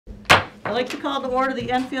I'd like to call to order the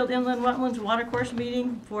Enfield Inland Wetlands Watercourse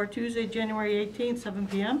meeting for Tuesday, January 18th, 7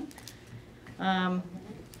 p.m.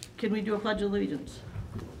 Can we do a pledge of allegiance?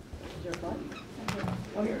 Is there a pledge?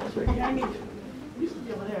 Oh, here, it's right behind me. Used to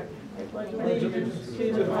be over there. I pledge allegiance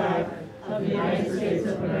to the flag of the United States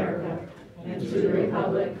of America and to the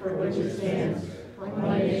republic for which it stands,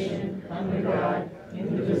 one nation, under God,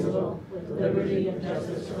 indivisible, with liberty and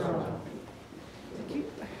justice for all. Thank you.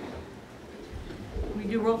 Can we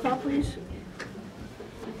do roll call, please?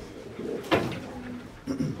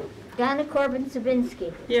 Donna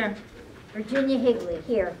Corbin-Sabinsky. Here. Virginia Higley.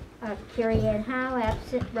 Here. Carrie Ann Howe,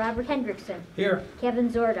 absent. Robert Hendrickson. Here. Kevin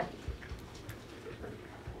Zorda.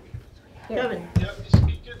 Here. Kevin. You have to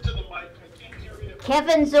speak into the mic. I can't hear you.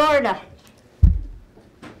 Kevin Zorda.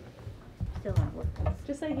 Still not working.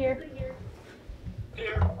 Just say here.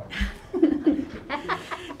 Here.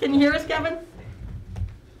 Can you hear us, Kevin?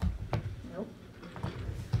 Nope.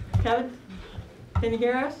 Kevin? Can you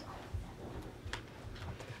hear us?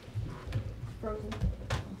 Frozen.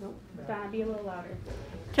 Nope. Donna, be a little louder.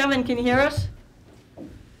 Kevin, can you hear us? Yeah,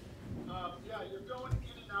 you're going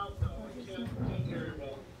in and out though. I can't hear you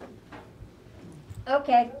well.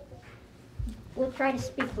 Okay. We'll try to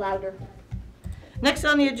speak louder. Next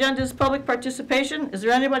on the agenda is public participation. Is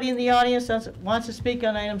there anybody in the audience that wants to speak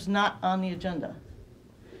on items not on the agenda?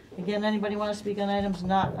 Again, anybody want to speak on items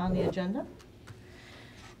not on the agenda?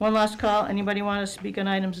 One last call. Anybody want to speak on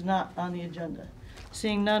items not on the agenda?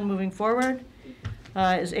 Seeing none, moving forward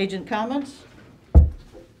is agent comments.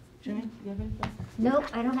 Jimmy, do you have anything? Nope,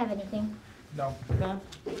 I don't have anything. No. Bob?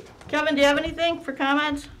 Kevin, do you have anything for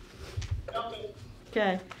comments? Nothing.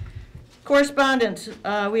 Okay. Correspondence.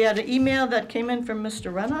 We had an email that came in from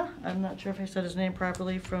Mr. Renna. I'm not sure if I said his name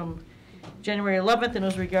properly, from January 11th, and it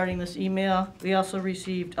was regarding this email. We also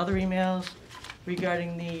received other emails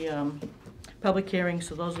regarding the public hearing,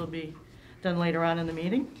 so those will be done later on in the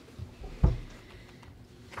meeting.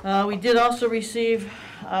 We did also receive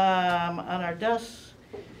on our desks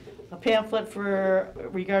a pamphlet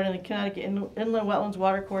regarding the Connecticut Inland Wetlands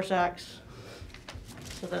Watercourse Acts,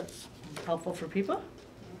 so that's helpful for people.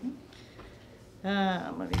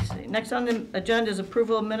 Let me see. Next on the agenda is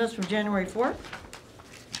approval of minutes from January 4th.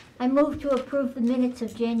 I move to approve the minutes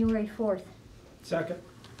of January 4th. Second.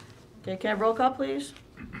 Okay, can I have roll call, please?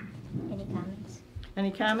 Any comments?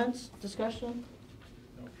 Any comments, discussion?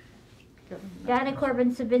 Donna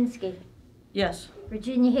Corbin-Sabinsky. Yes.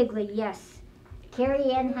 Virginia Higley, yes.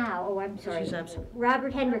 Carrie Ann Howe, oh, I'm sorry. She's absent.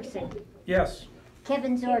 Robert Hendrickson. Yes.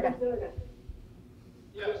 Kevin Zorda.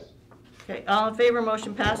 Yes. Okay, all in favor,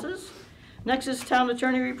 motion passes. Next is town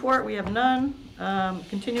attorney report. We have none.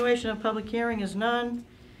 Continuation of public hearing is none.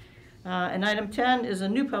 And item 10 is a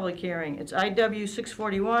new public hearing. It's IW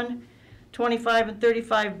 641, 25 and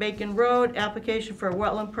 35 Bacon Road, application for a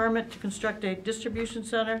wetland permit to construct a distribution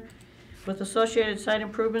center with associated site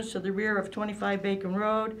improvements to the rear of 25 Bacon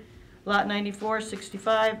Road, lot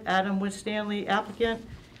 9465, Adam Winstanley applicant,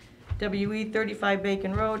 WE 35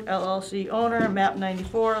 Bacon Road, LLC owner, map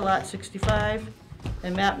 94, lot 65,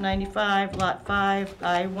 and map 95, lot 5,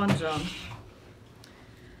 I-1 zone.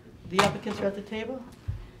 The applicants are at the table.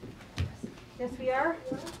 Yes, we are.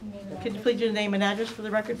 Could you please do the name and address for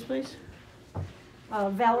the records, please?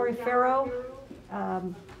 Valerie Farrow,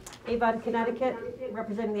 Avon, Connecticut,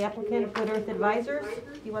 representing the applicant, Good Earth Advisors.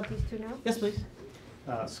 Do you want these two now? Yes, please.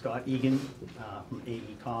 Scott Egan from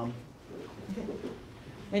AECom.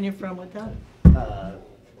 And you're from what town?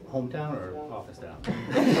 Hometown or office town?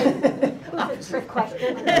 That's a trick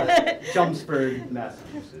question. Chelmsford,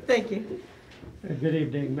 Massachusetts. Thank you. Good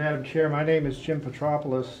evening, Madam Chair. My name is Jim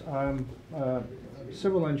Petropoulos. I'm a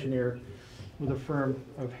civil engineer with a firm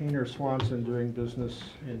of Hayner Swanson doing business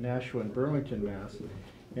in Nashua and Burlington, Mass.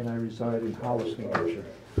 And I reside in Hollis, New Hampshire.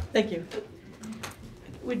 Thank you.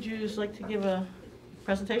 Would you just like to give a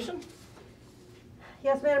presentation?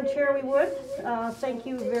 Yes, Madam Chair, we would. Thank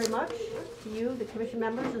you very much to you, the commission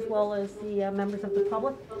members, as well as the members of the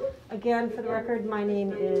public. Again, for the record, my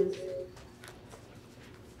name is,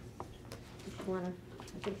 I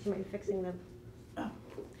think she might be fixing them.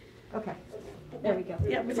 Okay, there we go.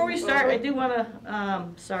 Yeah, before we start, I do want to, I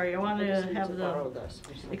want to have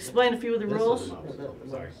explain a few of the rules.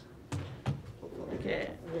 Sorry.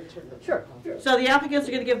 Okay. Sure. So the applicants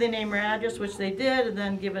are going to give their name or address, which they did, and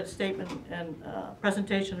then give a statement and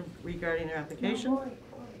presentation regarding their application. Lori,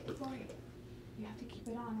 you have to keep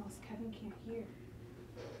it on, else Kevin can't hear.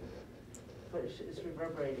 But it's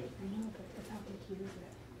reverberating. I know, but that's how he hears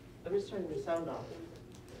it. I'm just turning the sound off.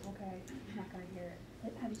 Okay, I'm not gonna hear it.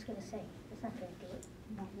 I was going to say, it's not going to do it.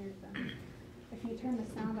 You won't hear it then. If you turn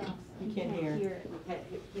the sound off, You you can't can't hear. hear it. Okay,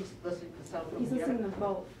 he's listening to sound from He's here. listening to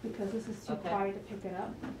both because this is too Okay. quiet to pick it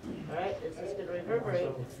up. All right, is this gonna reverberate?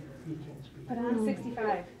 Put on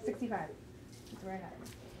 65, 65. It's right at it.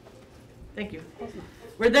 Thank you.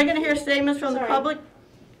 We're then going to hear statements from the Sorry. public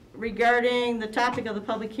regarding the topic of the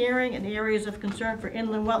public hearing and areas of concern for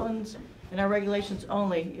inland wetlands and our regulations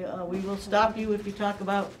only. We will stop you if you talk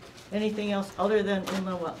about anything else other than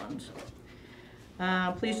inland wetlands.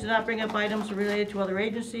 Please do not bring up items related to other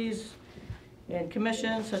agencies and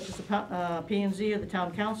commissions such as the P&Z or the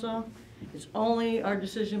town council. It's only our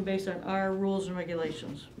decision based on our rules and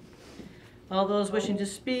regulations. All those wishing to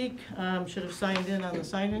speak should have signed in on the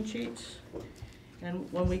sign-in sheets.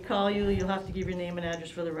 And when we call you, you'll have to give your name and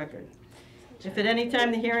address for the record. If at any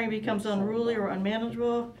time the hearing becomes unruly or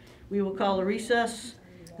unmanageable, we will call a recess.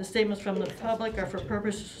 The statements from the public are for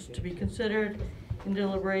purposes to be considered in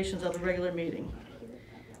deliberations of the regular meeting.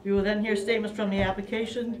 We will then hear statements from the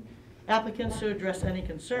applicants to address any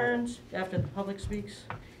concerns after the public speaks.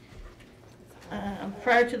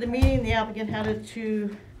 Prior to the meeting, the applicant had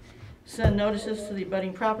to send notices to the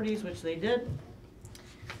abutting properties, which they did.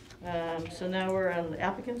 So now we're on the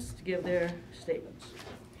applicants to give their statements.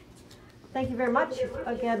 Thank you very much.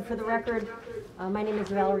 Again, for the record, my name is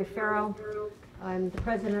Valerie Farrow. I'm the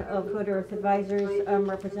president of Good Earth Advisors. I'm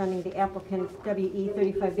representing the applicant WE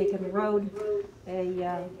 35 Bacon Road,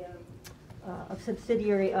 a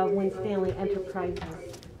subsidiary of Winstanley Enterprises.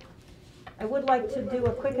 I would like to do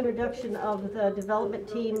a quick introduction of the development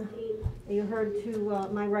team. You heard to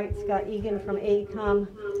my right Scott Egan from AECOM,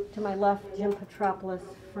 to my left Jim Petropoulos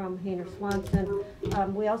from Hayner Swanson.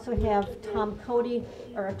 We also have Tom Cody,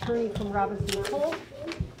 our attorney from Robinson Cole,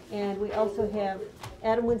 and we also have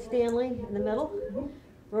Adam Winstanley in the middle,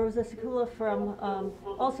 Rosa Sekula from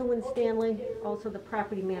also Winstanley, also the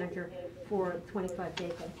property manager for 25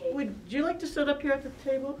 Bacon. Would you like to sit up here at the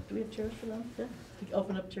table? Do we have chairs for them? Yeah. We can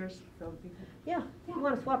open up chairs for other people. Yeah, if you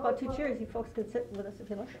want to swap out 2 chairs, you folks can sit with us if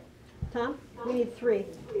you like. Tom, we need 3.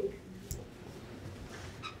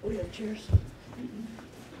 We have chairs.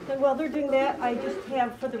 And while they're doing that, I just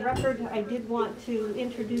have, for the record, I did want to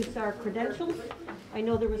introduce our credentials. I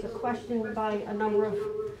know there was a question by a number of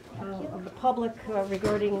the public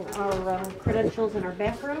regarding our credentials and our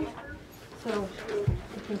background. So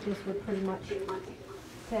I think this would pretty much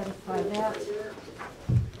satisfy that.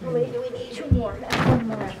 How many do we need? 2 more. One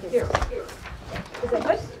more after Here. this. Is that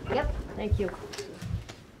good? Yep. Thank you.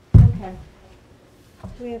 Okay.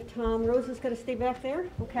 So we have Tom. Rosa's got to stay back there.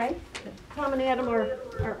 Okay. Tom and Adam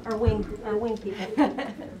are wing people.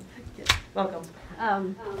 Welcome.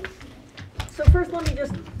 So first, let me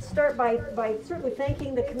just start by certainly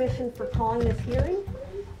thanking the commission for calling this hearing.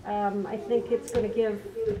 I think it's going to give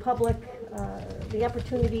the public the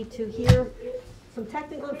opportunity to hear some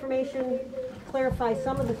technical information, clarify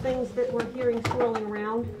some of the things that we're hearing swirling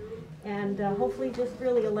around, and hopefully just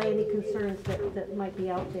really allay any concerns that might be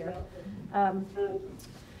out there.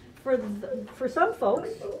 For some folks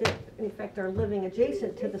that in fact are living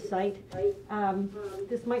adjacent to the site,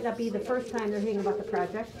 this might not be the first time they're hearing about the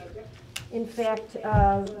project. In fact,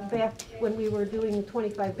 back when we were doing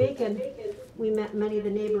 25 Bacon, we met many of the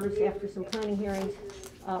neighbors after some planning hearings.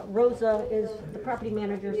 Rosa is the property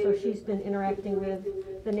manager, so she's been interacting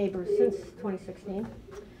with the neighbors since 2016.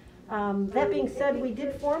 That being said, we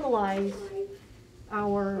did formalize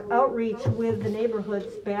our outreach with the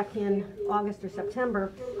neighborhoods back in August or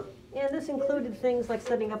September, and this included things like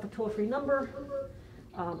setting up a toll-free number,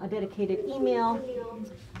 a dedicated email.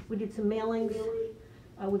 We did some mailings.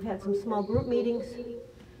 We've had some small group meetings.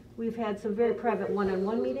 We've had some very private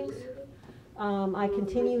one-on-one meetings. I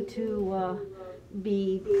continue to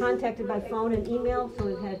be contacted by phone and email, so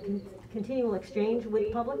we've had continual exchange with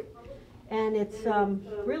the public, and it's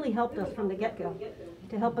really helped us from the get-go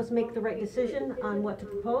to help us make the right decision on what to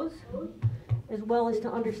propose, as well as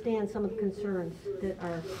to understand some of the concerns that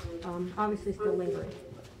are obviously still lingering.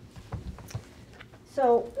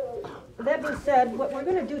 So, that being said, what we're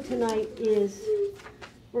going to do tonight is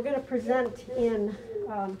we're going to present in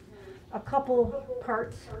a couple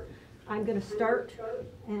parts. I'm going to start,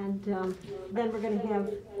 and then we're going to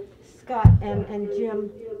have Scott and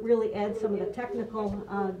Jim really add some of the technical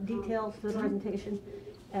details to the presentation.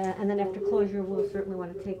 And then after closure, we'll certainly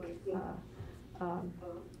want to take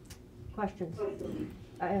questions.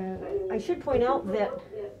 I should point out that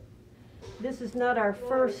this is not our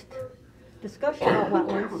first discussion about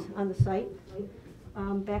wetlands on the site.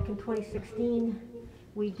 Back in 2016,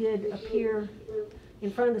 we did appear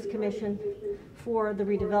in front of this commission for the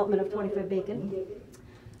redevelopment of 25 Bacon.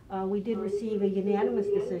 We did receive a unanimous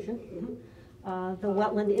decision. The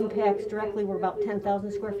wetland impacts directly were about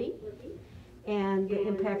 10,000 square feet. and the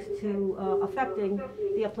impacts to affecting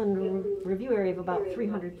the upland review area of about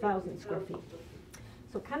 300,000 square feet.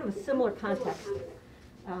 So kind of a similar context.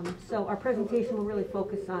 So our presentation will really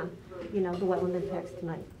focus on, the wetland impacts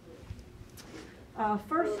tonight.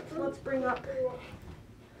 First, let's bring up,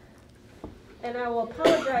 and I will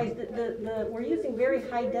apologize that we're using very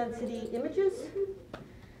high density images,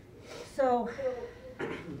 so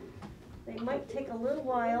they might take a little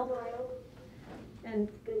while, and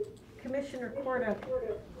Commissioner Corda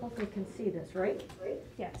hopefully can see this, right?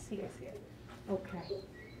 Yes, you can see it. Okay.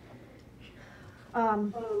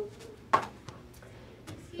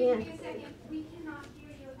 Excuse me a second, we cannot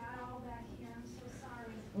hear you at all back here, I'm so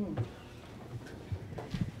sorry.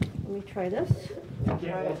 Let me try this.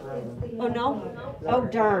 Oh, no? Oh,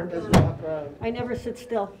 darn. I never sit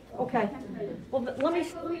still. Okay. Well, let me,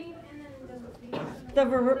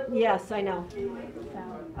 yes, I know.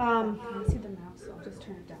 I see the mouse, so I'll just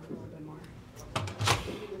turn it down a little bit more.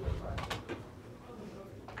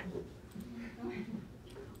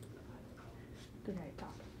 Good night,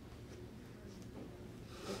 talk.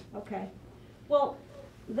 Okay. Well,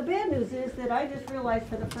 the bad news is that I just realized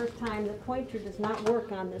for the first time the pointer does not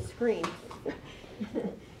work on this screen.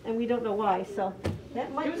 And we don't know why, so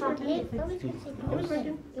that might complicate things.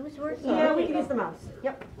 It was working. Yeah, we can use the mouse.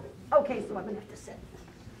 Yep. Okay, so I'm gonna have to sit.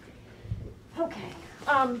 Okay.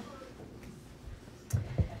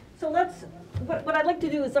 So what I'd like to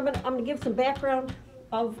do is I'm gonna give some background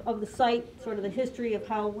of the site, sort of the history of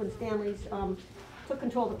how when Stanley's took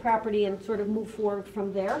control of the property and sort of moved forward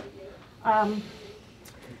from there.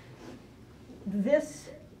 This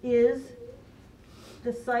is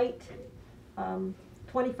the site,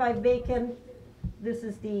 25 Bacon. This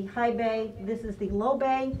is the high bay. This is the low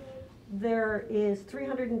bay. There is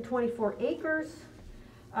 324 acres.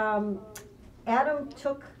 Adam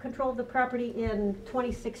took control of the property in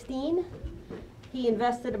 2016. He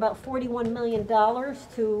invested about $41 million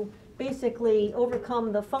to basically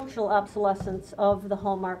overcome the functional obsolescence of the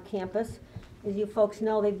Hallmark campus. As you folks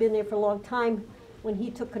know, they've been there for a long time. When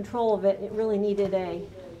he took control of it, it really needed a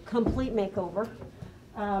complete makeover.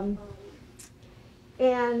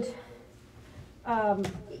 In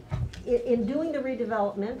doing the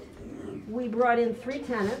redevelopment, we brought in 3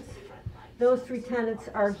 tenants. Those 3 tenants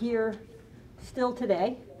are here still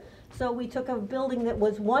today. So we took a building that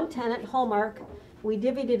was 1 tenant, Hallmark, we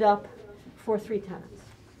divvied it up for 3 tenants.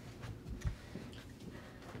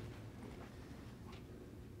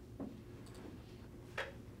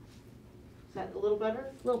 Is that a little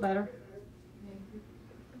better? A little better.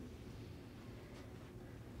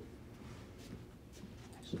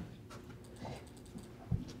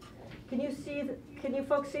 Can you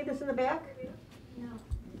folks see this in the back? No.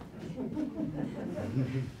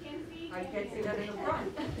 I can't see that in the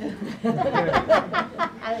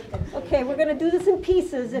front. Okay, we're gonna do this in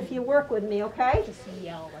pieces if you work with me, okay? Just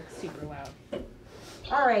yell like super loud.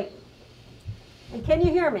 All right. And can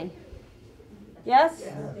you hear me? Yes?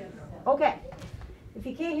 Okay. If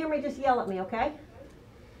you can't hear me, just yell at me, okay?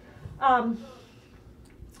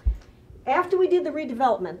 After we did the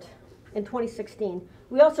redevelopment in 2016,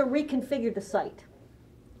 we also reconfigured the site.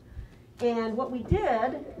 And what we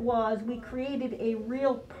did was we created a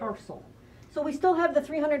real parcel. So we still have the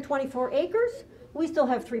 324 acres, we still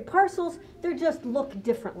have 3 parcels, they just look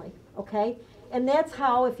differently, okay? And that's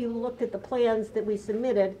how, if you looked at the plans that we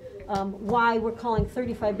submitted, why we're calling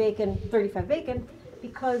 35 Bacon,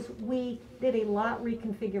 because we did a lot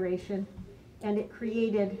reconfiguration and it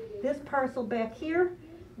created this parcel back here,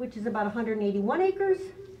 which is about 181 acres.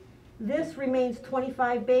 This remains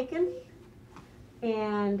 25 Bacon.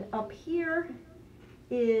 And up here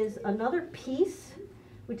is another piece,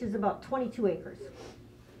 which is about 22 acres.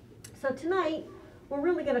 So tonight, we're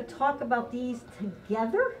really going to talk about these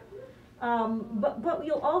together. But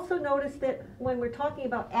you'll also notice that when we're talking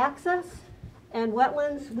about access and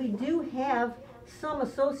wetlands, we do have some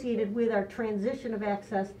associated with our transition of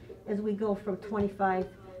access as we go from 25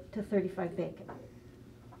 to 35 Bacon.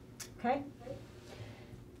 Okay?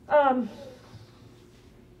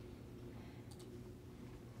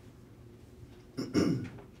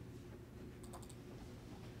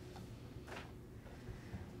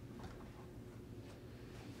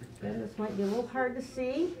 This might be a little hard to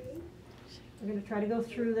see. We're going to try to go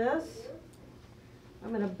through this. I'm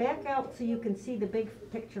going to back out so you can see the big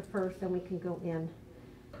picture first, then we can go in.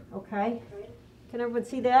 Okay? Can everyone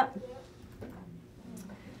see that?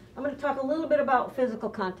 I'm going to talk a little bit about physical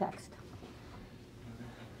context.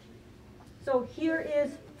 So here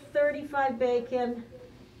is 35 Bacon.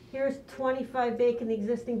 Here's 25 Bacon, the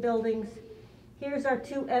existing buildings. Here's our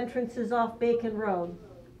 2 entrances off Bacon Road.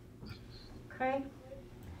 Okay?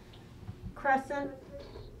 Crescent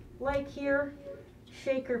Lake here,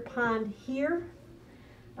 Shaker Pond here.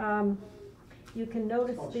 You can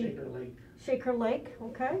notice the Shaker Lake,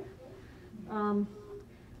 okay. I'm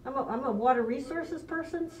a water resources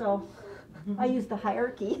person, so I use the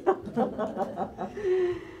hierarchy.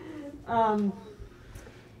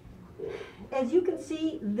 As you can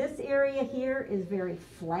see, this area here is very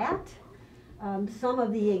flat. Some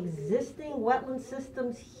of the existing wetland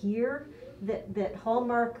systems here that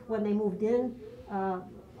Hallmark, when they moved in,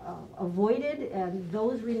 avoided, and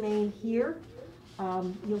those remain here.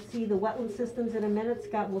 You'll see the wetland systems in a minute.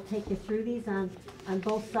 Scott will take you through these on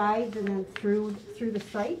both sides and then through the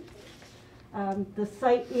site. The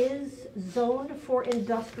site is zoned for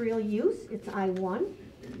industrial use. It's I-1.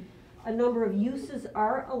 A number of uses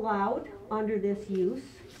are allowed under this use,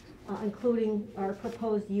 including our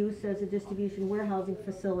proposed use as a distribution warehousing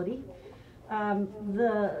facility.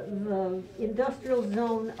 The industrial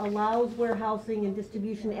zone allows warehousing and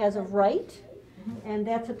distribution as of right, and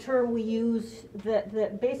that's a term we use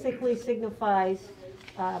that basically signifies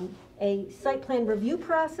a site plan review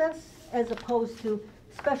process as opposed to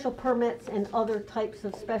special permits and other types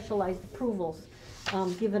of specialized approvals,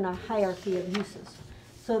 given a hierarchy of uses.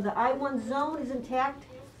 So the I-1 zone is intact.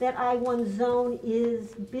 That I-1 zone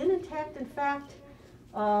is been intact, in fact,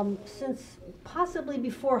 since possibly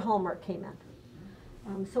before Hallmark came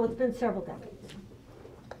in. So it's been several decades.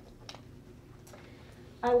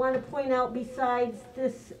 I want to point out, besides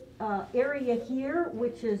this area here,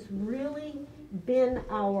 which has really been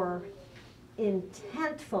our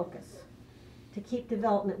intent focus, to keep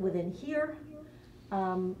development within here,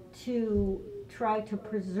 to try to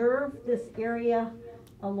preserve this area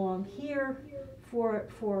along here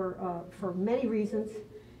for many reasons,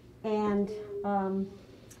 and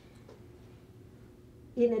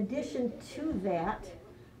in addition to that,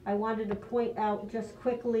 I wanted to point out just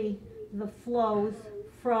quickly the flows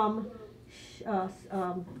from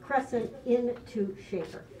Crescent into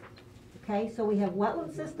Shaker. Okay, so we have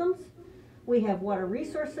wetland systems, we have water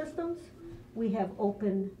resource systems, we have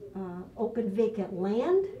open vacant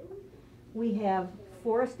land, we have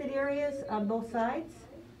forested areas on both sides,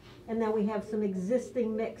 and then we have some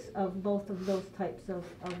existing mix of both of those types of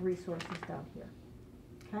resources down here.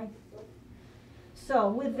 Okay? So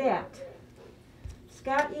with that,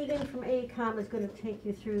 Scott Egan from AECOM is going to take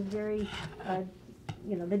you through very,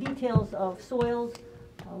 the details of soils,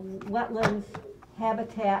 wetlands,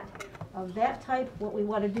 habitat of that type. What we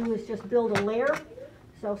want to do is just build a layer.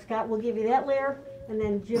 So Scott will give you that layer, and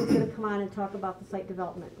then Jim's going to come on and talk about the site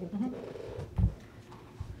development in particular.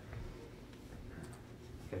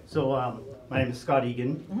 Okay, so my name is Scott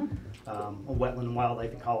Egan. A wetland and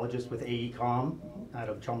wildlife ecologist with AECOM out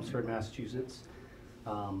of Chelmsford, Massachusetts.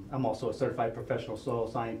 I'm also a certified professional soil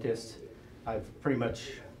scientist. I've pretty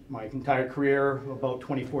much my entire career, about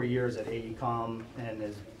 24 years at AECOM, and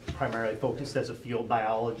is primarily focused as a field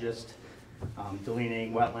biologist,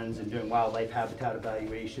 delineating wetlands and doing wildlife habitat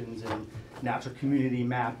evaluations and natural community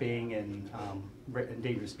mapping and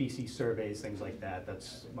endangered species surveys, things like that.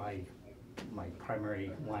 That's my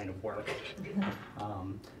primary line of work.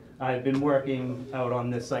 I've been working out on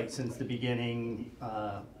this site since the beginning,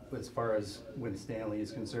 as far as when Stanley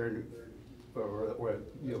is concerned, or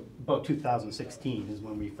about 2016 is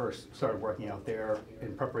when we first started working out there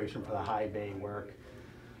in preparation for the high bay work.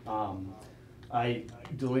 I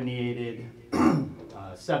delineated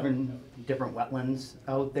 7 different wetlands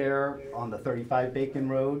out there on the 35 Bacon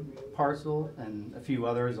Road parcel and a few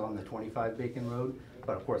others on the 25 Bacon Road.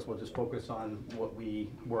 But of course, we'll just focus on what we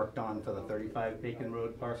worked on for the 35 Bacon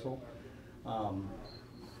Road parcel.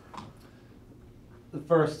 The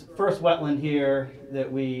first wetland here that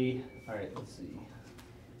we, all right, let's see.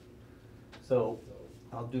 So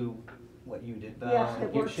I'll do what you did, Val. Yeah,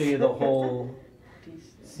 I'll show you the whole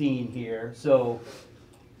scene here. So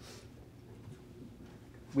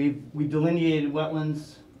we delineated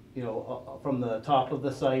wetlands, from the top of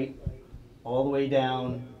the site all the way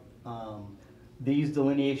down. These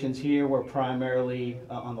delineations here were primarily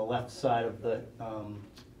on the left side of the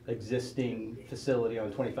existing facility on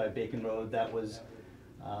 25 Bacon Road. That was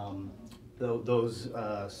those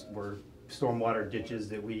were stormwater ditches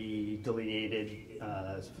that we delineated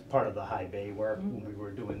as part of the high bay work when we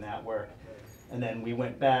were doing that work. And then we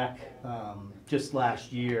went back just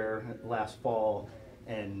last fall,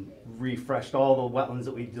 and refreshed all the wetlands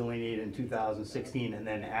that we delineated in 2016, and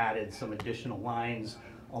then added some additional lines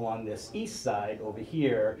along this east side over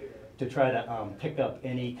here to try to pick up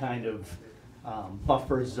any kind of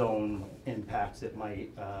buffer zone impacts that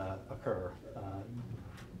might occur.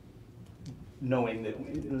 knowing that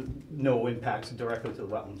no impacts directly to the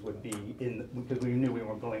wetlands would be because we knew we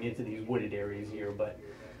weren't going into these wooded areas here, but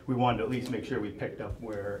we wanted to at least make sure we picked up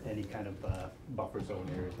where any kind of buffer zone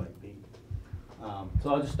areas might be.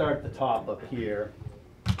 So I'll just start at the top up here.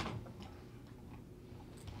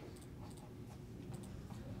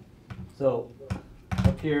 So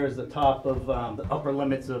up here is the top of the upper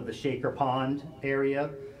limits of the Shaker Pond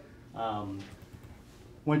area.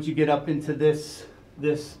 Once you get up into this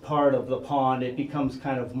part of the pond, it becomes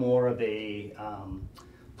kind of more of a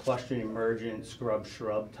clustering emergent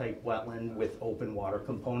shrub type wetland with open water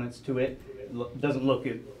components to it. Doesn't look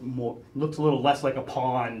looks a little less like a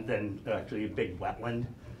pond than actually a big wetland.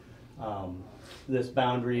 This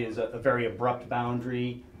boundary is a very abrupt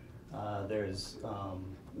boundary. There's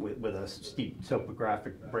with a steep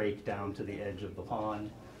topographic break down to the edge of the pond.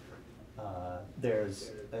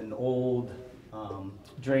 There's an old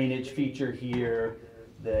drainage feature here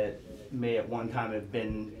that may at one time have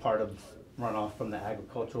been part of runoff from the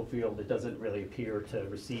agricultural field. It doesn't really appear to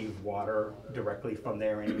receive water directly from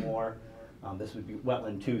there anymore. This would be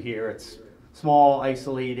wetland 2 here. It's small,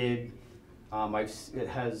 isolated. It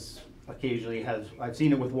has occasionally I've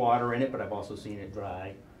seen it with water in it, but I've also seen it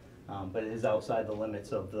dry. But it is outside the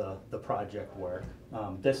limits of the project work.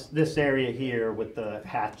 This area here with the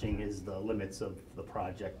hatching is the limits of the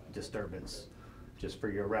project disturbance, just for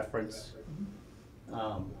your reference.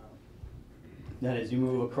 Then as you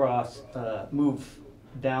move across, move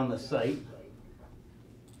down the site,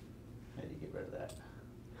 how do you get rid of that?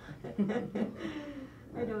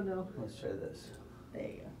 I don't know. Let's try this. There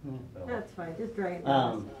you go. That's fine, just drag it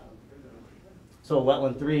down. So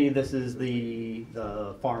wetland 3, this is the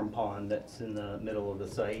farm pond that's in the middle of the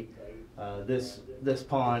site. This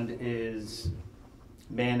pond is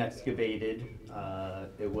man excavated.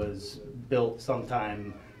 It was built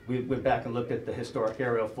sometime. We went back and looked at the historic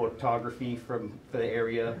aerial photography for the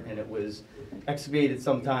area, and it was excavated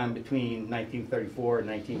sometime between 1934 and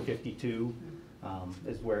 1952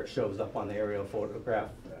 is where it shows up on the aerial photograph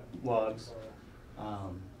logs.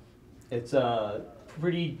 It's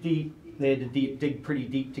pretty deep. They had to dig pretty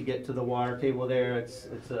deep to get to the water table there. It's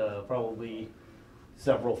probably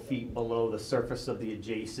several feet below the surface of the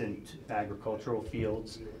adjacent agricultural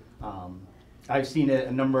fields. I've seen it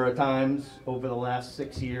a number of times over the last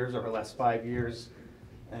 6 years or the last 5 years,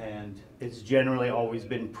 and it's generally always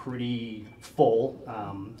been pretty full.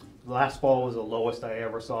 Last fall was the lowest I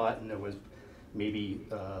ever saw it, and there was maybe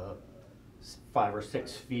 5 or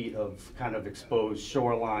 6 feet of kind of exposed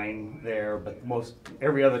shoreline there, but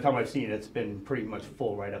every other time I've seen it, it's been pretty much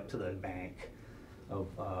full right up to the bank of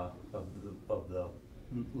the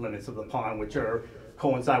limits of the pond, which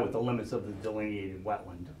coincide with the limits of the delineated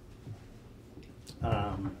wetland.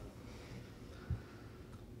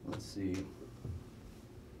 Let's see.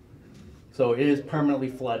 So it is permanently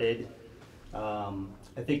flooded.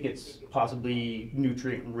 I think it's possibly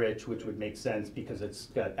nutrient rich, which would make sense because it's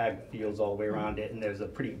got ag fields all the way around it, and there's a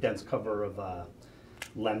pretty dense cover of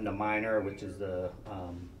Lemna minor, which is the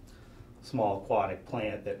small aquatic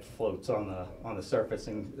plant that floats on the surface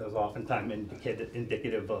and is oftentimes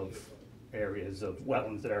indicative of areas of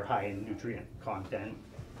wetlands that are high in nutrient content.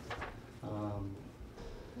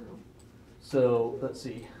 So let's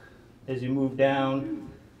see, as you move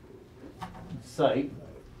down the site,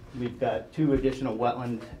 we've got 2 additional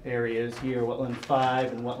wetland areas here, wetland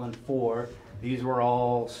 5 and wetland 4. These were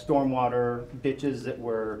all stormwater ditches that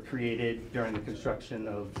were created during the construction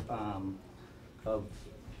of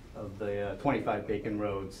the 25 Bacon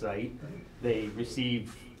Road site. They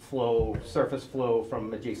receive surface flow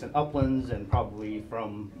from adjacent uplands and probably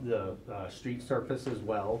from the street surface as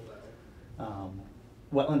well.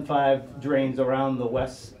 Wetland 5 drains around the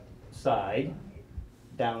west side,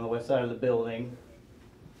 down the west side of the building,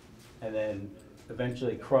 and then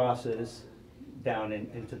eventually crosses down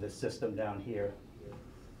into the system down here.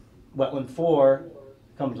 Wetland 4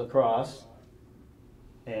 comes across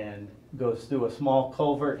and goes through a small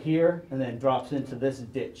culvert here and then drops into this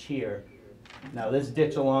ditch here. Now this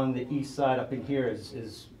ditch along the east side up in here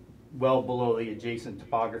is well below the adjacent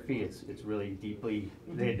topography. It's really deeply,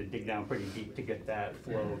 they had to dig down pretty deep to get that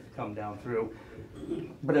flow to come down through.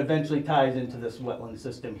 But eventually ties into this wetland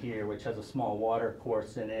system here, which has a small water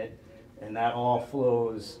course in it, and that all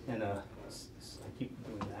flows in I keep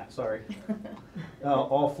doing that, sorry.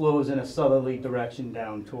 All flows in a southerly direction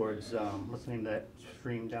down towards, what's the name of that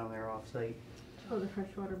stream down there off-site? Oh, the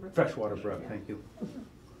freshwater brook. Freshwater brook, thank you.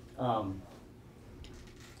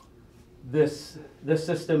 This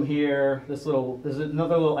system here, there's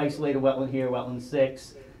another little isolated wetland here, wetland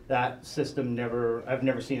 6. That system I've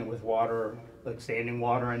never seen it with water, like standing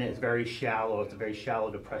water in it. It's very shallow. It's a very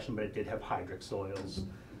shallow depression, but it did have hydric soils.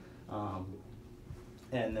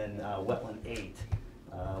 And then wetland 8.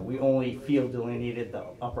 We only field delineated the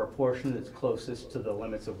upper portion that's closest to the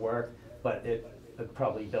limits of work, but it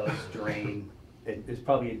probably does drain. It's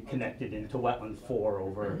probably connected into wetland 4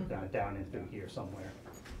 over down in through here somewhere.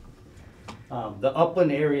 The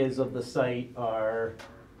upland areas of the site are,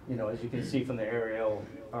 as you can see from the aerial,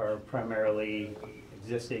 are primarily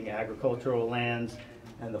existing agricultural lands,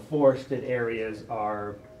 and the forested areas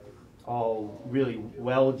are all really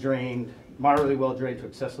well drained, moderately well drained to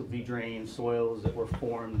excessively drained soils that were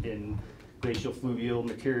formed in glacial fluvial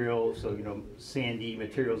material, so sandy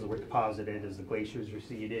materials that were deposited as the glaciers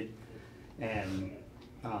receded, and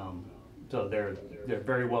so they're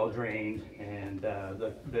very well drained, and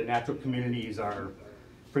the natural communities are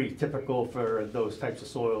pretty typical for those types of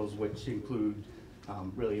soils, which include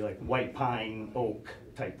really like white pine, oak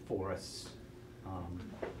type forests.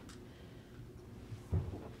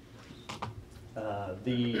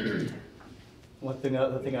 The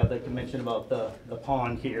other thing I'd like to mention about the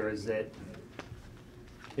pond here is that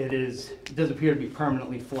it does appear to be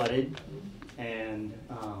permanently flooded, and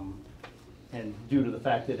due to the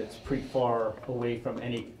fact that it's pretty far away from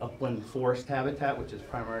any upland forest habitat, which is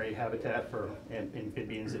primary habitat for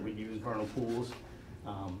amphibians that would use vernal pools.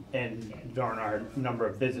 And during our number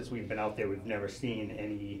of visits we've been out there, we've never seen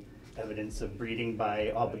any evidence of breeding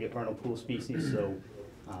by obligate vernal pool species. So,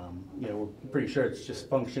 we're pretty sure it's just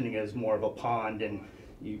functioning as more of a pond, and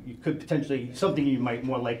you could potentially, something you might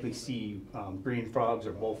more likely see green frogs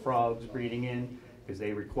or bullfrogs breeding in, because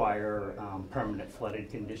they require permanent flooded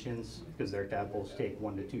conditions, because their tadpoles take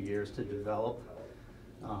 1 to 2 years to develop.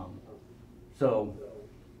 So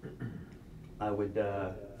I would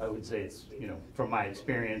say it's, from my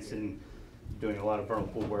experience in doing a lot of vernal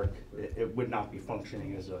pool work, it would not be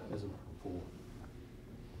functioning as a pool.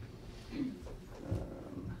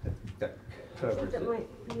 That I think covers that it.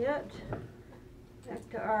 might be it. Back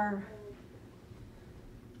to our,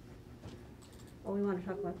 we want to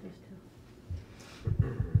talk about this too. You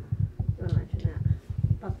want to mention that,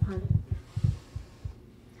 about the pond?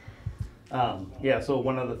 Yeah, so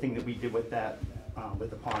one other thing that we did with that, with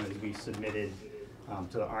the pond, is we submitted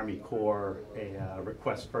to the Army Corps a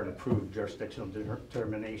request for an approved jurisdictional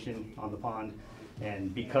determination on the pond.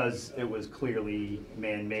 And because it was clearly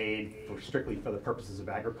man-made, strictly for the purposes of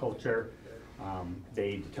agriculture,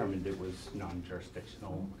 they determined it was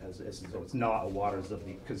non-jurisdictional, as so it's not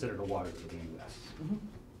considered a waters of the U.S.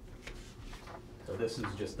 So this is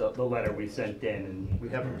just the letter we sent in, and we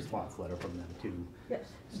have a response letter from them too.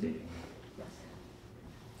 Yes. Stating. Yes.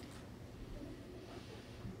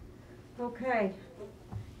 Okay.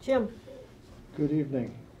 Jim? Good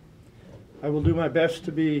evening. I will do my best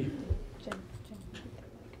to be, Jim,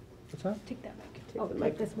 what's that? take that mic. Oh,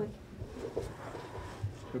 take this one.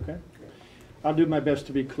 Okay. I'll do my best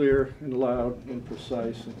to be clear and loud and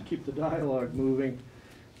precise and keep the dialogue moving.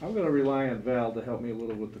 I'm going to rely on Val to help me a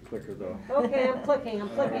little with the clicker, though. Okay, I'm clicking.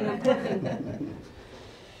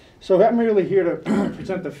 So I'm really here to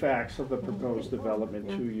present the facts of the proposed development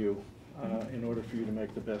to you in order for you to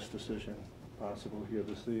make the best decision possible here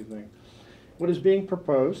this evening. What is being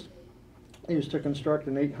proposed is to construct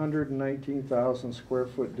an 819,000 square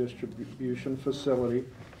foot distribution facility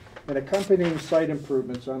and accompanying site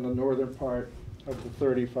improvements on the northern part of the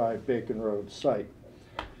 35 Bacon Road site.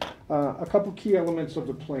 A couple key elements of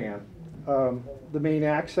the plan. The main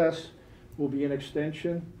access will be an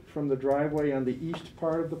extension from the driveway on the east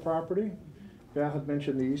part of the property. Val had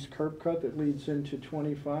mentioned the east curb cut that leads into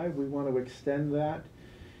 25. We want to extend that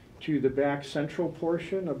to the back central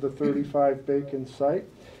portion of the 35 Bacon site.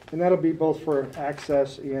 And that'll be both for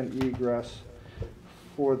access and egress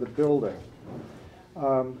for the building.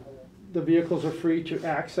 The vehicles are free to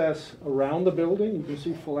access around the building. You can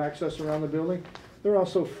see full access around the building. They're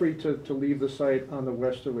also free to leave the site on the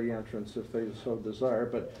westerly entrance if they so desire,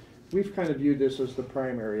 but we've kind of viewed this as the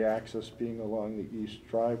primary access being along the east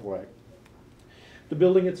driveway. The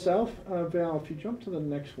building itself, Val, if you jump to the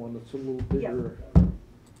next one, that's a little bigger.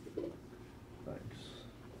 Thanks.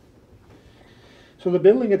 So the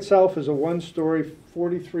building itself is a one-story,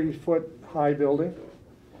 43-foot high building,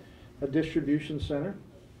 a distribution center.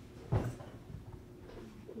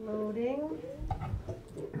 Loading.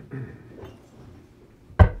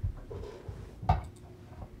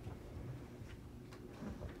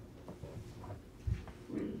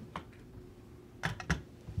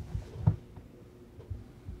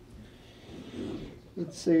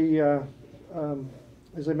 It's a,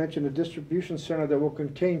 as I mentioned, a distribution center that will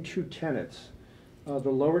contain 2 tenants. The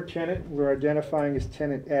lower tenant we're identifying as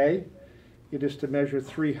tenant A. It is to measure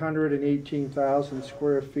 318,000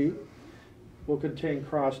 square feet. Will contain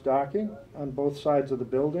cross docking on both sides of the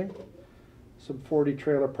building, some 40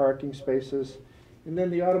 trailer parking spaces, and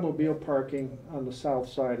then the automobile parking on the south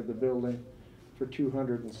side of the building for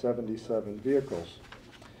 277 vehicles.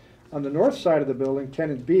 On the north side of the building,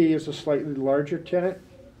 tenant B is a slightly larger tenant,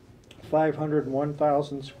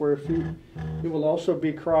 501,000 square feet. It will also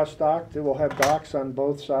be cross-docked. It will have docks on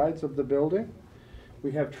both sides of the building.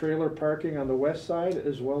 We have trailer parking on the west side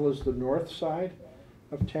as well as the north side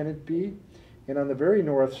of tenant B. And on the very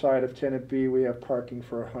north side of tenant B, we have parking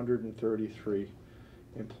for 133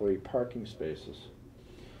 employee parking spaces.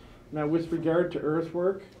 Now, with regard to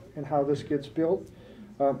earthwork and how this gets built,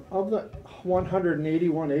 of the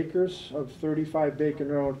 181 acres of 35 Bacon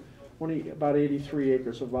Road, only about 83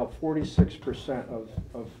 acres, about 46%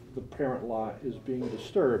 of the parent lot is being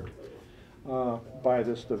disturbed by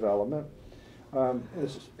this development.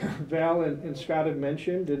 As Val and Scott had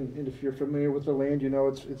mentioned, and if you're familiar with the land, you know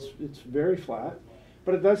it's very flat,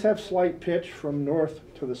 but it does have slight pitch from north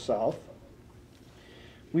to the south.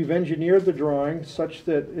 We've engineered the drawing such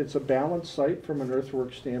that it's a balanced site from an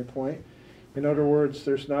earthwork standpoint. In other words,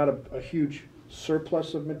 there's not a huge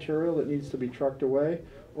surplus of material that needs to be trucked away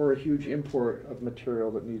or a huge import of material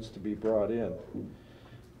that needs to be brought in.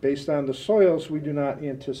 Based on the soils, we do not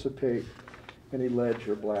anticipate any ledge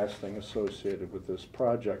or blasting associated with this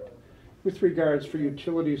project. With regards for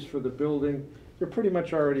utilities for the building, they're pretty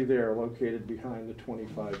much already there, located behind the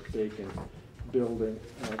 25 Bacon building.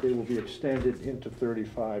 They will be extended into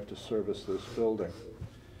 35 to service this building.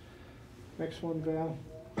 Next one, Val.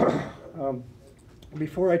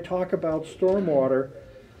 Before I talk about stormwater,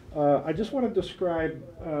 I just want to describe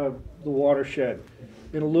the watershed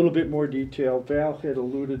in a little bit more detail. Val had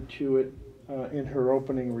alluded to it in her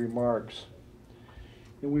opening remarks.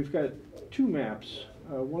 And we've got two maps.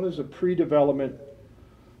 One is a pre-development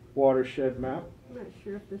watershed map. I'm not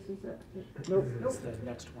sure if this is it. Nope. It's the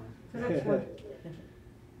next one. The next one.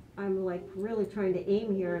 I'm like really trying to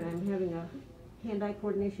aim here and I'm having a hand-eye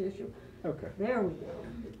coordination issue. Okay. There we go.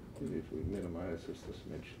 Maybe if we minimize this a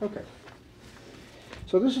smidge. Okay.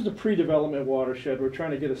 So this is the pre-development watershed. We're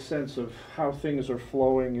trying to get a sense of how things are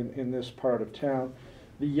flowing in this part of town.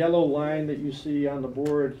 The yellow line that you see on the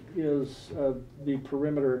board is the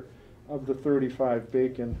perimeter of the 35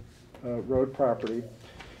 Bacon Road property.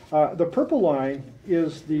 The purple line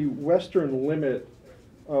is the western limit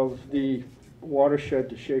of the watershed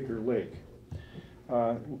to Shaker Lake.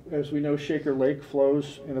 As we know, Shaker Lake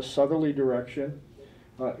flows in a southerly direction.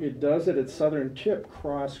 It does at its southern tip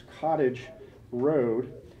cross Cottage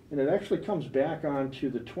Road, and it actually comes back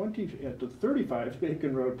onto the 35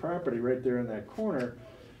 Bacon Road property right there in that corner,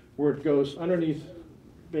 where it goes underneath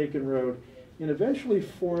Bacon Road and eventually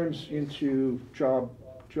forms into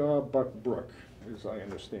Jawbuck Brook, as I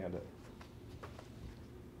understand it.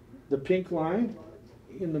 The pink line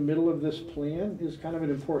in the middle of this plan is kind of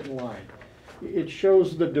an important line. It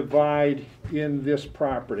shows the divide in this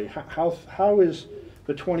property. How is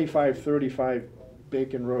the 25-35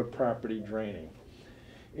 Bacon Road property draining?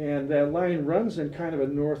 And that line runs in kind of a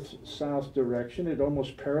north-south direction. It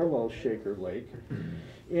almost parallels Shaker Lake.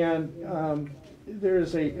 And there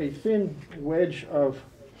is a thin wedge of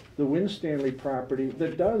the Winstanley property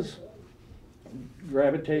that does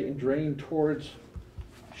gravitate and drain towards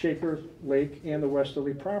Shaker Lake and the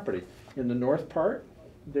westerly property. In the north part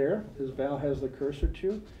there, as Val has the cursor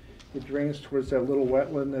to, it drains towards that little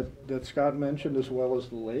wetland that Scott mentioned, as well as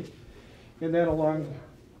the lake. And then along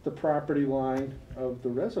the property line of the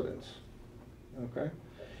residents, okay?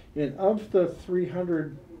 And of the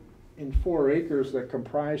 304 acres that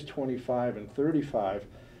comprise 25 and 35,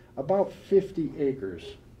 about 50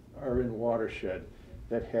 acres are in watershed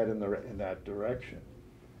that head in that direction.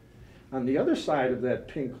 On the other side of that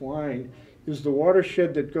pink line is the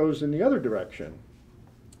watershed that goes in the other direction.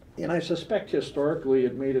 And I suspect historically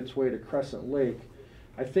it made its way to Crescent Lake.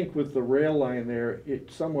 I think with the rail line there,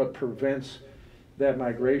 it somewhat prevents that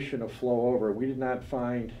migration of flow over. We did not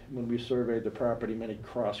find, when we surveyed the property, many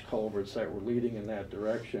cross culverts that were leading in that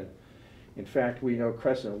direction. In fact, we know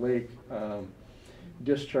Crescent Lake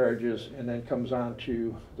discharges and then comes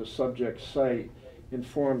onto the subject site and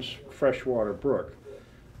forms Freshwater Brook.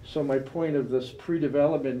 So my point of this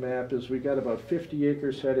pre-development map is we got about 50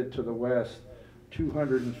 acres headed to the west,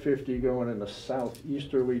 250 going in the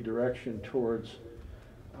southeasterly direction towards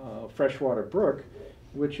Freshwater Brook,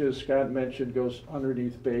 which, as Scott mentioned, goes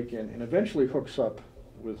underneath Bacon and eventually hooks up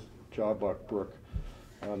with Jawbuck Brook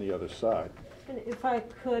on the other side. And if I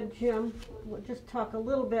could, Jim, just talk a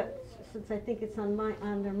little bit, since I think it's on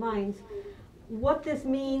their minds. what this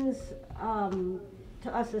means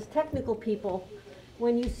to us as technical people,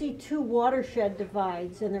 when you see two watershed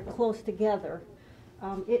divides and they're close together,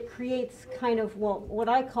 it creates kind of what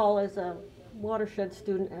I call as a watershed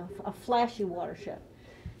student, a flashy watershed.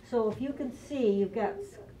 So if you can see, you've got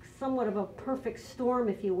somewhat of a perfect storm,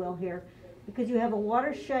 if you will, here, because you have a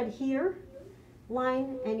watershed here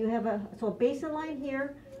line, and you have a basin line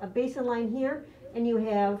here, a basin line here, and you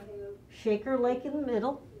have Shaker Lake in the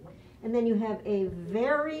middle, and then you have a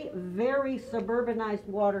very, very suburbanized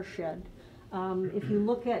watershed. If you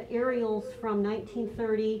look at aerials from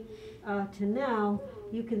 1930 to now,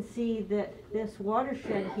 you can see that this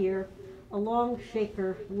watershed here along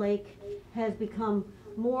Shaker Lake has become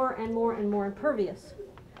more and more and more impervious.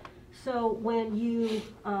 So when you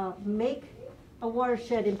make a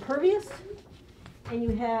watershed impervious and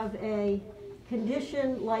you have a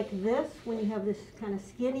condition like this, when you have this kind of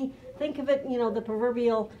skinny, think of it, you know, the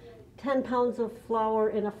proverbial 10 pounds of flour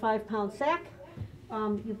in a 5-pound sack.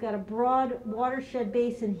 You've got a broad watershed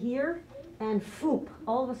basin here, and foop,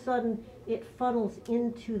 all of a sudden it funnels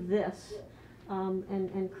into this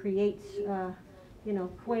and creates, you know,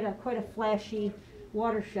 quite a flashy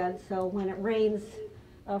watershed. So when it rains,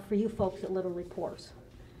 for you folks, it literally pours.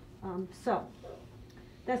 So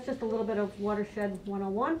that's just a little bit of Watershed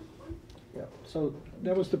 101. Yeah, so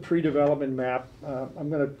that was the pre-development map. I'm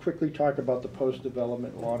going to quickly talk about the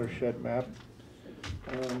post-development watershed map.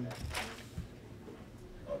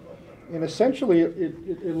 And essentially,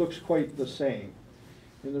 it looks quite the same.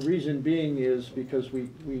 And the reason being is because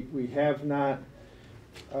we have not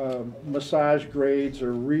massaged grades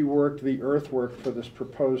or reworked the earthwork for this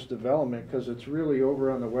proposed development, because it's really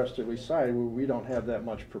over on the westerly side where we don't have that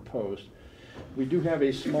much proposed. We do have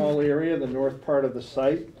a small area, the north part of the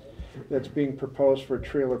site, that's being proposed for a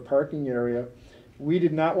trailer parking area. We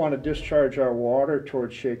did not want to discharge our water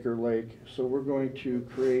towards Shaker Lake, so we're going to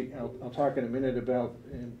create, I'll talk in a minute about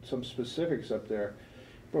some specifics up there,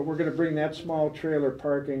 but we're going to bring that small trailer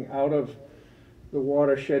parking out of the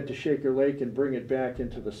watershed to Shaker Lake and bring it back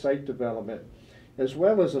into the site development, as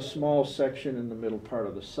well as a small section in the middle part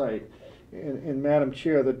of the site. And Madam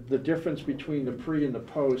Chair, the difference between the pre and the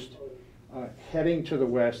post heading to the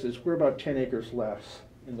west is we're about 10 acres less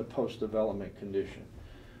in the post-development condition.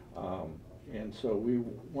 And so we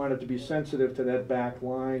wanted to be sensitive to that back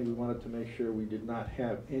line. We wanted to make sure we did not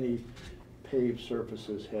have any paved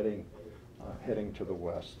surfaces heading to the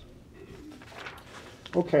west.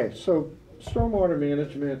 Okay, so stormwater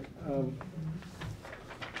management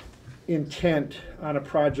intent on a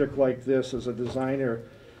project like this as a designer,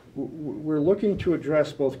 we're looking to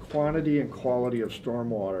address both quantity and quality of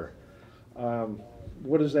stormwater.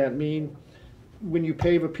 What does that mean? When you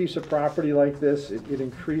pave a piece of property like this, it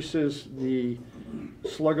increases the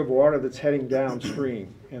slug of water that's heading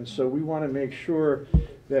downstream. And so we want to make sure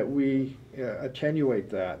that we attenuate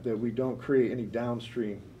that we don't create any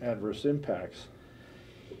downstream adverse impacts.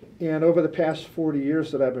 And over the past 40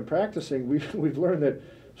 years that I've been practicing, we've learned that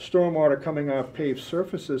stormwater coming off paved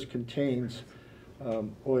surfaces contains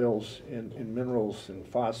oils and minerals and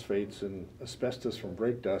phosphates and asbestos from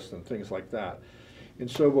brake dust and things like that. And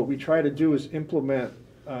so what we try to do is implement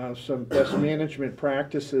some best management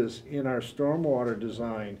practices in our stormwater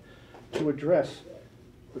design to address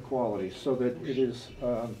the quality so that it is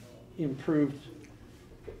improved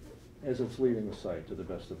as it's leaving the site to the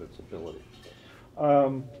best of its ability.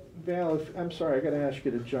 Val, I'm sorry, I got to ask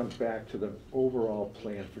you to jump back to the overall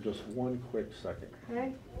plan for just one quick second.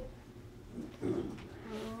 Okay.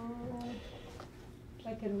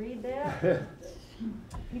 I can read that.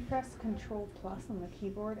 If you press Control Plus on the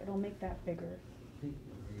keyboard, it'll make that bigger.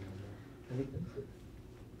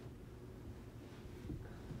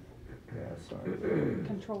 Yeah, sorry.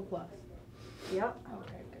 Control Plus. Yep,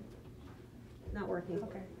 Okay, good. not working.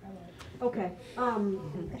 Okay, I will. Okay,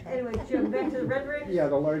 anyway, Jim, back to the rendering? Yeah,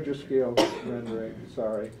 the larger scale rendering,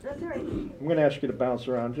 sorry. That's all right. I'm going to ask you to bounce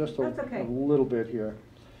around just That's okay. a little bit here.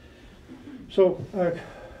 So,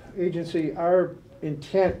 agency, our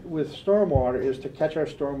intent with stormwater is to catch our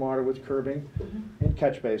stormwater with curbing and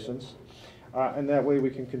catch basins, and that way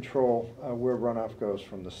we can control where runoff goes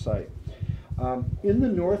from the site. In the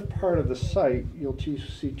north part of the site, you'll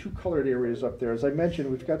see two colored areas up there. As I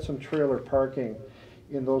mentioned, we've got some trailer parking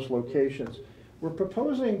in those locations. We're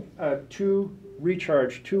proposing two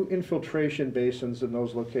infiltration basins in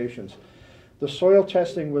those locations. The soil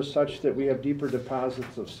testing was such that we have deeper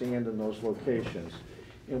deposits of sand in those locations.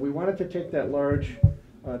 And we wanted to take that large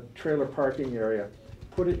trailer parking area,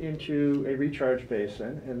 put it into a recharge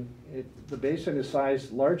basin, and the basin is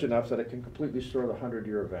sized large enough that it can completely store the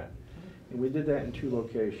 100-year event. And we did that in two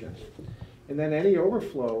locations. and then any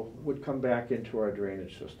overflow would come back into our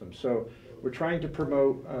drainage system. So we're trying to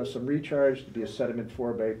promote some recharge to be a sediment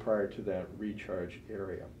forebay prior to that recharge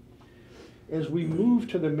area. As we move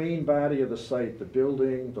to the main body of the site, the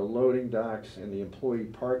building, the loading docks, and the employee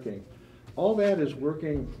parking, all that is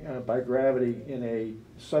working by gravity in a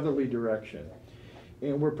southerly direction.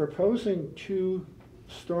 And we're proposing 2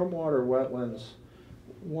 stormwater wetlands,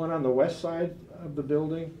 one on the west side of the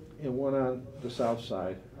building and one on the south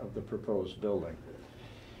side of the proposed building.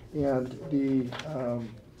 And the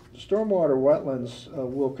stormwater wetlands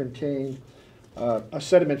will contain a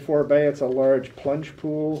sediment forebay. It's a large plunge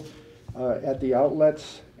pool at the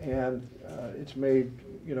outlets, and it's made,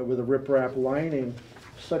 with a riprap lining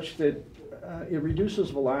such that it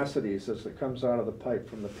reduces velocities as it comes out of the pipe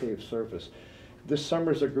from the paved surface. This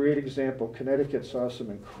summer is a great example. Connecticut saw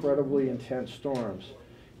some incredibly intense storms,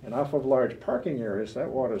 and off of large parking areas, that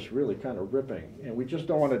water's really kind of ripping, and we just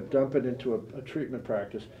don't want to dump it into a treatment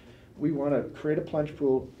practice. We want to create a plunge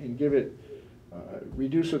pool and give it,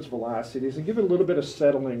 reduce its velocities and give it a little bit of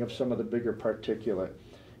settling of some of the bigger particulate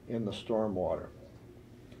in the storm water.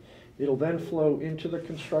 It'll then flow into the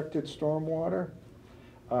constructed storm water.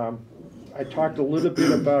 I talked a little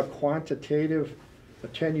bit about quantitative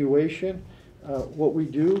attenuation. What we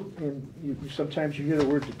do, and sometimes you hear the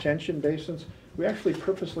word detention basins, we actually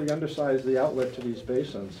purposely undersize the outlet to these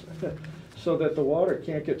basins so that the water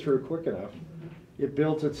can't get through quick enough. It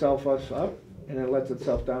builds itself up and it lets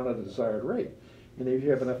itself down at a desired rate. And if you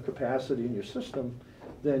have enough capacity in your system,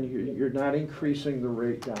 then you're not increasing the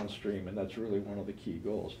rate downstream, and that's really one of the key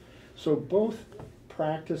goals. So both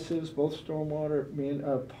practices, both stormwater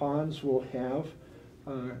ponds will have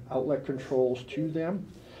outlet controls to them.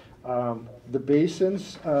 The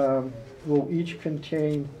basins will each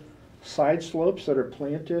contain side slopes that are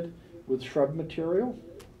planted with shrub material.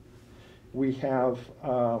 We have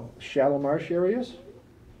shallow marsh areas,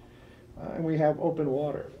 and we have open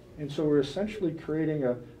water. And so we're essentially creating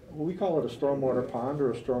we call it a stormwater pond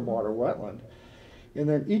or a stormwater wetland. And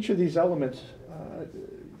then each of these elements,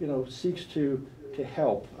 seeks to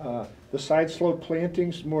help. The side slope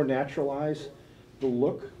plantings more naturalize the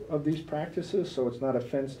look of these practices, so it's not a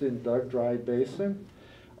fenced-in, dug-dried basin.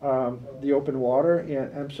 The open water,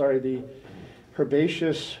 the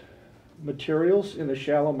herbaceous materials in the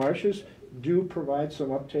shallow marshes do provide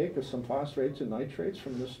some uptake of some phosphates and nitrates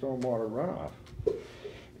from the stormwater runoff.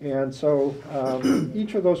 And so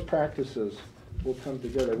each of those practices will come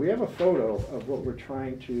together. We have a photo of what we're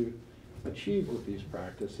trying to achieve with these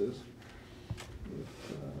practices.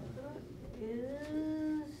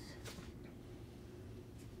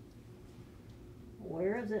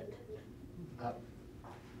 Where is it? Up,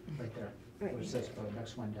 right there. Right. Where it says photo,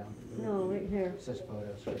 next one down. No, right here. It says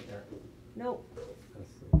photos, right there. Nope.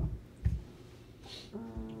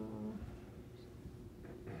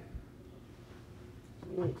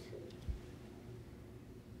 Wait.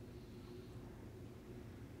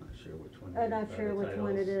 Not sure which one. I'm not sure which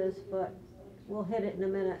one it is, but we'll hit it in a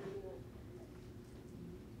minute.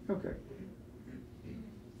 Okay.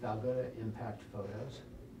 I'll go to impact photos.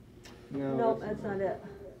 No, Nope, that's not it.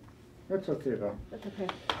 That's okay, though. That's okay.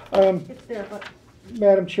 It's there, but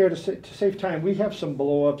Madam Chair, to save time, we have some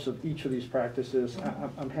blow-ups of each of these practices.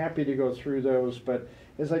 I'm happy to go through those, but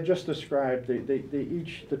as I just described, the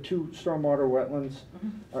 2 stormwater wetlands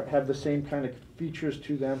have the same kind of features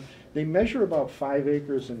to them. They measure about 5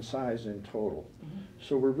 acres in size in total.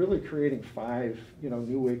 So we're really creating 5,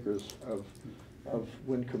 new acres of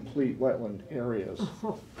when complete wetland areas.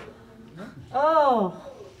 oh,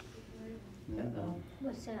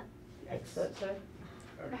 What's that?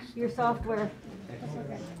 your software.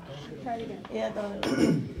 Try it again. Yeah,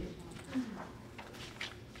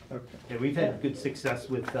 Okay. Yeah, we've had good success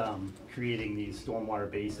with creating these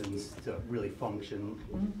stormwater basins to really function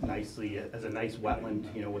nicely as a nice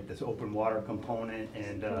wetland, with this open water component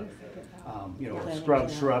and,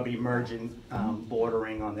 shrub emergent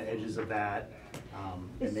bordering on the edges of that.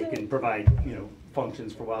 And they can provide,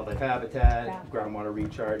 functions for wildlife habitat, groundwater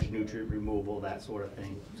recharge, nutrient removal, that sort of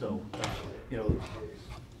thing. So,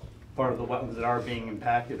 part of the wetlands that are being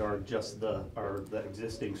impacted are just the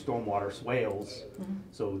existing stormwater swales.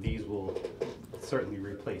 So these will certainly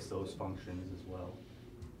replace those functions as well.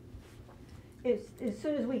 As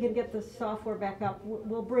soon as we can get the software back up,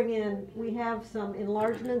 we'll bring in, we have some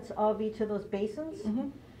enlargements of each of those basins.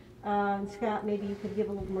 And Scott, maybe you could give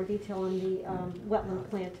a little more detail on the wetland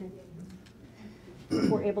planting. If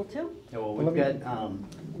we're able to. Yeah, well, we've got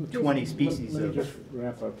 20 species Let me of. just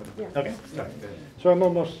wrap up. Yeah. Okay, sorry, go ahead. So I'm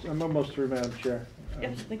almost through, Madam Chair.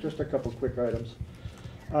 Yes, thank you. Just a couple quick items.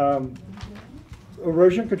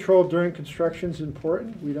 Erosion control during construction is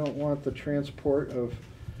important. We don't want the transport of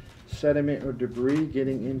sediment or debris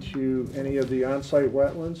getting into any of the on-site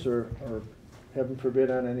wetlands or heaven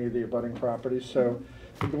forbid on any of the abutting properties. So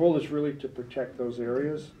the goal is really to protect those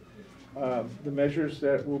areas. The measures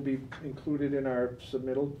that will be included in our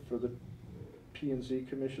submittal for the P&Z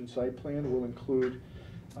Commission site plan will include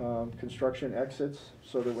construction exits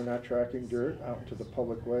so that we're not tracking dirt out into the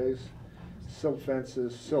public ways, silt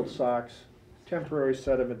fences, silt socks, temporary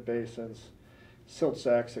sediment basins, silt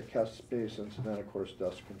sacks at catch basins, and then of course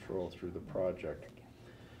dust control through the project.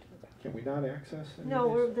 Can we not access any No,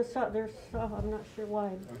 of we're, these? there's, I'm not sure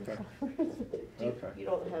why. Okay. Okay. You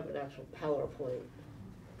don't have an actual PowerPoint.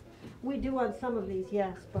 We do on some of these,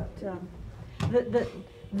 yes, but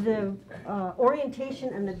the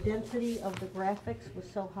orientation and the density of the graphics was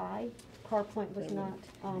so high, PowerPoint was not,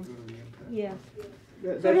 yeah.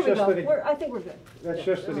 So That's here we just go, I think we're good. That's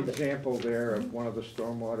just an example there of one of the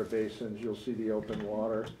stormwater basins. You'll see the open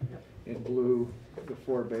water in blue, the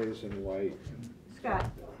 4 bays in white. Scott,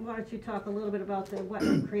 why don't you talk a little bit about the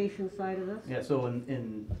wetland creation side of this? Yeah, so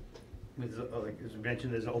like as we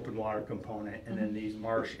mentioned, there's an open water component, and then these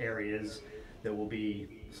marsh areas that will be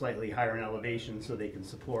slightly higher in elevation so they can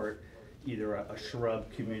support either a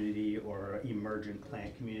shrub community or an emergent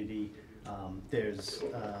plant community. There's,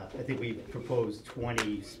 I think we proposed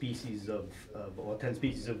 20 species or 10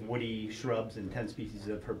 species of woody shrubs and 10 species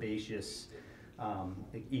of herbaceous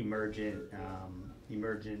emergent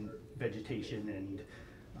vegetation and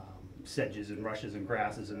sedges and rushes and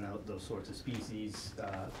grasses and those sorts of species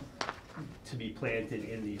to be planted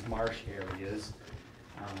in these marsh areas.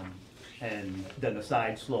 And then the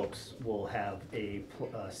side slopes will have a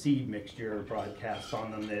seed mixture broadcast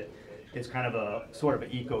on them that is kind of a sort of an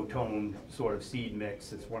ecotone sort of seed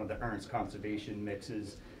mix. It's one of the Ernst conservation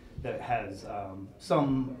mixes that has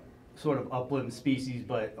some sort of upland species,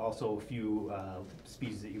 but also a few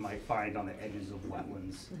species that you might find on the edges of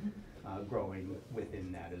wetlands growing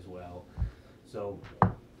within that as well. So,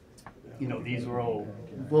 you know, these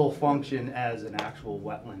will function as an actual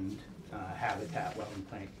wetland habitat, wetland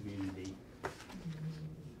plant community.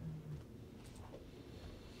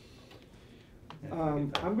 I'm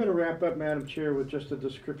going to wrap up, Madam Chair, with just a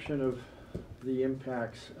description of the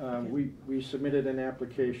impacts. We submitted an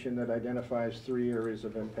application that identifies 3 areas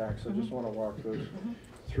of impacts. I just want to walk those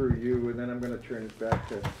through you, and then I'm going to turn it back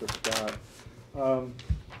to Scott.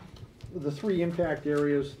 The 3 impact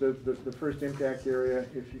areas, the first impact area,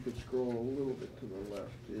 if you could scroll a little bit to the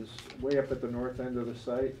left, is way up at the north end of the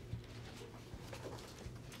site.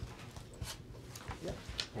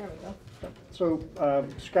 There we go. So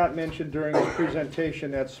Scott mentioned during his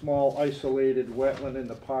presentation that small isolated wetland in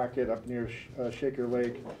the pocket up near Shaker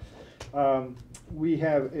Lake. We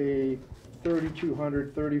have a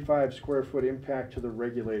 3,235 square foot impact to the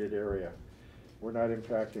regulated area. We're not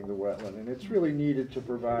impacting the wetland, and it's really needed to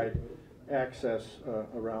provide access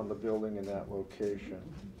around the building in that location.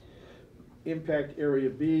 Impact area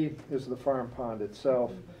B is the farm pond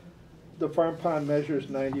itself. The farm pond measures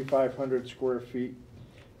 9,500 square feet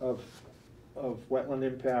of wetland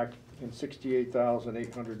impact and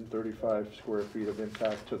 68,835 square feet of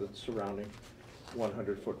impact to the surrounding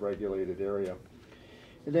 100-foot regulated area.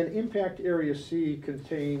 And then impact area C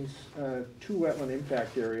contains 2 wetland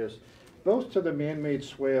impact areas, both to the man-made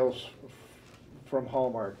swales from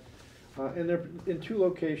Hallmark. And they're in 2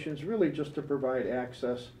 locations, really just to provide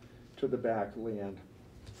access to the back land.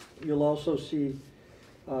 You'll also see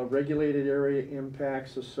regulated area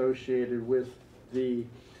impacts associated with the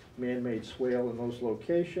man-made swale in those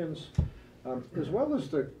locations, as well as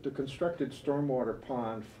the constructed stormwater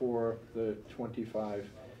pond for the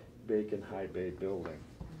 25 Bacon High Bay building.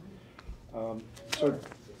 Sir,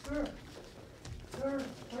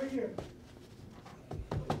 right here.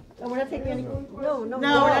 No, we're not taking any, no, No, we're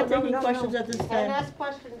not taking questions at this Haven't time. asked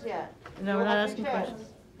questions yet. No, we're not asking questions.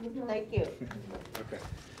 Thank you. Okay.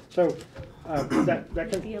 So that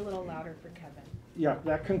can Be a little louder for Kevin. Yeah,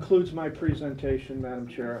 that concludes my presentation, Madam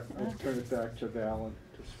Chair. I'll turn it back to Val and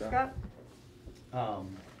to Scott. Well,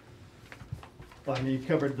 I mean, you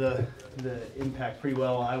covered the impact pretty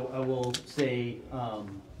well. I will say,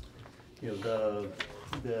 you know,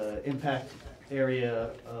 the impact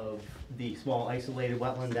area of the small isolated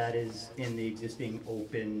wetland that is in the existing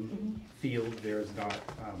open field, there is not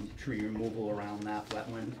tree removal around that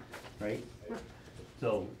wetland, right?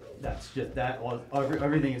 So that's just that,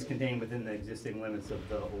 everything is contained within the existing limits of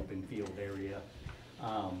the open field area.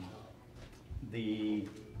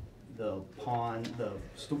 The pond,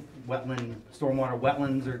 wetland, stormwater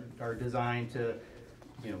wetlands are designed to,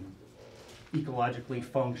 you know, ecologically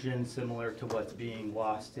function similar to what's being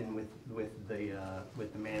lost in with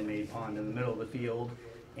the man-made pond in the middle of the field,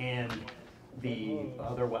 and the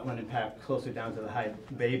other wetland impact closer down to the High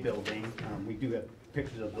Bay building. We do have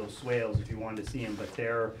pictures of those swales if you wanted to see them, but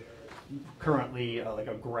they're currently like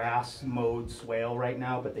a grass mowed swale right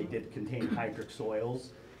now, but they did contain hydric soils.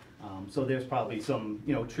 So there's probably some,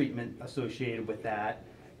 treatment associated with that,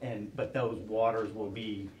 but those waters will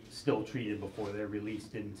be still treated before they're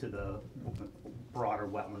released into the broader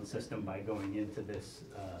wetland system by going into this,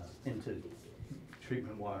 into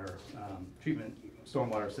treatment water,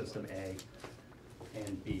 stormwater system A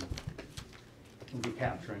and B. We'll be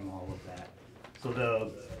capturing all of that.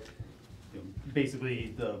 So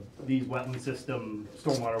basically these wetland system,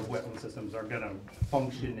 stormwater wetland systems are gonna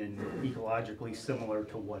function in ecologically similar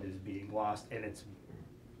to what is being lost, and it's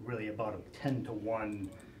really about a 10-to-1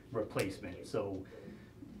 replacement. So,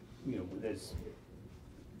 there's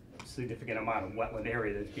a significant amount of wetland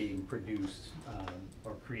area that's being produced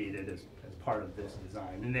or created as part of this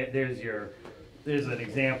design. And there's an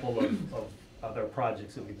example of other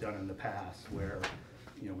projects that we've done in the past where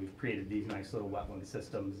we've created these nice little wetland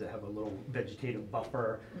systems that have a little vegetative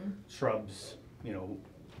buffer, shrubs,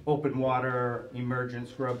 open water, emergent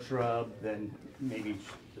shrub, then maybe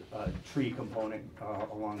a tree component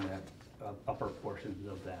along that upper portions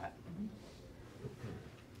of that.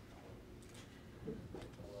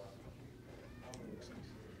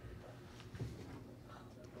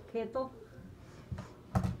 Cancel?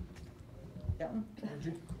 Yeah.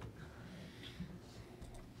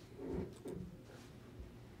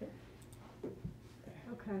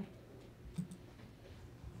 Okay.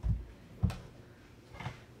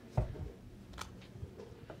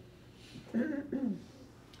 I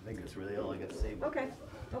think that's really all I got to say. Okay,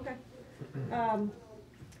 okay.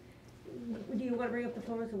 Do you want to bring up the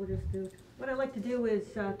photos, or we'll just do it? What I'd like to do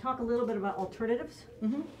is talk a little bit about alternatives.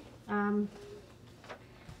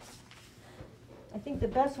 I think the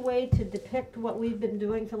best way to depict what we've been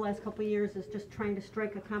doing for the last couple of years is just trying to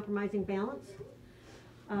strike a compromising balance.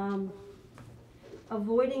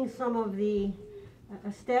 Avoiding some of the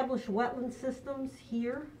established wetland systems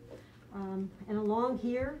here and along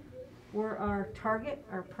here were our target,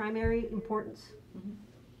 our primary importance.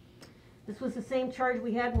 This was the same charge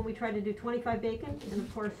we had when we tried to do 25 Bacon, and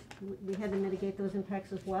of course we had to mitigate those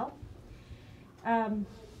impacts as well.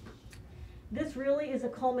 This really is a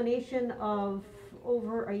culmination of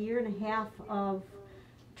over a year and a half of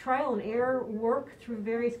trial and error work through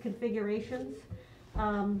various configurations.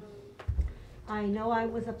 I know I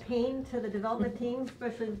was a pain to the development team,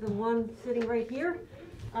 especially the one sitting right here,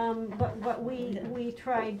 but we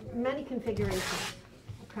tried many configurations,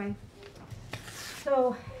 okay?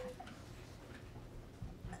 So,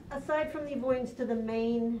 aside from the avoidance to the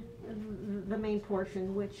main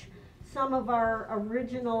portion, which some of our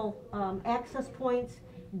original access points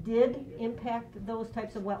did impact those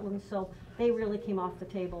types of wetlands, so they really came off the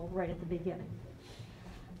table right at the beginning.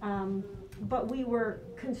 But we were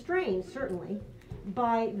constrained, certainly,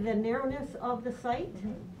 by the narrowness of the site,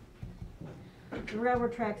 the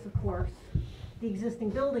railroad tracks, of course, the existing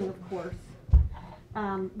building, of course,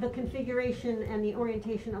 the configuration and the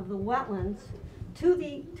orientation of the wetlands to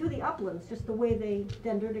the uplands, just the way they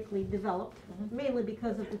dendritically developed, mainly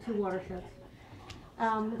because of the two watersheds.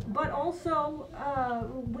 But also,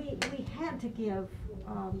 we had to give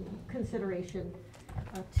consideration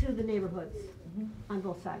to the neighborhoods on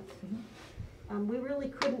both sides. We really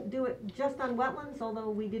couldn't do it just on wetlands, although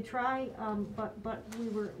we did try, but we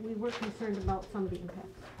were concerned about some of the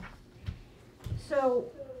impacts. So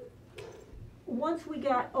once we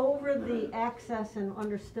got over the access and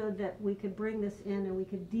understood that we could bring this in and we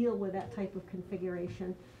could deal with that type of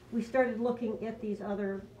configuration, we started looking at these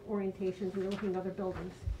other orientations. We were looking at other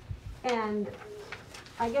buildings. And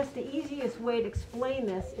I guess the easiest way to explain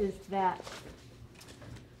this is that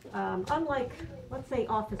unlike, let's say,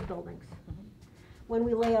 office buildings, when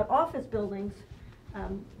we lay out office buildings,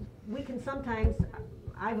 we can sometimes,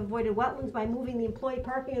 I've avoided wetlands by moving the employee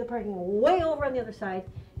parking or the parking way over on the other side,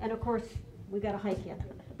 and of course, we got to hike in.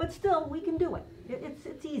 But still, we can do it.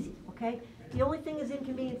 It's easy, okay? The only thing is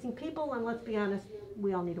inconveniencing people, and let's be honest,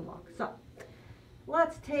 we all need to walk. So,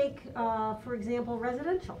 let's take, for example,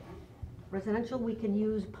 residential. Residential, we can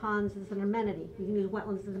use ponds as an amenity. We can use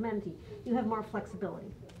wetlands as an amenity. You have more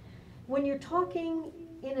flexibility. When you're talking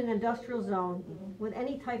in an industrial zone with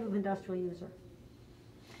any type of industrial user,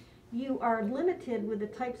 you are limited with the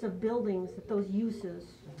types of buildings that those uses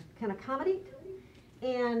can accommodate,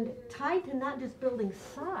 and tied to not just building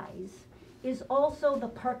size is also the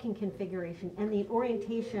parking configuration and the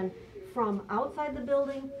orientation from outside the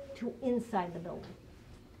building to inside the building.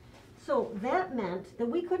 So that meant that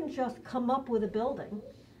we couldn't just come up with a building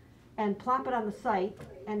and plop it on the site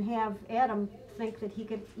and have Adam think that he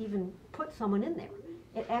could even put someone in there.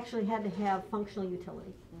 It actually had to have functional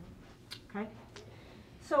utility. Okay?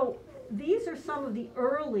 So these are some of the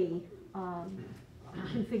early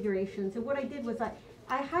configurations, and what I did was I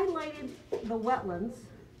highlighted the wetlands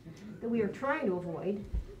that we are trying to avoid.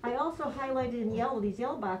 I also highlighted in yellow, these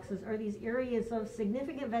yellow boxes are these areas of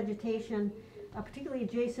significant vegetation, particularly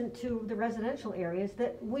adjacent to the residential areas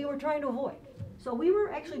that we were trying to avoid. So we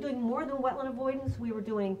were actually doing more than wetland avoidance, we were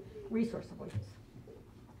doing resource avoidance.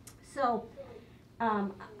 So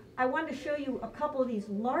I wanted to show you a couple of these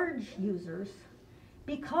large users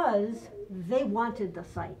because they wanted the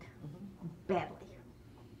site badly.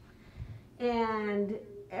 And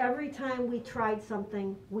every time we tried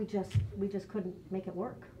something, we just couldn't make it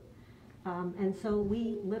work. And so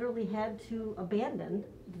we literally had to abandon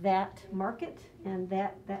that market and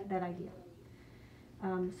that idea.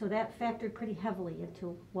 So that factored pretty heavily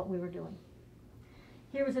into what we were doing.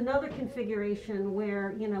 Here was another configuration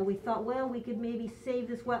where, you know, we thought, well, we could maybe save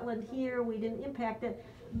this wetland here, we didn't impact it,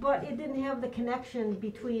 but it didn't have the connection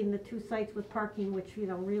between the two sites with parking, which, you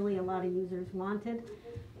know, really a lot of users wanted.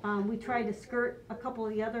 We tried to skirt a couple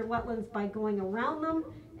of the other wetlands by going around them,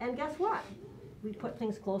 and guess what? We put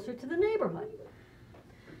things closer to the neighborhood.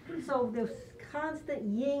 So there's constant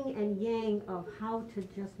yin and yang of how to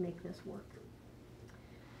just make this work.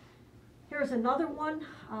 Here's another one.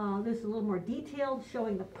 This is a little more detailed,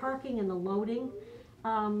 showing the parking and the loading.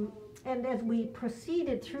 And as we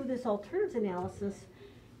proceeded through this alternatives analysis,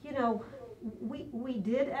 you know, we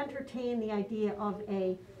did entertain the idea of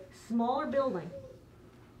a smaller building.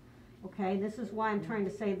 Okay, this is why I'm trying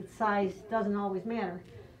to say that size doesn't always matter.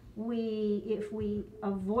 If we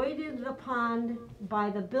avoided the pond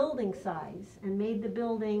by the building size and made the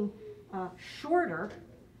building shorter,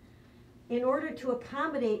 in order to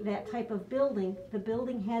accommodate that type of building, the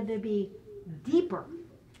building had to be deeper.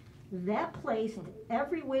 That placed,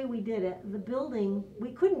 every way we did it, the building,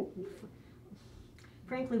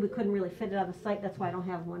 frankly, we couldn't really fit it on the site, that's why I don't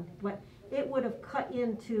have one. But it would have cut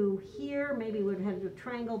into here, maybe we would have had a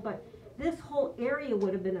triangle, but this whole area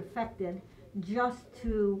would have been affected just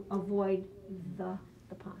to avoid the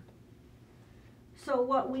pond. So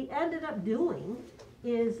what we ended up doing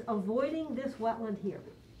is avoiding this wetland here,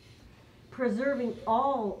 preserving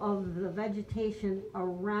all of the vegetation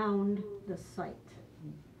around the site,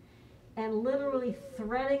 and literally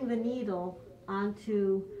threading the needle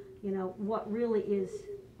onto, you know, what really is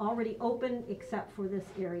already open except for this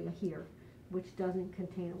area here, which doesn't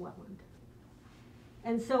contain a wetland.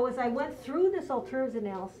 And so as I went through this alternatives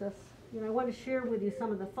analysis, you know, I want to share with you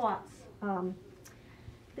some of the thoughts.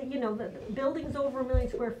 That, you know, the buildings over 1 million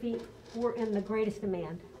square feet were in the greatest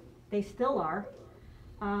demand. They still are.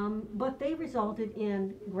 But they resulted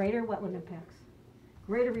in greater wetland impacts,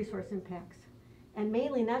 greater resource impacts, and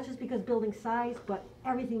mainly not just because building size, but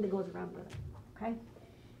everything that goes around with it, okay?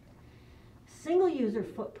 Single user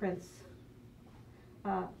footprints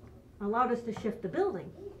allowed us to shift the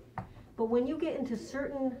building, but when you get into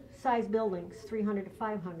certain size buildings, 300 to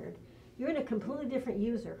 500, you're in a completely different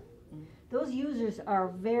user. Those users are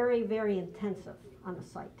very, very intensive on the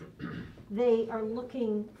site. They are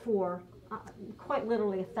looking for quite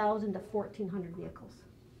literally 1,000 to 1,400 vehicles.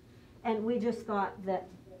 And we just thought that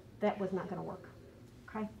that was not going to work,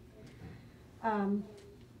 okay?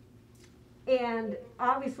 And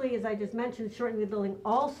obviously, as I just mentioned, shortening the building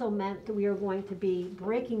also meant that we were going to be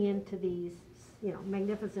breaking into these, you know,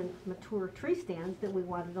 magnificent mature tree stands that we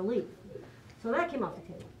wanted to leave. So that came off the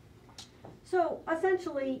table. So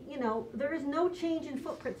essentially, you know, there is no change in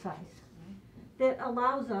footprint size that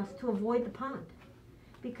allows us to avoid the pond,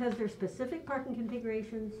 because there's specific parking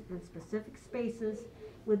configurations and specific spaces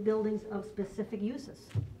with buildings of specific uses.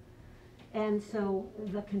 And so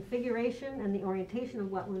the configuration and the orientation of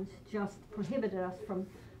wetlands just prohibited us from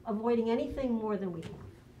avoiding anything more than we have.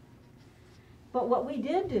 But what we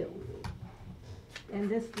did do, and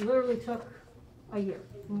this literally took a year,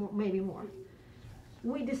 maybe more,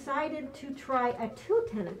 we decided to try a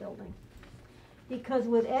 2-tenant building. Because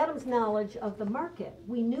with Adam's knowledge of the market,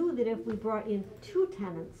 we knew that if we brought in 2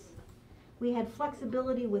 tenants, we had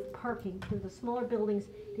flexibility with parking, because the smaller buildings,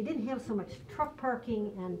 they didn't have so much truck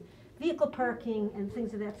parking and vehicle parking and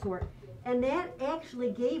things of that sort. And that actually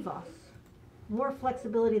gave us more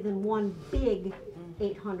flexibility than one big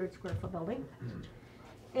 800 square foot building.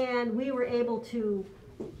 And we were able to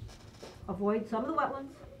avoid some of the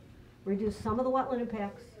wetlands, reduce some of the wetland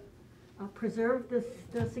impacts, preserve the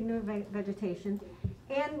significant vegetation,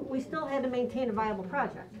 and we still had to maintain a viable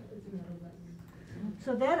project.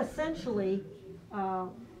 So that essentially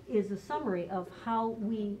is a summary of how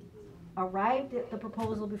we arrived at the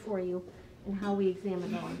proposal before you and how we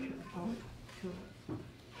examined all two.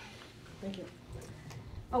 Thank you.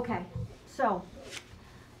 Okay, so,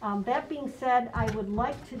 that being said, I would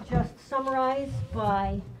like to just summarize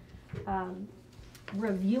by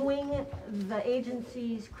reviewing the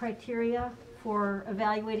agency's criteria for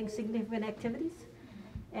evaluating significant activities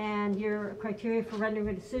and your criteria for rendering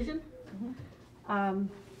a decision.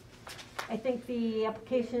 I think the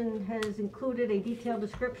application has included a detailed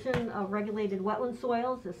description of regulated wetland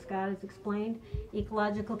soils, as Scott has explained,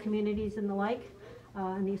 ecological communities and the like,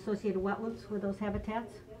 and the associated wetlands with those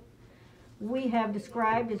habitats. We have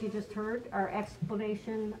described, as you just heard, our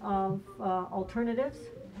explanation of alternatives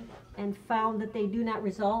and found that they do not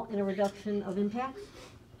result in a reduction of impacts.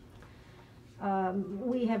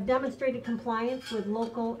 We have demonstrated compliance with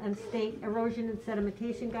local and state erosion and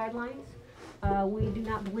sedimentation guidelines. We do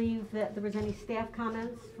not believe that there was any staff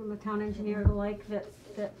comments from the town engineer or the like that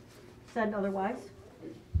said otherwise.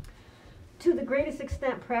 To the greatest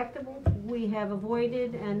extent practicable, we have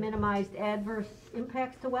avoided and minimized adverse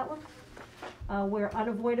impacts to wetlands. Where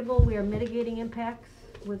unavoidable, we are mitigating impacts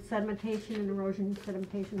with sedimentation and erosion and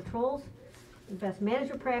sedimentation controls. Best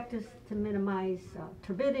management practice to minimize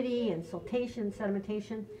turbidity and siltation,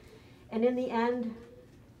 sedimentation. And in the end,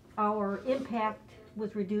 our impact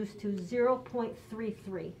was reduced to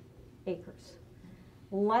 0.33 acres,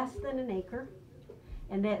 less than an acre,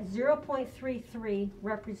 and that 0.33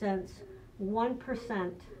 represents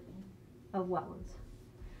 1% of wetlands.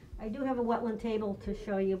 I do have a wetland table to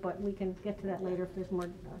show you, but we can get to that later if there's more.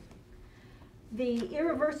 The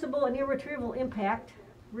irreversible and irretrievable impact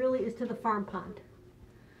really is to the farm pond.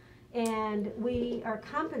 And we are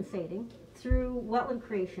compensating through wetland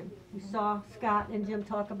creation. You saw Scott and Jim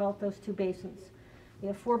talk about those two basins. We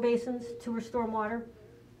have 4 basins, 2 are stormwater,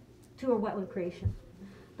 2 are wetland creation.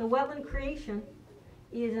 The wetland creation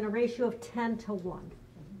is in a ratio of 10 to 1,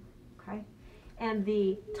 okay? And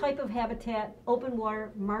the type of habitat, open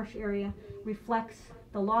water, marsh area, reflects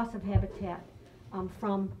the loss of habitat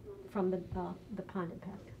from the pond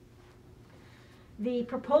impact. The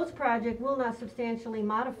proposed project will not substantially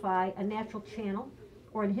modify a natural channel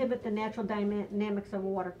or inhibit the natural dynamics of a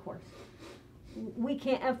watercourse. We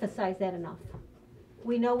can't emphasize that enough.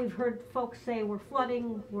 We know we've heard folks say we're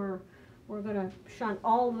flooding, we're going to shunt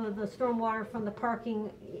all the stormwater from the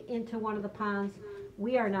parking into one of the ponds.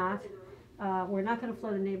 We are not. We're not going to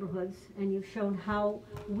flood the neighborhoods, and you've shown how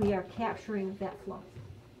we are capturing that flow.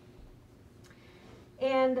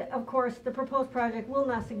 And of course, the proposed project will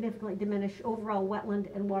not significantly diminish overall wetland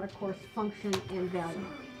and watercourse function and value.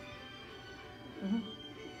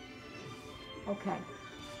 Okay.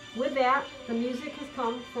 With that, the music has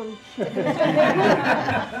come from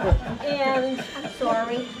and I'm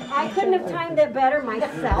sorry. I couldn't have timed it better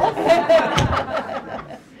myself.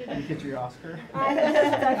 Did you get your Oscar?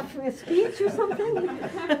 A speech or something?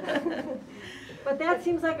 But that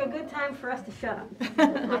seems like a good time for us to shut up.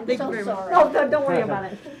 I'm Thank you so very much. sorry. No, don't worry about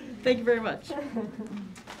it. Thank you very much.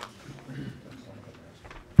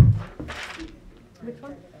 Which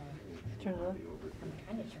one? Turn it on.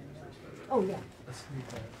 Oh, yeah. Let's leave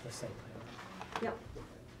the site plan. Yep.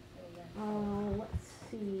 Let's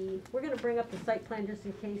see. We're going to bring up the site plan just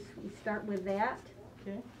in case we start with that.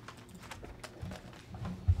 Okay.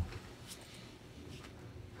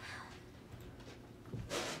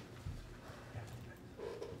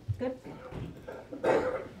 Good?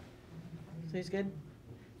 So he's good?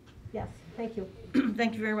 Yes, thank you.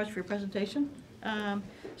 Thank you very much for your presentation.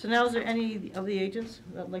 So now is there any of the agents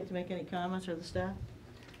that would like to make any comments, or the staff?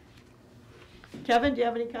 Kevin, do you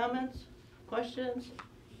have any comments, questions?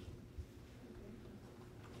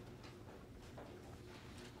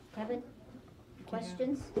 Kevin,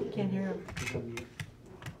 questions? Can't hear him.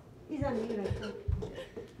 He's on mute, I think.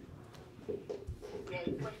 Yeah,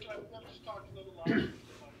 let's just talk a little louder.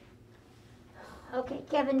 Okay,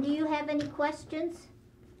 Kevin, do you have any questions?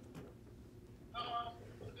 The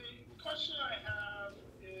question I have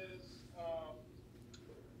is,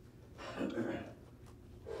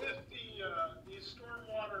 with the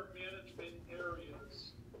stormwater management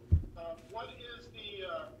areas, what is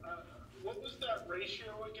what was that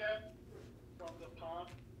ratio again from the pond?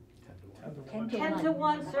 10 to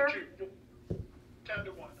 1, sir. 10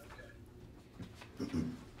 to 1, okay.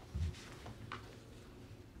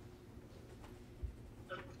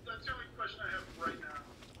 That's the only question I have right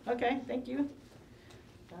now. Okay, thank you.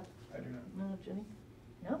 I do not. No, Jenny?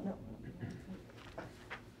 No. No.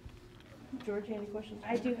 Georgie, any questions?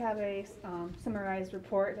 I do have a summarized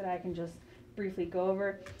report that I can just briefly go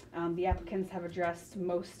over. The applicants have addressed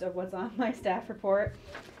most of what's on my staff report.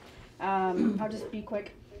 I'll just be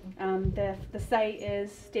quick. The site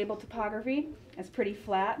is stable topography. It's pretty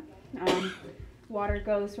flat. Water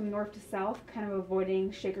goes from north to south, kind of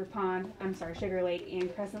avoiding Shaker Lake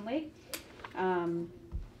and Crescent Lake.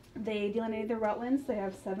 They delineated their wetlands. They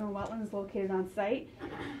have 7 wetlands located on site.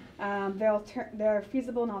 Their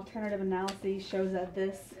feasible and alternative analysis shows that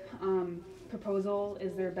this proposal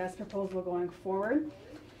is their best proposal going forward.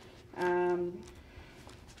 Let's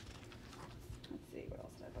see, what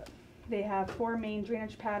else did I put? They have 4 main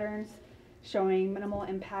drainage patterns showing minimal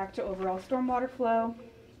impact to overall stormwater flow.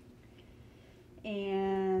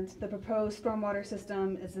 And the proposed stormwater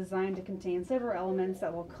system is designed to contain several elements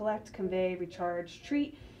that will collect, convey, recharge,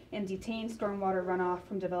 treat, and detain stormwater runoff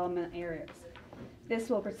from development areas. This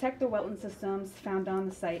will protect the wetland systems found on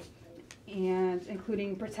the site, and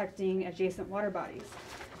including protecting adjacent water bodies.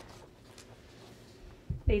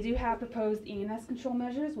 They do have proposed E&S control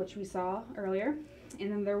measures, which we saw earlier.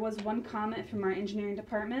 And then there was one comment from our engineering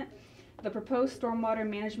department. The proposed stormwater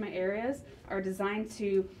management areas are designed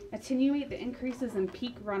to attenuate the increases in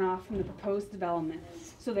peak runoff from the proposed development.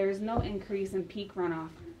 So there is no increase in peak runoff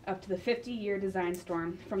up to the 50-year design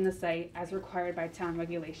storm from the site as required by town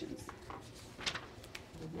regulations.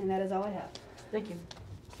 And that is all I have. Thank you.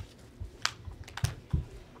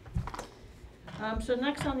 So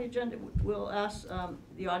next on the agenda, we'll ask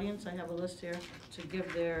the audience, I have a list here, to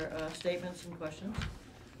give their statements and questions.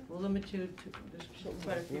 We'll limit you to, there's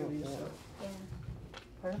quite a few of you, so. Yeah.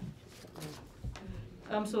 Pardon?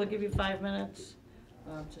 So we'll give you 5 minutes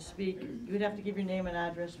to speak. You would have to give your name and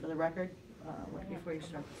address for the record before you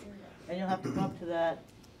start. And you'll have to come up to that.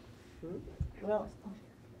 Well,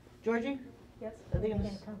 Georgie? Yes? Are they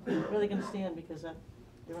really gonna stand because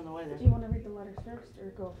they're on the way there? Do you want to read the letters first or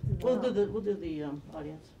go through the We'll do the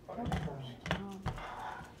audience.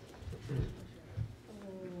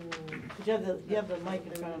 You have the mic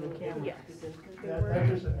in front of the camera. Yes. That's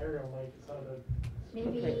just an aerial mic, it's not a.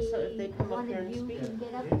 Maybe Okay, so if they come up one here of and you speak, can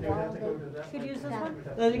get up They'd while have to go to that Could mic. use this one?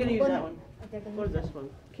 No, they're gonna use that one. they're gonna or use this one.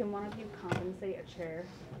 Can one of you compensate a chair?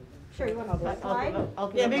 Sure, you want to slide?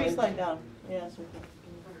 Yeah, maybe slide down. Yeah, so we can.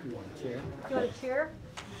 You want a chair?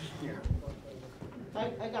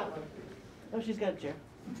 I got one. Oh, she's got a chair.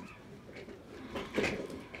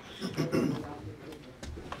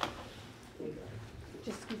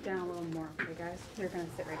 Just scoot down a little more, okay, guys? You're going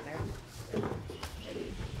to sit right there.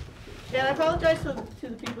 Yeah, I apologize to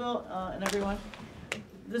the people and everyone.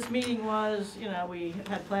 This meeting was, we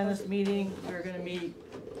had planned this meeting. We were gonna meet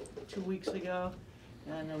 2 weeks ago.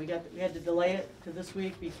 And we had to delay it to this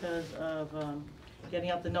week because of getting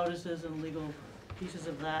out the notices and legal pieces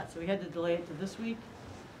of that. So we had to delay it to this week.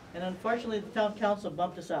 And unfortunately, the town council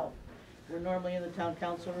bumped us out. We're normally in the town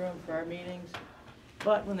council room for our meetings.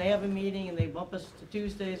 But when they have a meeting and they bump us to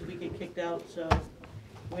Tuesdays, we get kicked out. So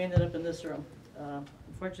we ended up in this room.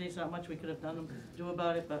 Unfortunately, it's not much we could have do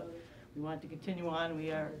about it, but we wanted to continue on.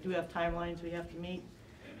 We do have timelines we have to meet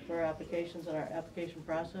for our applications and our application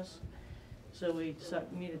process. So we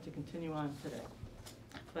needed to continue on today.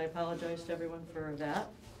 So I apologize to everyone for that.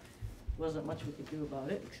 Wasn't much we could do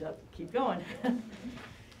about it except keep going.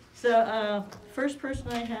 So first person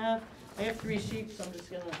I have 3 sheets, so I'm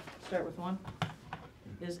just gonna start with one,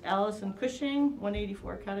 is Allison Cushing,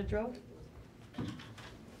 184 Cottage Road.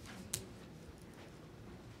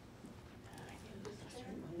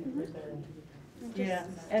 Yeah,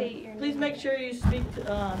 and please make sure you speak to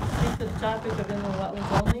the topic of inland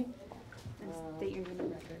wetlands only. State your name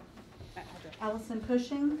and record. Allison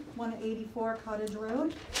Cushing, 184 Cottage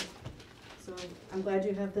Road. So I'm glad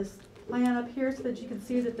you have this plan up here so that you can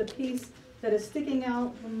see that the piece that is sticking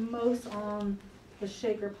out the most on the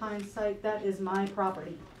Shaker Pine site, that is my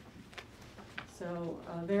property. So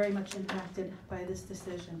very much impacted by this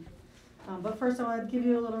decision. But first I want to give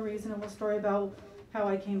you a little reason, a little story about how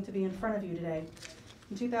I came to be in front of you today.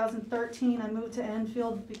 In 2013, I moved to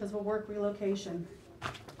Enfield because of a work relocation.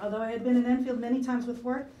 Although I had been in Enfield many times with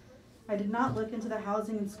work, I did not look into the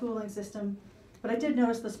housing and schooling system, but I did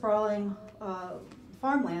notice the sprawling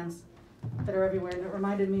farmlands that are everywhere, and it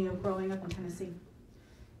reminded me of growing up in Tennessee.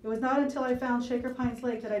 It was not until I found Shaker Pines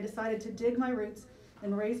Lake that I decided to dig my roots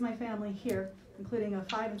and raise my family here, including a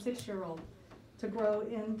 5- and 6-year-old, to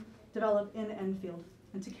develop in Enfield,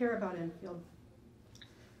 and to care about Enfield.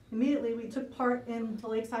 Immediately, we took part in the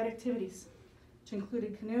lakeside activities, which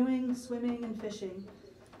included canoeing, swimming, and fishing,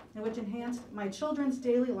 and which enhanced my children's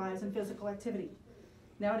daily lives and physical activity.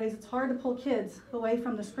 Nowadays, it's hard to pull kids away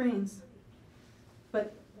from the screens,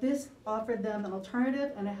 but this offered them an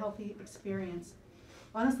alternative and a healthy experience.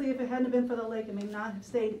 Honestly, if it hadn't been for the lake, I may not have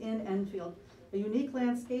stayed in Enfield. A unique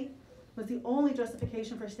landscape was the only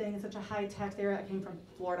justification for staying in such a high-tax area. I came from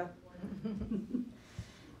Florida.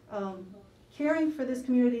 Caring for this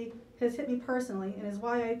community has hit me personally and is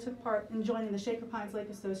why I took part in joining the Shaker Pines Lake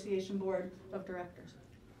Association Board of Directors.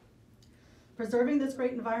 Preserving this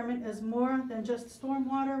great environment is more than just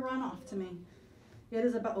stormwater runoff to me. It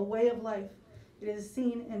is about a way of life. It is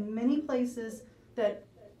seen in many places that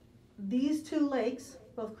these two lakes,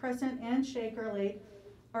 both Crescent and Shaker Lake,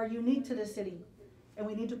 are unique to the city, and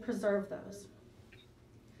we need to preserve those.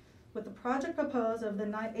 With the project proposed of the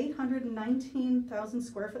 819,000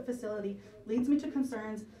 square foot facility leads me to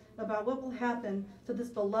concerns about what will happen to this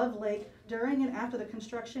beloved lake during and after the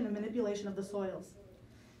construction and manipulation of the soils.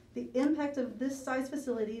 The impact of this size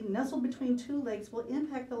facility nestled between two lakes will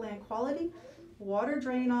impact the land quality, water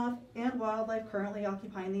drain off, and wildlife currently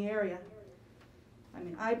occupying the area. I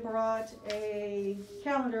mean, I brought a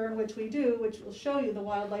calendar in which will show you the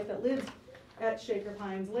wildlife that lives at Shaker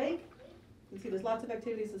Pines Lake. You can see there's lots of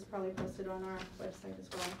activities that's probably posted on our website as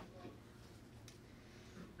well.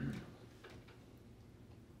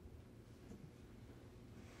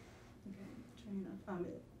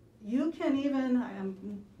 You can even, I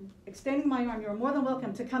am extending my arm, you're more than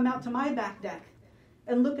welcome to come out to my back deck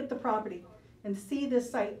and look at the property and see this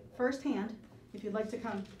site firsthand. If you'd like to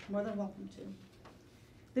come, more than welcome to.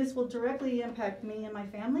 This will directly impact me and my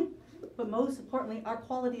family, but most importantly, our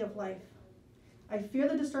quality of life. I fear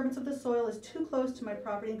the disturbance of the soil is too close to my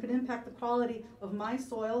property and could impact the quality of my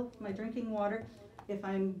soil, my drinking water. If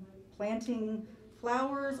I'm planting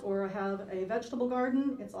flowers or have a vegetable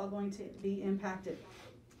garden, it's all going to be impacted.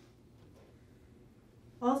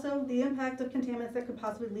 Also, the impact of contaminants that could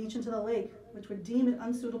possibly leach into the lake, which would deem it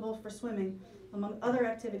unsuitable for swimming, among other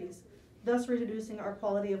activities, thus reducing our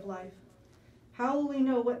quality of life. How will we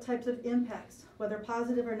know what types of impacts, whether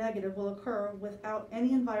positive or negative, will occur without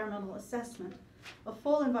any environmental assessment? A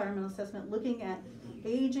full environmental assessment looking at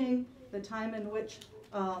aging, the time in which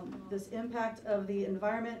this impact of the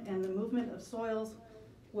environment and the movement of soils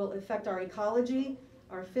will affect our ecology,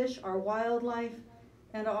 our fish, our wildlife,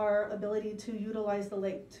 and our ability to utilize the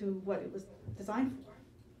lake to what it was designed for.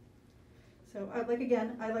 So I'd like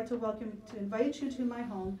to invite you to my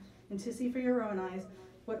home and to see for your own eyes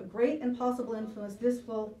what a great and possible influence this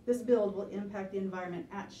build will impact the environment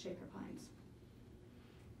at Shaker Pines.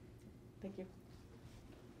 Thank you.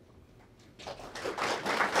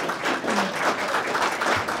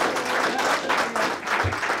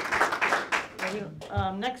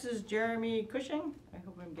 Next is Jeremy Cushing. I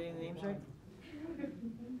hope I'm getting the names right.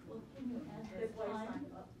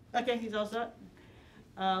 Okay, he's all set.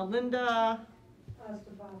 Linda.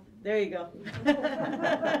 There you go.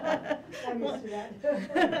 I'm used to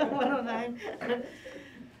that. 109.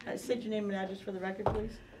 State your name and address for the record,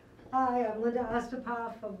 please. Hi, I'm Linda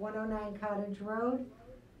Ostapov of 109 Cottage Road.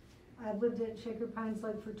 I've lived at Shaker Pines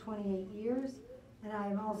Lake for 28 years, and I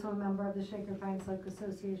am also a member of the Shaker Pines Lake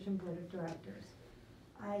Association Board of Directors.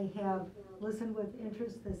 I have listened with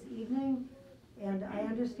interest this evening, and I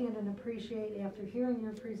understand and appreciate, after hearing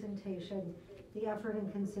your presentation, the effort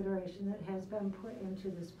and consideration that has been put into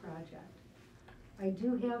this project. I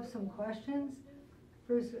do have some questions.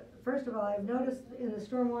 First of all, I've noticed in the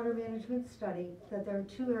stormwater management study that there are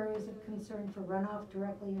two areas of concern for runoff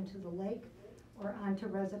directly into the lake or onto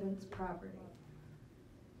residents' property.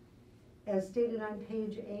 As stated on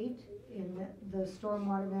page 8 in the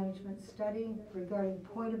stormwater management study regarding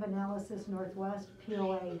point of analysis northwest,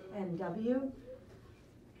 POA NW,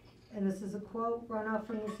 and this is a quote, runoff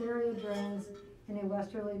from this area drains in a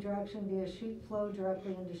westerly direction via sheet flow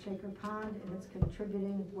directly into Shaker Pond and its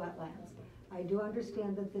contributing wetlands. I do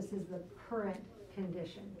understand that this is the current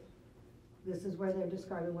condition. This is where they're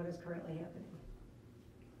describing what is currently happening.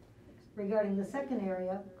 Regarding the second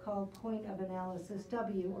area, called Point of Analysis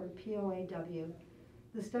W, or POAW,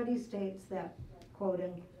 the study states that,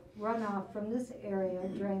 quoting, runoff from this area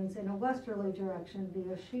drains in a westerly direction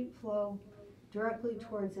via sheet flow directly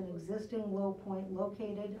towards an existing low point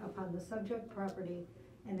located upon the subject property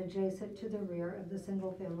and adjacent to the rear of the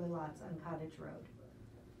single-family lots on Cottage Road.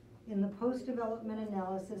 In the post-development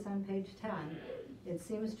analysis on page 10, it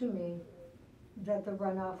seems to me that the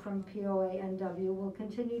runoff from POA-NW will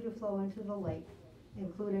continue to flow into the lake,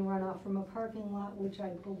 including runoff from a parking lot, which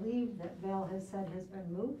I believe that Val has said has been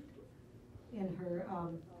moved in her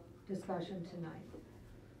discussion tonight.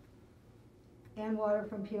 And water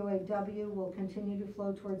from POAW will continue to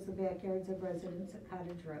flow towards the backyards of residents at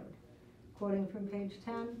Cottage Road. Quoting from page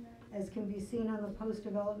 10, as can be seen on the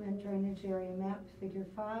post-development drainage area map, figure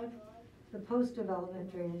 5, the post-development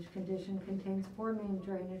drainage condition contains 4 main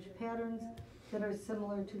drainage patterns that are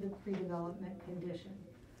similar to the pre-development condition.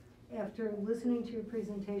 After listening to your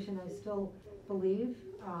presentation, I still believe,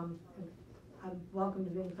 I'm welcome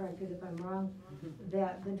to being corrected if I'm wrong,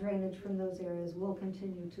 that the drainage from those areas will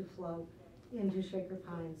continue to flow into Shaker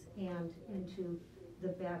Pines and into the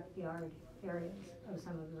backyard areas of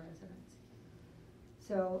some of the residents.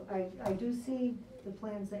 So I do see the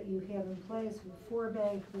plans that you have in place with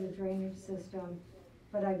 4-bag for the drainage system,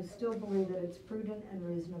 but I still believe that it's prudent and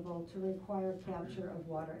reasonable to require capture of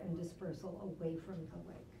water and dispersal away from the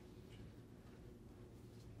lake.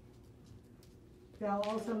 Val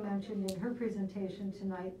also mentioned in her presentation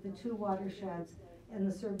tonight the 2 watersheds and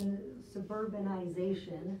the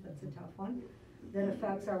suburbanization, that's a tough one, that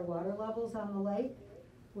affects our water levels on the lake,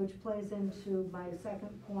 which plays into my second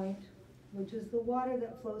point, which is the water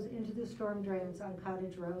that flows into the storm drains on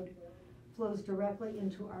Cottage Road flows directly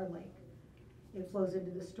into our lake. It flows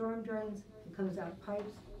into the storm drains, it comes out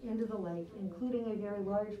pipes into the lake, including a very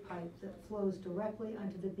large pipe that flows directly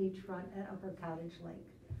onto the beachfront at Upper Cottage Lake.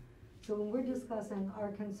 So when we're discussing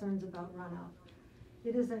our concerns about runoff,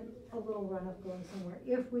 it isn't a little runoff going somewhere.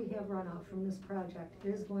 If we have runoff from this project, it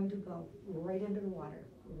is going to go right into the water,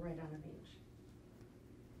 right on the beach.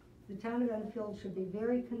 The town of Enfield should be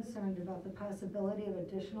very concerned about the possibility of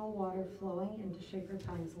additional water flowing into Shaker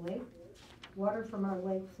Pines Lake. Water from our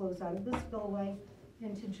lake flows out of the spillway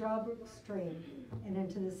into Jawbrook Stream and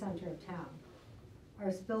into the center of town.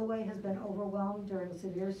 Our spillway has been overwhelmed during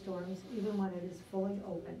severe storms, even when it is fully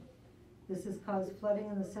open. This has caused flooding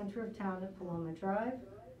in the center of town at Paloma Drive,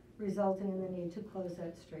 resulting in the need to close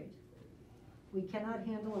that street. We cannot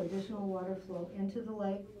handle additional water flow into the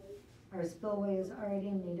lake. Our spillway is already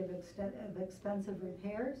in need of expensive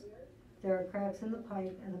repairs. There are cracks in the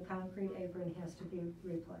pipe and the concrete apron has to be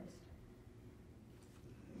replaced.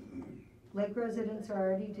 Lake residents are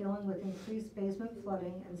already dealing with increased basement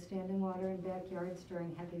flooding and standing water in backyards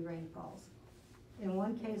during heavy rainfalls. In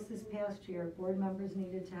one case this past year, board members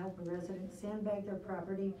needed to help a resident sandbag their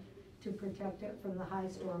property to protect it from the high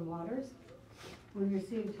storm waters. We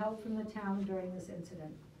received help from the town during this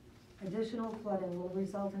incident. Additional flooding will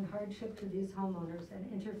result in hardship to these homeowners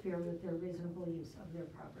and interfere with their reasonable use of their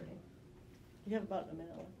property. You have about a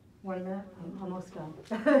minute left. 1 minute? I'm almost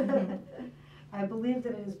done. I believe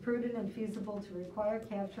that it is prudent and feasible to require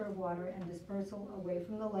capture of water and dispersal away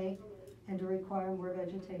from the lake and to require more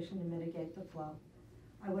vegetation to mitigate the flow.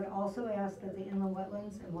 I would also ask that the Inland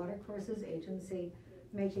Wetlands and Watercourses Agency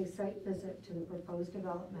make a site visit to the proposed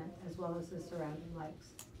development as well as the surrounding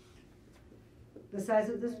lakes. The size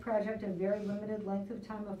of this project and very limited length of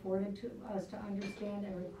time afforded to us to understand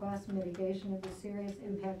and request mitigation of the serious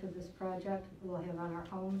impact of this project will have on our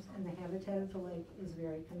homes and the habitat of the lake is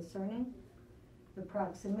very concerning. The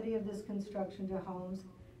proximity of this construction to homes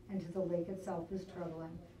and to the lake itself is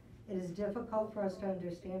troubling. It is difficult for us to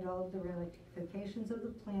understand all of the ramifications of the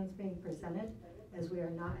plans being presented as we are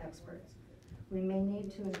not experts. We may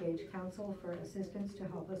need to engage counsel for assistance to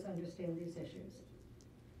help us understand these issues.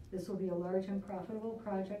 This will be a large and profitable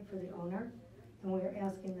project for the owner, and we are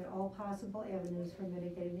asking that all possible avenues for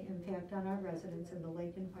mitigating the impact on our residents and the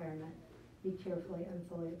lake environment be carefully and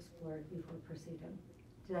fully explored before proceeding.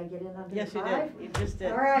 Did I get in under Yes, 5? you did. You just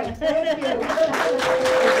did. All right, thank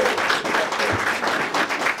you.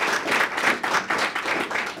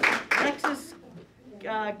 Next is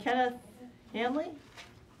Kenneth Hanley,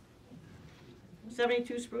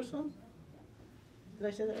 72 Spruceland. Did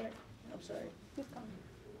I say that right? I'm sorry.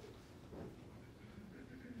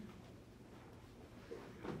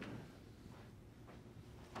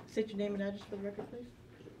 State your name and address for the record, please.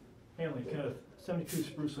 Hanley Kenneth, 72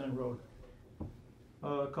 Spruce Land Road.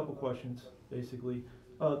 A couple questions, basically.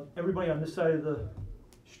 Everybody on this side of the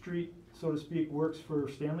street, so to speak, works for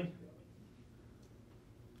Stanley?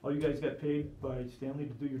 All you guys got paid by Stanley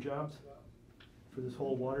to do your jobs for this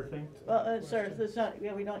whole water thing? Well, sir, it's not,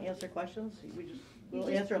 yeah, we don't answer questions. We'll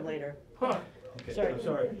answer them later. Huh. Okay, Sorry. I'm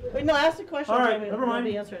sorry. Wait, no, ask the question. All right, We'll never mind.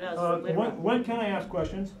 be answered as later on. When can I ask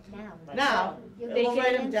questions? Now, They we'll get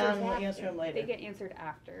write them answers down and we'll after. answer them later. They get answered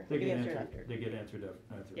after. They get answered answered after. They get answered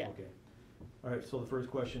after, Yeah. okay. All right, so the first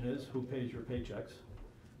question is, who pays your paychecks?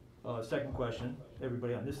 Second question,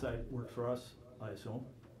 everybody on this side works for us, I assume.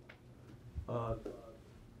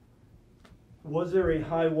 Was there a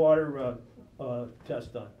high water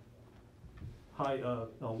test done?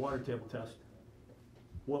 Water table test?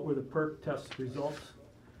 What were the perk test results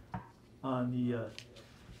on the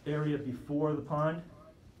area before the pond?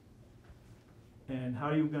 And how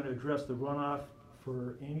are you going to address the runoff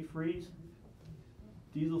for antifreeze,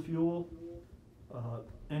 diesel fuel,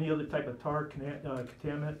 any other type of tar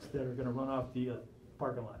contaminants that are going to run off the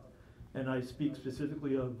parking lot? And I speak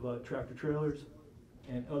specifically of tractor trailers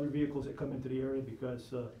and other vehicles that come into the area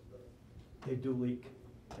because they do leak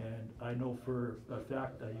And I know for a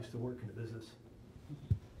fact, I used to work in the business.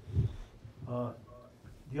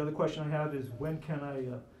 The other question I have is, when can I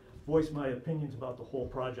voice my opinions about the whole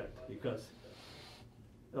project? Because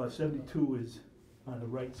 72 is on the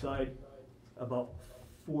right side, about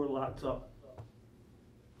 4 lots up.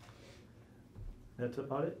 That's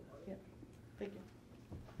about it? Yeah, thank you.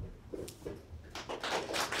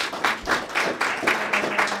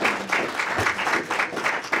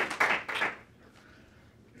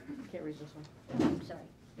 Can't read this one. I'm sorry.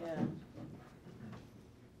 Yeah.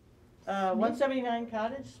 179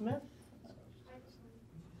 Cottage, Smith?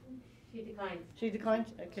 She declined. She declined,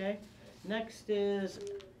 okay. Next is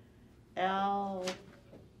Al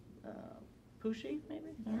Pushy,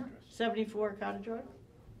 maybe? Yeah. 74 Cottage Road?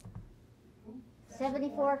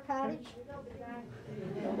 74 Cottage?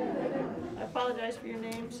 I apologize for your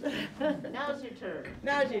names. Now's your turn.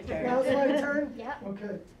 Now's your turn. Now it's my turn? Yeah.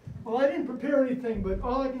 Okay. Well, I didn't prepare anything, but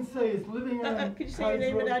all I can say is living on Could you say your Cottage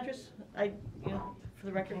name and Road- address? For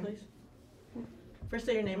the record, please. First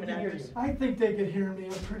say your name and address. I think they could hear me,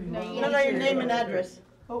 I'm pretty loud. No, your name and address.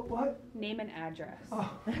 Oh, what? Name and address.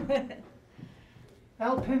 Oh.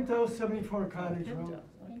 Al Pinto, 74 Cottage Road.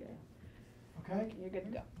 Okay? You're good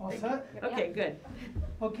to go. All set? Okay, good.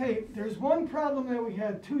 Okay, there's one problem that we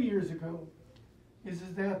had 2 years ago, is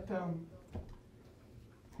that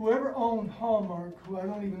whoever owned Hallmark, who I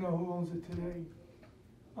don't even know who owns it today,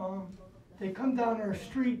 they come down our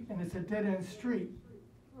street and it's a dead-end street.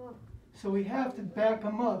 So we have to back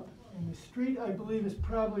them up, and the street, I believe, is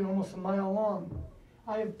probably almost a mile long.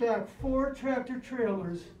 I have backed 4 tractor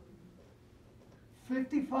trailers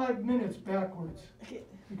 55 minutes backwards,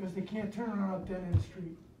 because they can't turn around dead-end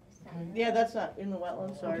street. Okay? Yeah, that's not in the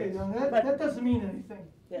wetlands, sorry. Okay, now But- that doesn't mean anything.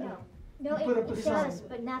 Yeah. No. No, You put up it the does, sign.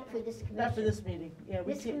 but not for this commission. Not for this meeting, yeah,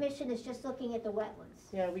 we This can't, commission is just looking at the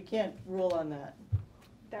wetlands. yeah, we can't rule on that.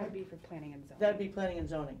 That would be for planning and zoning. That'd be planning and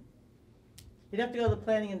zoning. You'd have to go to the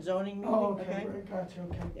planning and zoning meeting, Oh, okay? okay, right, gotcha,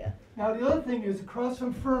 okay. Yeah. Now, the other thing is, across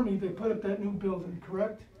from Fermi, they put up that new building,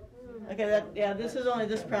 correct? Okay, this is only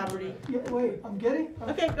this property. Yeah, wait, I'm getting.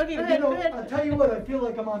 Okay, go You ahead, know, go ahead. I'll tell you what, I feel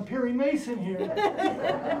like I'm on Perry Mason here.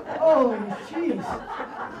 Holy jeez.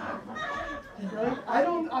 Right?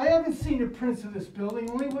 I haven't seen the prints of this building,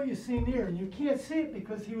 only what you see near. You can't see it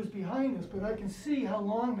because he was behind us, but I can see how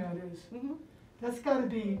long that is. Mhm. That's gotta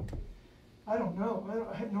be, I don't know,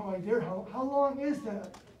 I have no idea, how long is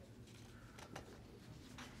that?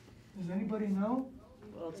 Does anybody know?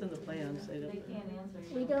 Well, it's in the plans, they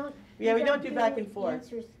don't. We don't. Yeah, we don't do back and forth.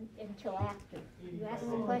 Answers until after. You ask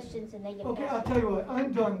the questions and they get Okay, back. I'll tell you what,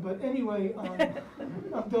 I'm done, but anyway,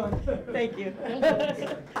 I'm done. Thank you. Thank you.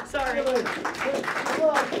 Sorry.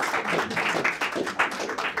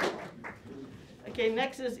 Okay,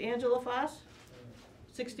 next is Angela Foss,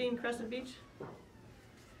 16 Crescent Beach.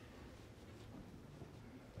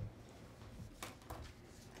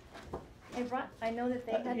 I know that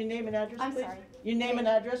they had. Your name and address, I'm please? sorry. Your name and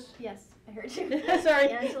address? Yes, I heard you. Sorry.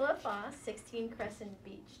 Angela Foss, 16 Crescent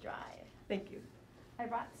Beach Drive. Thank you. I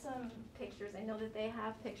brought some pictures. I know that they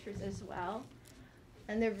have pictures as well.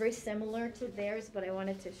 And they're very similar to theirs, but I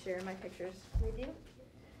wanted to share my pictures with you.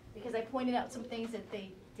 Because I pointed out some things that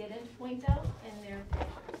they didn't point out in their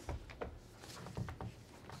pictures.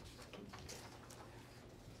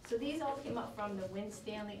 So these all came up from the Win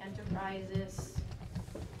Stanley Enterprises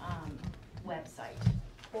website,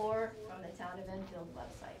 or from the Town of Enfield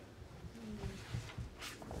website.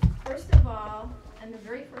 First of all, in the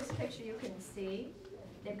very first picture you can see,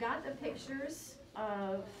 they've got the pictures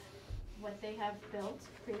of what they have built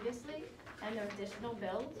previously and their additional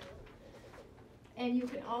build. And you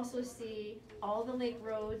can also see all the lake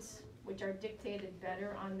roads, which are dictated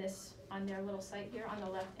better on their little site here on the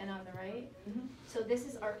left and on the right. Mhm. So this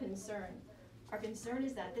is our concern. Our concern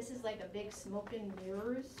is that this is like a big smoke and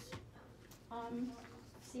mirrors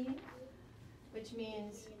scene, which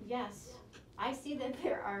means, yes, I see that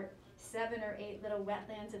there are 7 or 8 little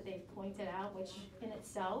wetlands that they've pointed out, which in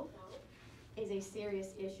itself is a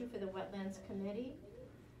serious issue for the Wetlands Committee,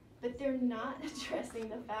 but they're not addressing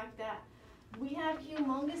the fact that we have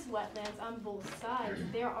humongous wetlands on both sides.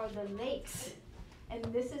 There are the lakes, and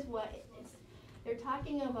this is what they're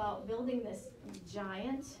talking about, building this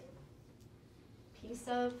giant piece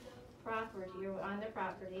of property, or on their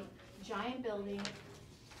property, giant building,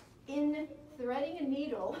 in threading a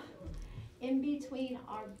needle in between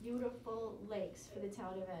our beautiful lakes for the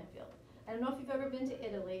town of Enfield. I don't know if you've ever been to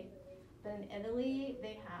Italy, but in Italy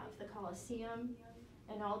they have the Colosseum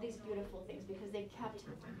and all these beautiful things because they kept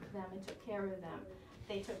them and took care of them.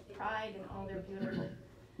 They took pride in all their beautiful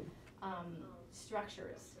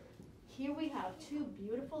structures. here we have two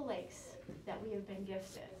beautiful lakes that we have been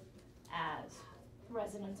gifted as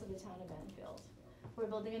residents of the town of Enfield. We're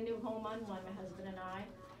building a new home on one, my husband and I,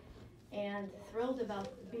 and thrilled about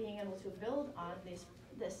being able to build on this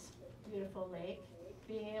beautiful lake,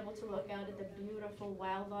 being able to look out at the beautiful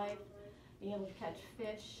wildlife, being able to catch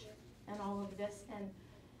fish and all of this. And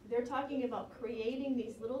they're talking about creating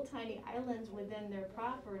these little tiny islands within their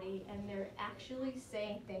property, and they're actually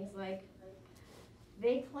saying things like,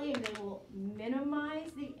 they claim they will minimize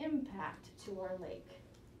the impact to our lake.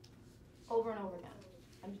 Over and over again,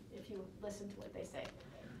 if you listen to what they say.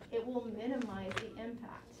 It will minimize the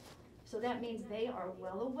impact. So that means they are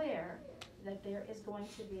well aware that there is going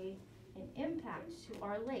to be an impact to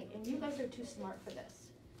our lake. And you guys are too smart for this.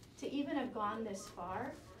 To even have gone this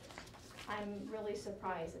far, I'm really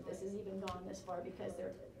surprised that this has even gone this far, because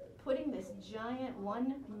they're putting this giant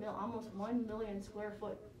almost 1 million square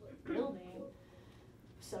foot building,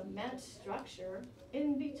 cement structure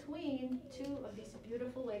in between two of these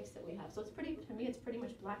beautiful lakes that we have. So it's to me, it's pretty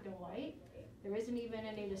much black and white. There isn't even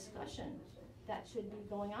any discussion that should be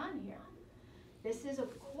going on here. This is,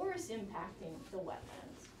 of course, impacting the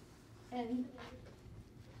wetlands. And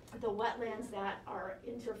the wetlands that are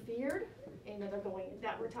interfered,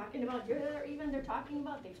 that we're talking about, they're talking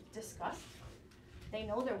about, they've discussed, they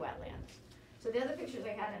know they're wetlands. So the other pictures I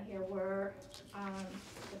had in here were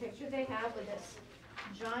the picture they have with this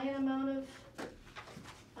giant amount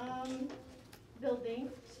of building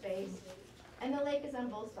space, and the lake is on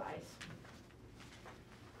both sides.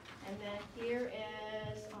 And then here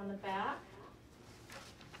is on the back,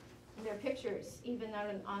 and there are pictures, even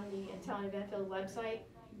out on the Town of Enfield website,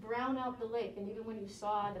 brown out the lake, and even when you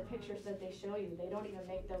saw the pictures that they show you, they don't even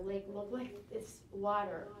make the lake look like it's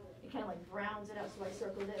water. It kind of like browns it out, so I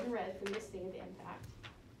circled it in red for you to see the impact.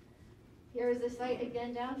 Here is the site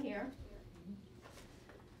again down here.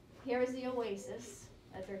 Here is the oasis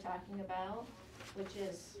that they're talking about, which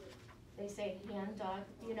is, they say hand dug.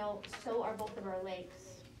 You know, so are both of our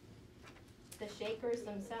lakes. The Shakers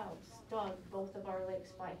themselves dug both of our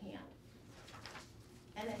lakes by hand.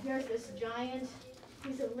 And then here's this giant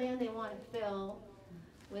piece of land they want to fill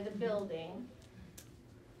with a building,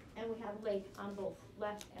 and we have lake on both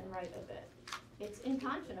left and right of it. It's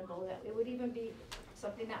unconscionable that it would even be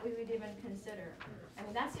something that we would even consider. I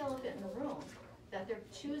mean, that's the elephant in the room, that they're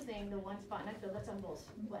choosing the one spot in Enfield that's on both,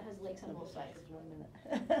 what has lakes on both sides. 1 minute.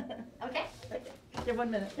 Okay? Yeah,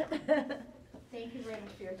 1 minute. Thank you very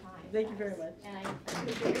much for your time. Thank you very much. And I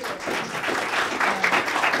appreciate your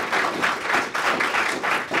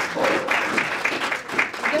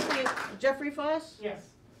Jeffrey Foss? Yes.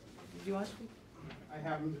 Did you want to speak? I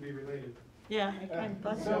happen to be related. Yeah, I kind of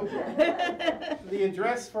thought So, so. the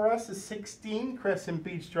address for us is 16 Crescent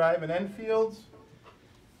Beach Drive in Enfield.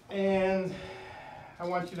 And I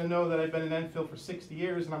want you to know that I've been in Enfield for 60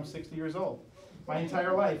 years, and I'm 60 years old. My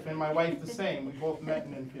entire life, and my wife the same. We both met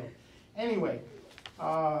in Enfield. Anyway,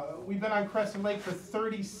 we've been on Crescent Lake for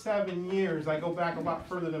 37 years. I go back a lot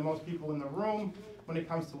further than most people in the room when it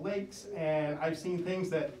comes to lakes, and I've seen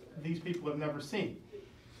things that these people have never seen.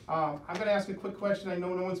 I'm going to ask a quick question. I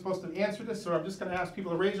know no one's supposed to answer this, so I'm just going to ask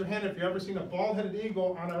people to raise their hand if you've ever seen a bald-headed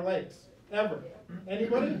eagle on our lakes. Ever.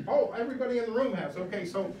 Anybody? Oh, everybody in the room has. Okay,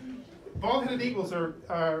 so bald-headed eagles are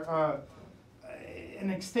an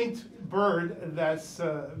extinct bird that's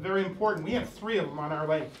very important. We have 3 of them on our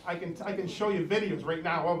lake. I can show you videos right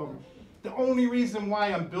now of them. The only reason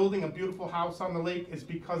why I'm building a beautiful house on the lake is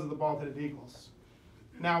because of the bald-headed eagles.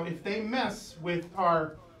 Now, if they mess with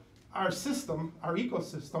our system, our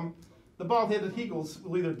ecosystem, the bald-headed eagles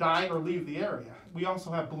will either die or leave the area. We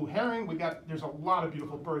also have blue herring. There's a lot of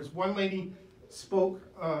beautiful birds. One lady spoke,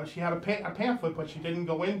 she had a pamphlet, but she didn't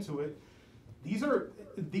go into it.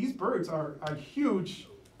 These birds are a huge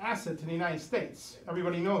asset to the United States.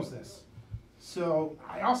 Everybody knows this. So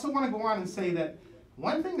I also want to go on and say that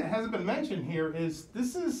one thing that hasn't been mentioned here is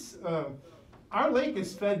our lake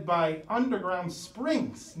is fed by underground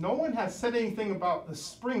springs. No one has said anything about the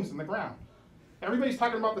springs in the ground. Everybody's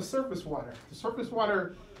talking about the surface water. The surface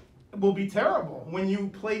water will be terrible when you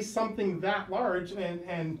place something that large,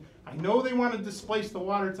 and I know they want to displace the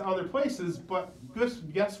water to other places, but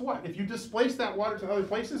guess what? If you displace that water to other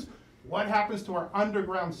places, what happens to our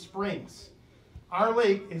underground springs? Our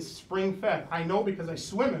lake is spring fed. I know because I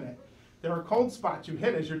swim in it. There are cold spots you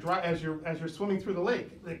hit as you're swimming through the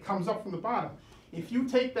lake that comes up from the bottom. If you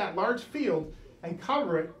take that large field and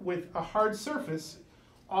cover it with a hard surface,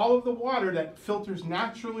 all of the water that filters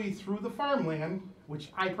naturally through the farmland,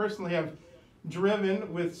 which I personally have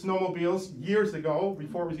driven with snowmobiles years ago,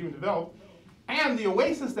 before it was even developed, and the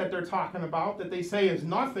oasis that they're talking about, that they say is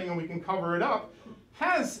nothing and we can cover it up,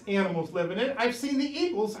 has animals living in it. I've seen the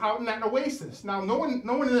eagles out in that oasis. Now, no one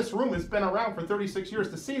in this room has been around for 36 years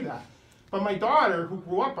to see that. But my daughter, who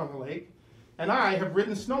grew up on the lake, and I have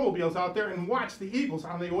ridden snowmobiles out there and watched the eagles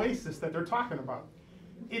on the oasis that they're talking about.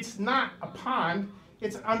 It's not a pond,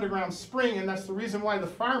 it's an underground spring, and that's the reason why the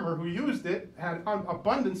farmer who used it had an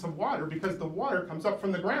abundance of water, because the water comes up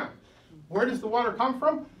from the ground. Where does the water come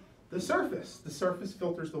from? The surface. The surface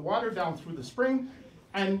filters the water down through the spring,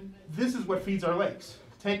 and this is what feeds our lakes.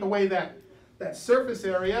 Take away that surface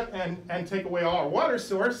area and take away all our water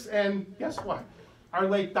source, and guess what? Our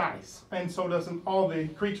lake dies, and so doesn't all the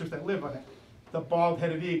creatures that live on it. The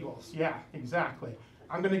bald-headed eagles, yeah, exactly.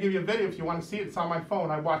 I'm going to give you a video if you want to see it. It's on my phone.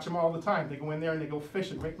 I watch them all the time. They go in there and they go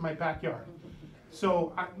fishing right in my backyard.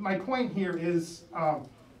 So my point here is,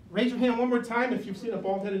 raise your hand one more time if you've seen a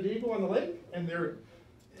bald-headed eagle on the lake, and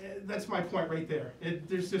that's my point right there.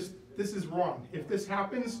 This is wrong. If this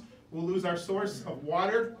happens, we'll lose our source of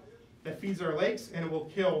water that feeds our lakes, and it will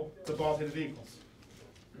kill the bald-headed eagles.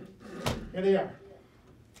 Here they are.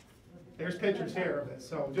 There's pictures here of it,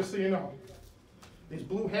 so just so you know. There's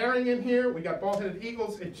blue herring in here, we got bald-headed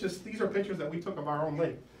eagles, these are pictures that we took of our own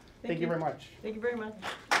lake. Thank you very much. Thank you very much.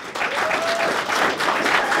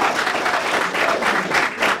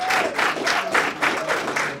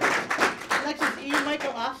 Next is E.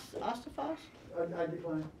 Michael Ostafos. I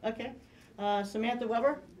decline. Okay. Samantha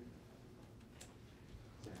Weber.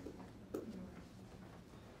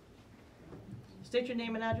 State your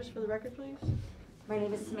name and address for the record, please. My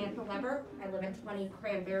name is Samantha Weber. I live at 20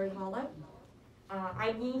 Cranberry Hollow.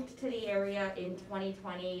 I moved to the area in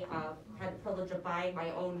 2020, had the privilege of buying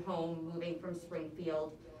my own home, moving from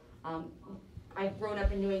Springfield. I've grown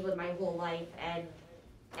up in New England my whole life, and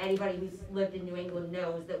anybody who's lived in New England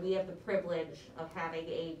knows that we have the privilege of having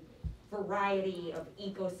a variety of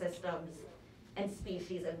ecosystems and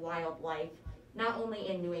species and wildlife, not only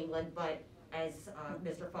in New England, but as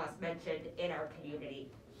Mr. Foss mentioned, in our community.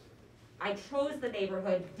 I chose the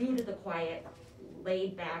neighborhood due to the quiet,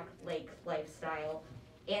 laid-back lake lifestyle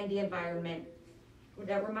and the environment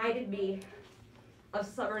that reminded me of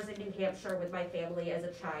summers in New Hampshire with my family as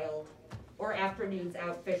a child, or afternoons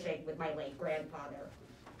out fishing with my late grandfather.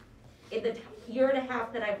 In the year and a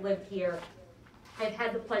half that I've lived here, I've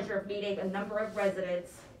had the pleasure of meeting a number of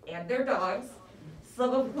residents and their dogs,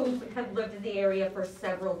 some of whom have lived in the area for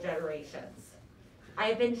several generations. I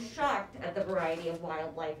have been shocked at the variety of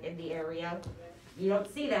wildlife in the area. You don't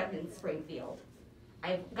see that in Springfield.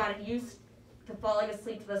 I've gotten used to falling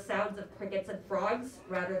asleep to the sounds of crickets and frogs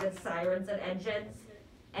rather than sirens and engines,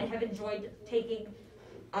 and have enjoyed taking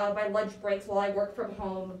my lunch breaks while I work from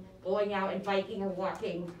home, going out and biking or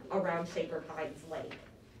walking around Shaker Pines Lake.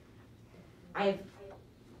 I've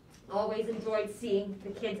always enjoyed seeing the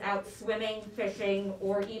kids out swimming, fishing,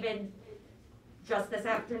 or even just this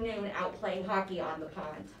afternoon out playing hockey on the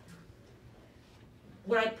pond.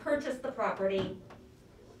 When I purchased the property,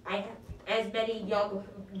 as many young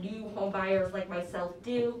new home buyers like myself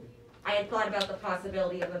do, I had thought about the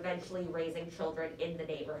possibility of eventually raising children in the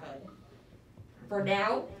neighborhood. For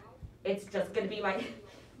now, it's just going to be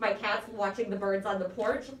my cats watching the birds on the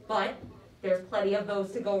porch, but there's plenty of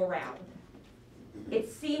those to go around.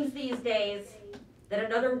 It seems these days that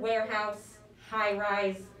another warehouse,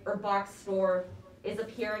 high-rise, or box store is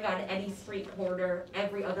appearing on any street corner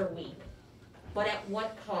every other week. But at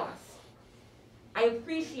what cost? I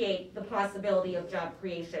appreciate the possibility of job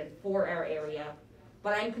creation for our area,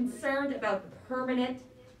 but I'm concerned about the permanent,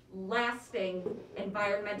 lasting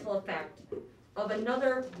environmental effect of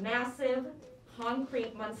another massive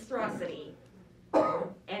concrete monstrosity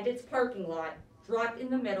and its parking lot dropped in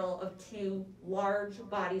the middle of two large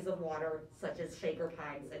bodies of water such as Shaker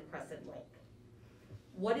Pines and Crescent Lake.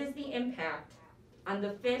 What is the impact on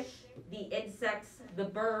the fish, the insects, the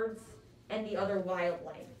birds, and the other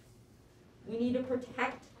wildlife? We need to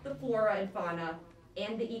protect the flora and fauna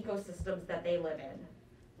and the ecosystems that they live in.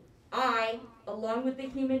 I, along with the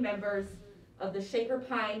human members of the Shaker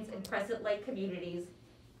Pines and Crescent Lake communities,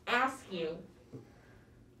 ask you,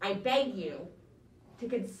 I beg you, to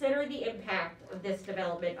consider the impact of this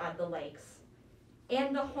development on the lakes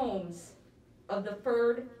and the homes of the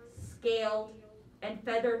furred, scaled, and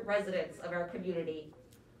feathered residents of our community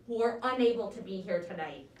who are unable to be here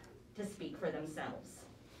tonight to speak for themselves.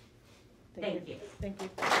 Thank you. Thank you.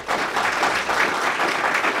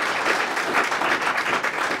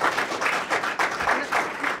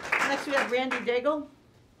 Next we have Randy Daigle,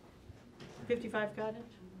 55 Cottage.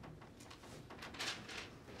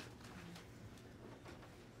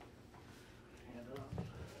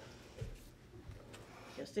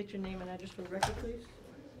 State your name and address for the record, please.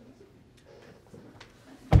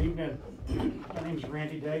 Good evening. again. My name's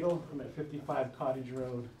Randy Daigle. I'm at 55 Cottage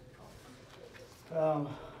Road.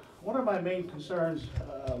 One of my main concerns,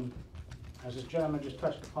 as this gentleman just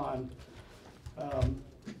touched upon,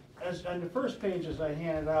 as on the first page as I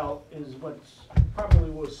handed out is what's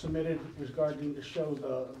probably was submitted regarding to show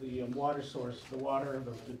the water source, the water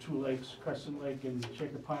of the two lakes, Crescent Lake and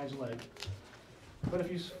Shaker Pines Lake. But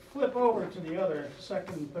if you flip over to the other,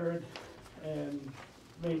 second and third, and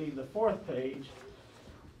mainly the fourth page,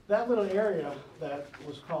 that little area that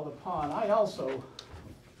was called a pond, I also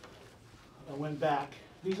went back.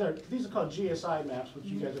 These are called GSI maps, which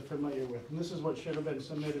you guys are familiar with, and this is what should have been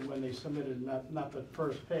submitted when they submitted, not the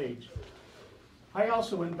first page. I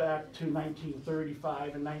also went back to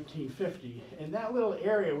 1935 and 1950, and that little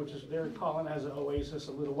area, which is they're calling as an oasis,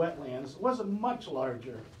 a little wetlands, wasn't much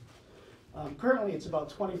larger. Currently, it's about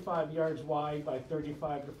 25 yards wide by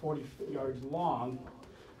 35 to 40 yards long,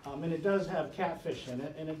 and it does have catfish in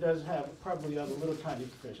it, and it does have probably other little tiny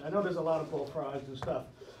fish. I know there's a lot of bullfrogs and stuff,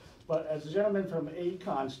 but as the gentleman from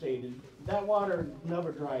AECON stated, that water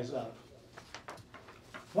never dries up.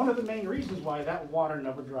 One of the main reasons why that water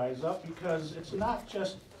never dries up, because it's not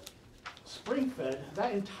just spring-fed,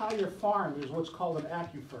 that entire farm is what's called an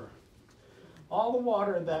aquifer. All the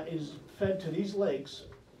water that is fed to these lakes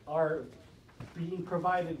are being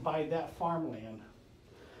provided by that farmland.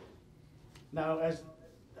 Now, as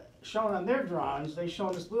shown on their drawings, they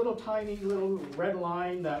show this little tiny little red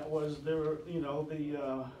line that was their,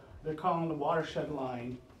 they're calling the watershed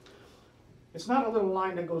line. It's not a little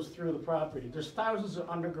line that goes through the property. There's thousands of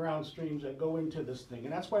underground streams that go into this thing,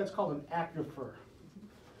 and that's why it's called an aquifer.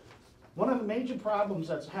 One of the major problems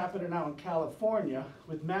that's happening out in California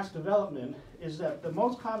with mass development is that the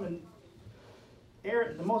most common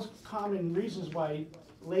reasons why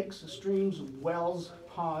lakes, streams, wells,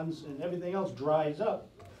 ponds, and everything else dries up,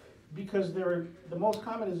 because the most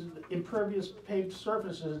common is impervious paved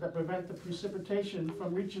surfaces that prevent the precipitation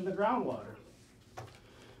from reaching the groundwater.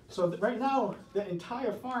 So right now, the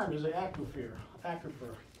entire farm is an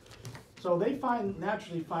aquifer. So they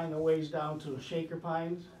naturally find their ways down to Shaker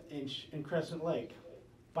Pines and Crescent Lake.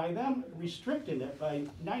 By them restricting it, by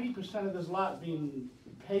 90% of this lot being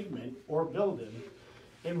pavement or building,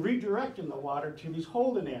 and redirecting the water to these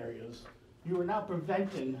holding areas, you are now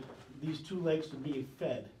preventing these two lakes from being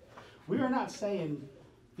fed. We are not saying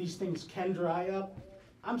these things can dry up.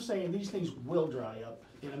 I'm saying these things will dry up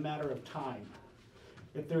in a matter of time.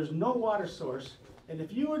 If there's no water source, and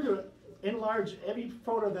if you were to enlarge every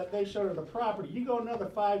photo that they showed of the property, you go another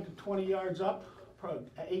 5 to 20 yards up,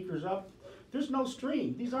 acres up, there's no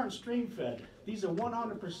stream. These aren't stream fed. These are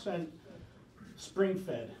 100% spring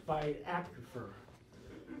fed by aquifer.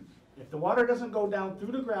 If the water doesn't go down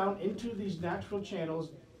through the ground into these natural channels,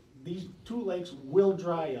 these two lakes will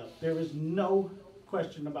dry up. There is no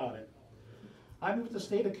question about it. I'm with the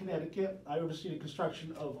state of Connecticut. I oversee the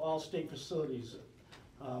construction of all state facilities,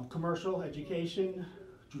 commercial, education,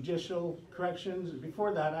 judicial, corrections. And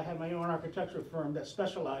before that, I had my own architectural firm that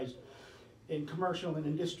specialized in commercial and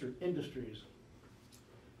industries.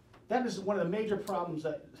 That is one of the major problems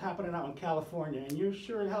that's happening out in California, and you're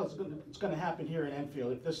sure as hell it's going to happen here in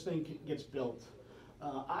Enfield if this thing gets built.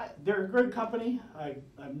 They're a great company.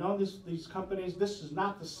 I've known these companies. This is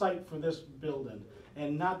not the site for this building,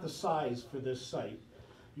 and not the size for this site.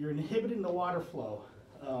 You're inhibiting the water flow.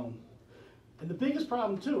 And the biggest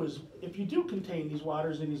problem too is if you do contain these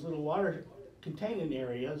waters in these little water containing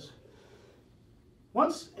areas,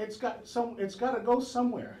 once it's got to go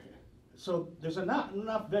somewhere. So there's not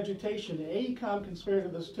enough vegetation, and AECOM can swear to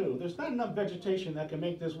this too, there's not enough vegetation that can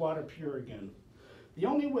make this water pure again. The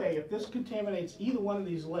only way, if this contaminates either one of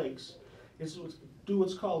these lakes, is to do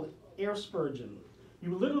what's called air spurgeon.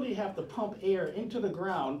 You literally have to pump air into the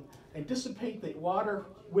ground and dissipate the water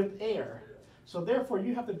with air. So therefore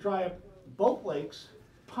you have to dry up both lakes,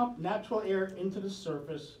 pump natural air into the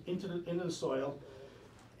surface, into the soil,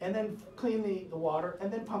 and then clean the water,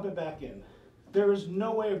 and then pump it back in. There is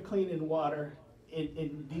no way of cleaning water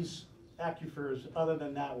in these aquifers other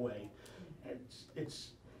than that way.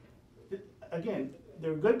 Again,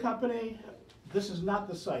 they're a good company. This is not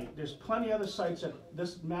the site. There's plenty of other sites that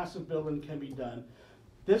this massive building can be done.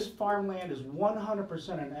 This farmland is 100%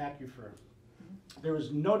 an aquifer. There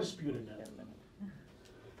is no dispute in it.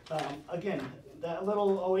 Again, that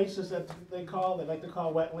little oasis that they like to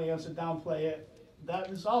call wetlands and downplay it,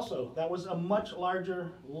 that was a much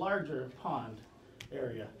larger pond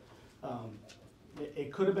area.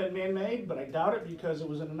 It could have been man-made, but I doubt it because it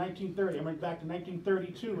was in the 1930s. I went back to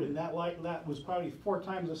 1932, and that was probably 4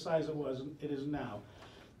 times the size it is now.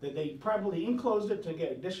 They probably enclosed it to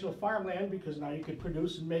get additional farmland because now you could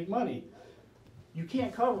produce and make money. you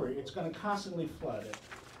can't cover it, it's gonna constantly flood it.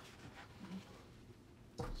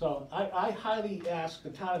 So I highly ask the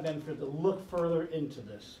town of Enfield to look further into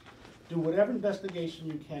this. Do whatever investigation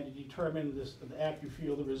you can to determine this, after you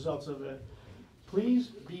feel the results of it. Please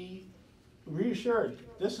be reassured,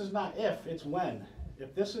 this is not if, it's when.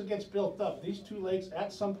 If this gets built up, these two lakes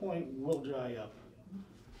at some point will dry up.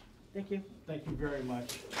 Thank you. Thank you very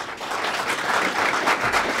much.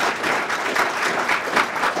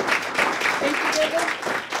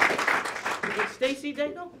 Stacy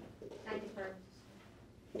Daigle? 93rd.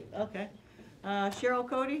 Okay. Cheryl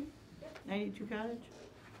Cody? 92 Cottage?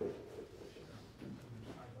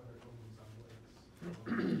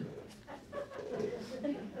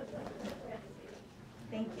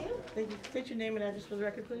 Thank you. Thank you. State your name and address for the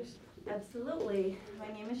record, please. Absolutely.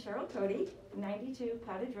 My name is Cheryl Cody, 92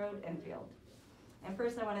 Cottage Road, Enfield. And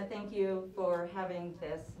first I want to thank you for having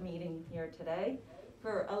this meeting here today,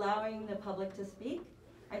 for allowing the public to speak.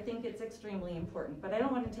 I think it's extremely important, but I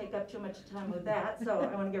don't want to take up too much time with that, so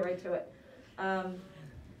I want to get right to it.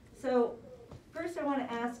 So first I want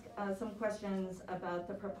to ask some questions about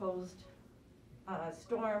the proposed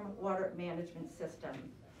storm water management system.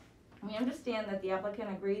 We understand that the applicant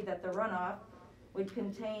agreed that the runoff would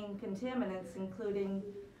contain contaminants including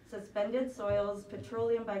suspended soils,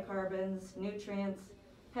 petroleum bicarbons, nutrients,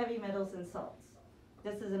 heavy metals, and salts.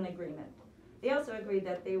 This is an agreement. They also agreed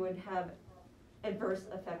that they would have adverse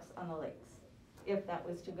effects on the lakes if that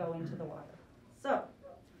was to go into the water. So,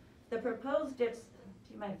 the proposed, do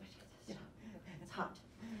you mind if I take this? It's hot.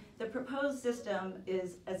 The proposed system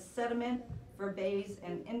is a sediment for bays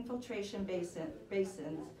and infiltration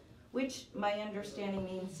basins, which my understanding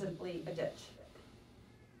means simply a ditch.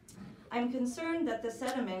 I'm concerned that the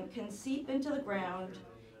sediment can seep into the ground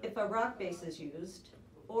if a rock base is used,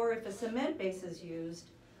 or if a cement base is used,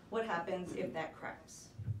 what happens if that cracks?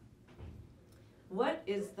 What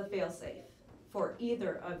is the fail-safe for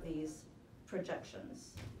either of these projections?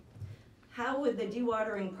 How would the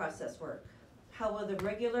dewatering process work? How will the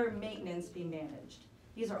regular maintenance be managed?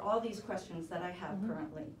 These are all these questions that I have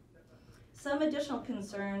currently. Some additional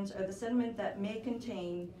concerns are the sediment that may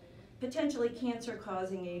contain potentially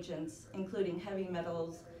cancer-causing agents, including heavy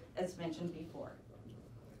metals, as mentioned before.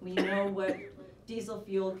 We know what diesel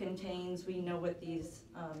fuel contains. We know what these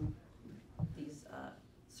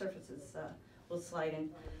surfaces will slide in.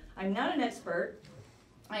 I'm not an expert.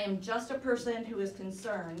 I am just a person who is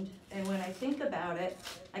concerned, and when I think about it,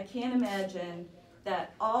 I can't imagine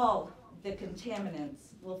that all the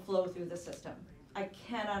contaminants will flow through the system. I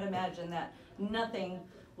cannot imagine that nothing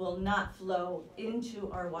will not flow into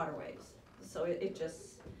our waterways. So it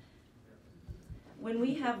just, when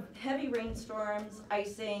we have heavy rainstorms,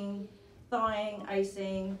 icing, thawing,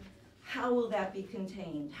 icing, how will that be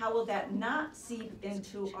contained? How will that not seep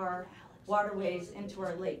into our waterways, into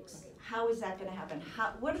our lakes? How is that gonna happen?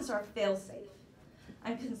 What is our fail-safe?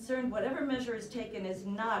 I'm concerned whatever measure is taken is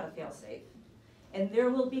not a fail-safe, and there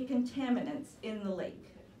will be contaminants in the lake.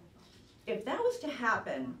 If that was to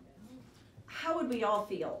happen, how would we all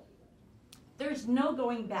feel? There's no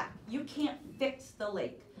going back. You can't fix the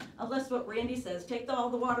lake unless what Randy says, take all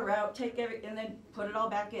the water out, and then put it all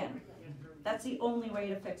back in. That's the only way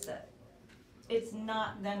to fix it. It's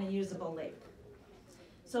not then a usable lake.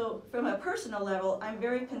 So from a personal level, I'm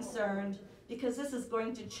very concerned because this is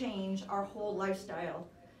going to change our whole lifestyle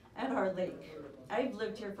at our lake. I've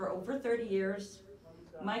lived here for over 30 years.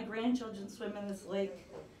 My grandchildren swim in this lake.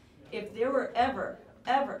 If there were ever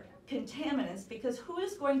contaminants, because who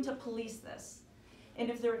is going to police this? And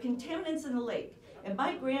if there were contaminants in the lake, and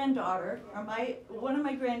my granddaughter, or one of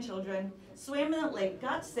my grandchildren, swam in the lake,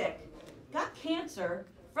 got sick, got cancer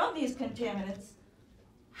from these contaminants,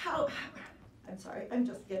 I'm sorry, I'm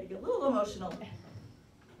just getting a little emotional.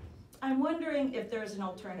 I'm wondering if there's an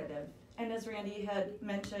alternative. And as Randy had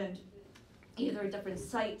mentioned, either a different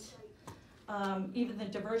site, even the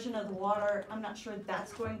diversion of the water, I'm not sure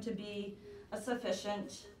that's going to be a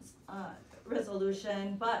sufficient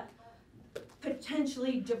resolution, but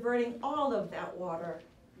potentially diverting all of that water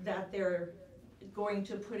that they're going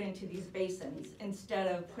to put into these basins instead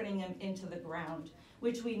of putting them into the ground,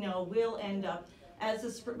 which we know will end up, as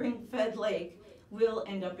a spring-fed lake, will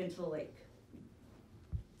end up into the lake.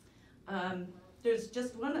 There's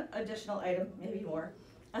just one additional item, maybe more,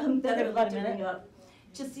 that I would like to bring up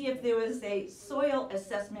to see if there was a soil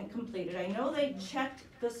assessment completed. I know they checked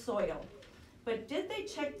the soil, but did they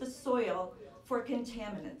check the soil for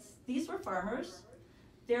contaminants? These were farmers.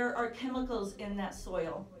 There are chemicals in that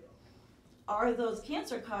soil. Are those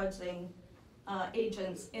cancer-causing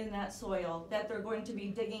agents in that soil that they're going to be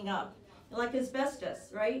digging up Like asbestos,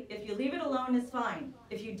 right? If you leave it alone, it's fine.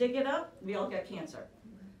 If you dig it up, we all get cancer.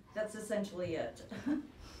 That's essentially it.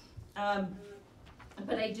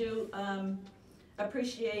 But I do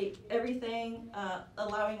appreciate everything,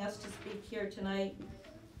 allowing us to speak here tonight.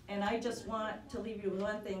 And I just want to leave you with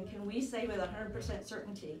one thing. Can we say with 100%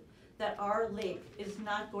 certainty that our lake is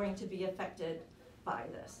not going to be affected by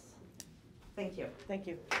this? Thank you. Thank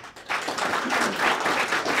you.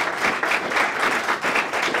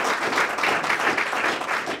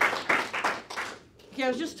 Okay, I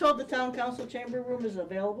was just told the town council chamber room is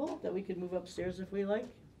available, that we could move upstairs if we like.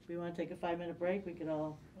 If we want to take a 5-minute break, we could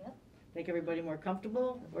all make everybody more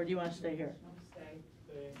comfortable, or do you want to stay here?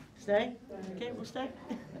 Stay? Okay, we'll stay.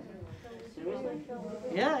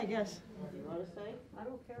 Yeah, I guess. You wanna stay? I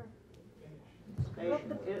don't care. Stay.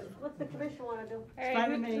 What's the commission wanna do? All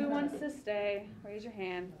right, who wants to stay? Raise your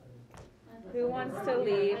hand. Who wants to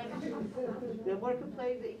leave? There were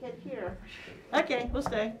complaints that you can't hear. Okay, we'll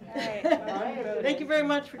stay. All right. Thank you very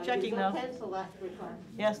much for checking, though. Pencil last time.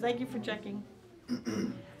 Yes, thank you for checking.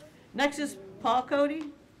 Next is Paul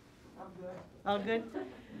Cody. I'm good. All good.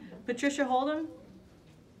 Patricia Holden.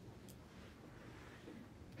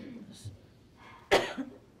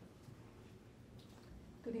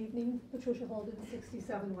 Good evening, Patricia Holden,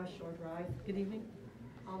 67 West Shore Drive. Good evening.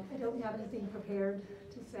 I don't have anything prepared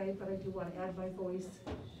to say, but I do want to add my voice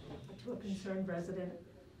to a concerned resident.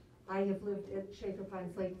 I have lived at Shaker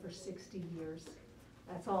Pines Lake for 60 years.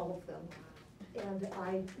 That's all of them. And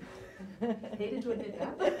I hated to admit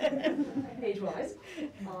that, age-wise.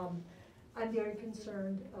 I'm very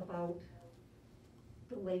concerned about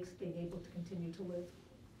the lakes being able to continue to live.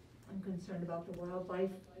 I'm concerned about the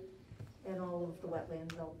wildlife and all of the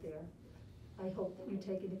wetlands out there. I hope that you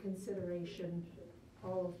take into consideration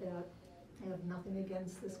all of that. I have nothing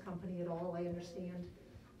against this company at all. I understand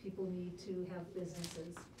people need to have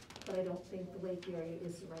businesses, but I don't think the lake area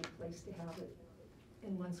is the right place to have it.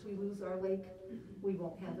 And once we lose our lake, we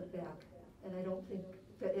won't have it back. And I don't think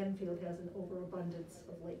that Enfield has an overabundance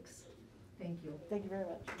of lakes. Thank you. Thank you very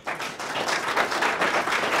much.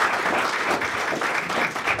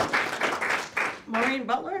 Maureen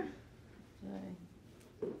Butler,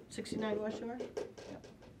 69 West Shore. Yep.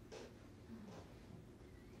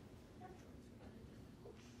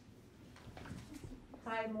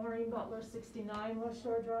 Hi, Maureen Butler, 69 West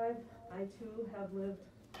Shore Drive. I too have lived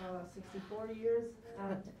 64 years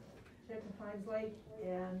at Shaker Pines Lake,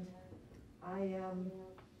 and I am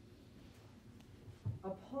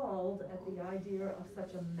appalled at the idea of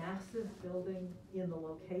such a massive building in the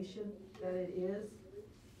location that it is.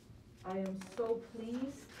 I am so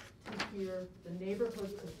pleased to hear the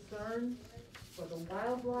neighborhood concern for the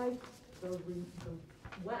wildlife, the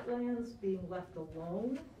wetlands being left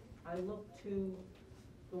alone. I look to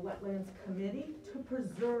the Wetlands Committee to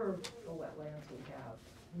preserve the wetlands we have,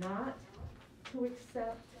 not to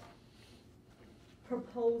accept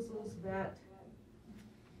proposals that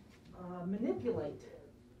manipulate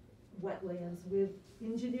wetlands with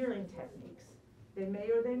engineering techniques. They may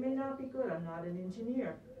or they may not be good. I'm not an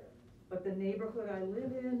engineer. But the neighborhood I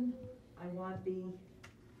live in, I want the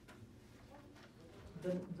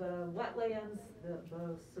wetlands,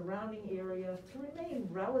 the surrounding area to remain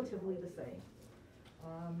relatively the same.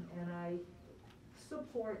 And I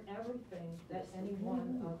support everything that any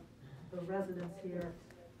one of the residents here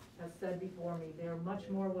has said before me. They're much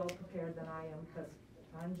more well prepared than I am, because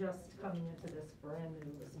I'm just coming into this brand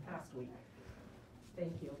new this past week.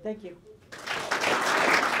 Thank you. Thank you.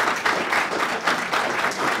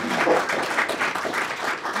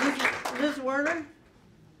 Liz Werner,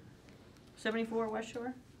 74 West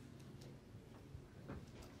Shore.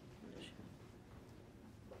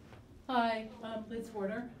 Hi, I'm Liz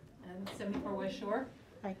Warner, and 74 West Shore.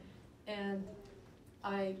 Hi. And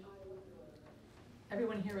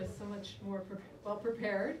everyone here is so much more well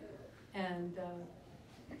prepared and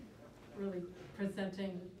really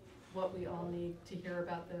presenting what we all need to hear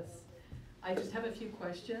about this. I just have a few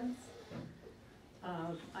questions.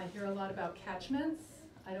 I hear a lot about catchments.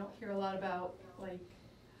 I don't hear a lot about like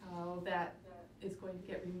how that is going to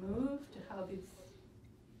get removed, how these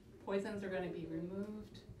poisons are going to be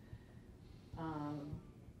removed.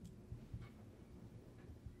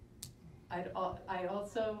 I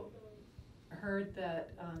also heard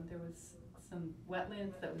that there was some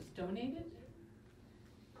wetlands that was donated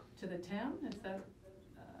to the town. Is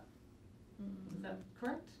that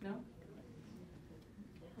correct? No?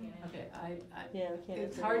 Okay,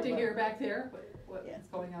 it's hard to hear back there what's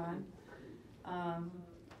going on.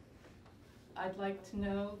 I'd like to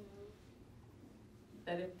know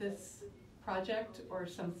that if this project or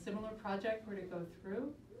some similar project were to go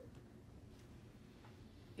through,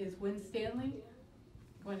 is Win Stanley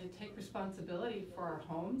going to take responsibility for our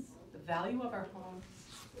homes, the value of our homes,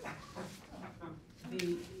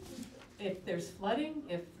 if there's flooding,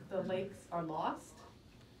 if the lakes are lost?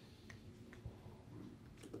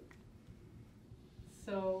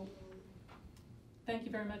 So, thank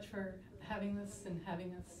you very much for having this and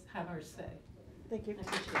having us have our say. Thank you. I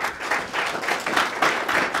appreciate it.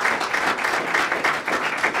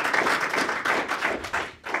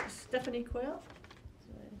 Stephanie Quayle?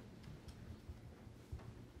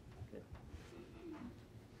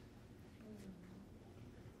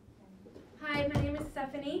 Hi, my name is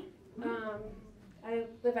Stephanie. I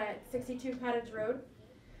live at 62 Cottage Road.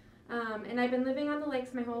 And I've been living on the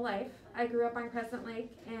lakes my whole life. I grew up on Crescent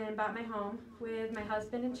Lake and bought my home with my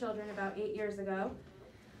husband and children about 8 years ago.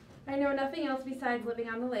 I know nothing else besides living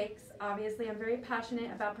on the lakes. Obviously, I'm very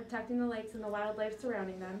passionate about protecting the lakes and the wildlife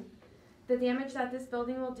surrounding them. The damage that this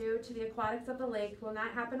building will do to the aquatics of the lake will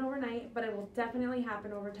not happen overnight, but it will definitely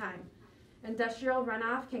happen over time. Industrial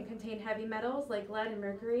runoff can contain heavy metals like lead and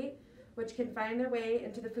mercury, which can find their way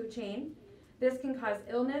into the food chain. This can cause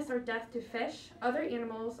illness or death to fish, other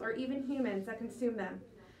animals, or even humans that consume them.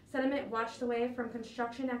 Sediment washed away from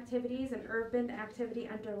construction activities and urban activity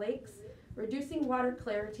enter lakes, reducing water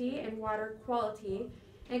clarity and water quality,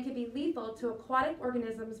 and can be lethal to aquatic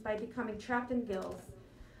organisms by becoming trapped in gills.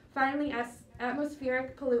 Finally,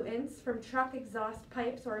 atmospheric pollutants from truck exhaust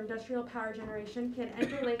pipes or industrial power generation can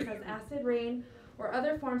enter lakes as acid rain or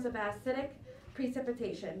other forms of acidic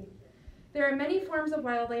precipitation. There are many forms of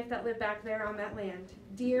wildlife that live back there on that land.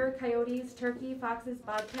 Deer, coyotes, turkey, foxes,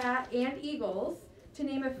 bobcat, and eagles, to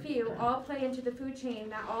name a few, all play into the food chain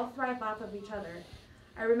that all thrive off of each other.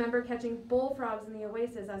 I remember catching bullfrogs in the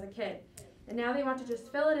oasis as a kid, and now they want to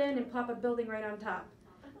just fill it in and plop a building right on top.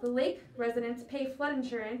 The lake residents pay flood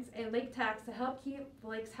insurance and lake tax to help keep the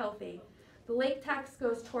lakes healthy. The lake tax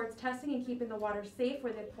goes towards testing and keeping the water safe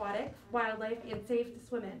for the aquatic wildlife and safe to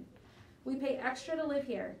swim in. We pay extra to live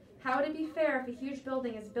here. How would it be fair if a huge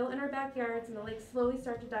building is built in our backyards and the lakes slowly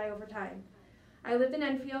start to die over time? I lived in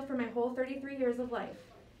Enfield for my whole 33 years of life.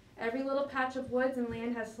 Every little patch of woods and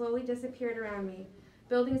land has slowly disappeared around me.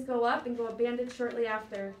 Buildings go up and go abandoned shortly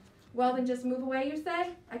after. Well, then just move away, you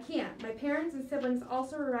say? I can't. My parents and siblings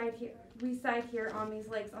also reside here on these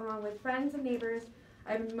lakes, along with friends and neighbors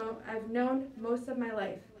I've known most of my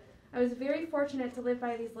life. I was very fortunate to live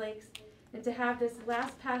by these lakes and to have this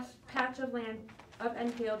last patch of land of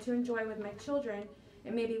Enfield to enjoy with my children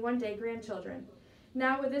and maybe one day grandchildren.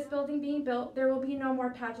 Now, with this building being built, there will be no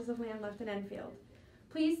more patches of land left in Enfield.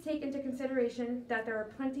 Please take into consideration that there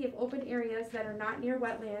are plenty of open areas that are not near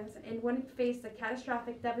wetlands and wouldn't face the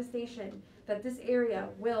catastrophic devastation that this area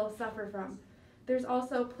will suffer from. There's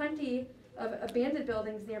also plenty of abandoned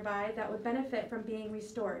buildings nearby that would benefit from being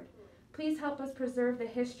restored. Please help us preserve the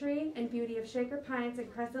history and beauty of Shaker Pines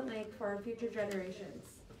and Crescent Lake for our future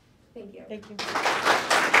generations. Thank you. Thank you.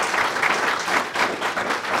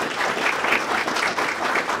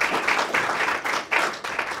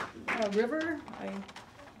 River, I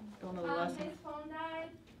don't know the last name. His phone died,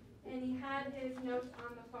 and he had his notes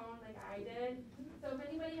on the phone like I did. So if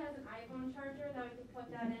anybody has an iPhone charger, that we could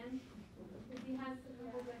put that in, because he has to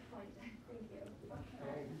move it point. Thank you.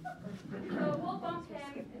 So we'll bump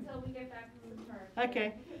him until we get back to the charge. Okay.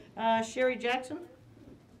 Sherry Jackson,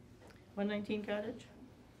 119 Cottage.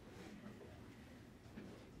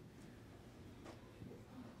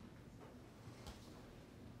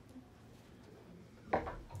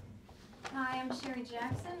 Hi, I'm Sherry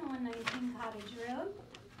Jackson, 119 Cottage Road.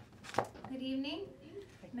 Good evening.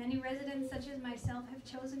 Many residents such as myself have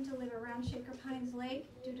chosen to live around Shaker Pines Lake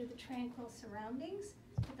due to the tranquil surroundings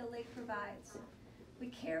that the lake provides. We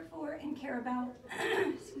care for and care about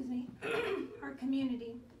excuse me, our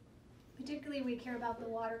community. Particularly, we care about the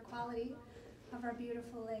water quality of our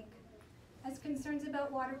beautiful lake. As concerns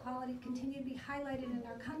about water quality continue to be highlighted in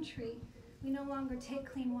our country, we no longer take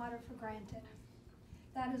clean water for granted.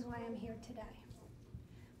 That is why I'm here today.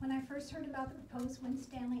 When I first heard about the proposed Win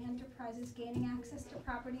Stanley Enterprises gaining access to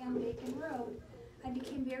property on Bacon Road, I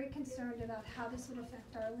became very concerned about how this would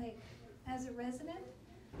affect our lake. As a resident,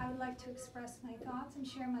 I would like to express my thoughts and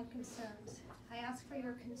share my concerns. I ask for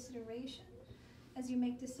your consideration as you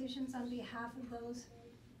make decisions on behalf of those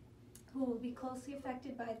who will be closely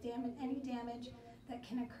affected by any damage that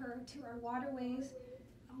can occur to our waterways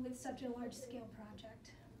with such a large-scale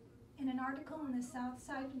project. In an article in the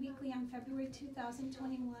Southside Weekly on February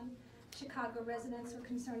 2021, Chicago residents were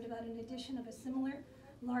concerned about an addition of a similar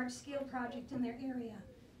large-scale project in their area.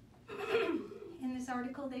 In this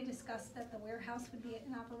article, they discussed that the warehouse would be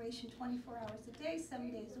in operation 24 hours a day, 7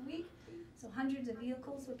 days a week, so hundreds of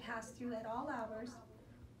vehicles would pass through at all hours.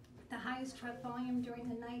 the highest truck volume during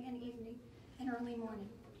the night and evening and early morning.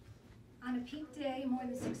 On a peak day, more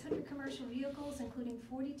than 600 commercial vehicles, including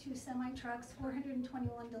 42 semi-trucks,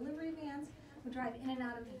 421 delivery vans, would drive in and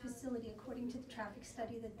out of the facility according to the traffic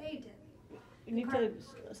study that they did. You need to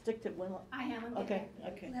stick to one. I am. I'm Okay,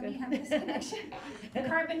 getting okay, Let good. me have this connection. The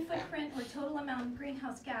carbon footprint or total amount of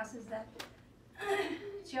greenhouse gases that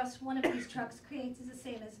just one of these trucks creates is the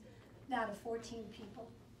same as that of 14 people.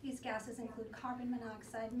 These gases include carbon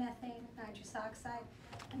monoxide, methane, nitrous oxide,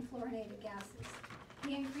 and fluorinated gases.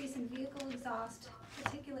 The increase in vehicle exhaust,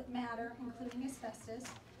 particulate matter, including asbestos,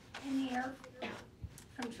 in the air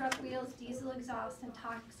from truck wheels, diesel exhaust, and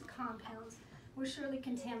toxic compounds will surely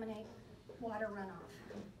contaminate water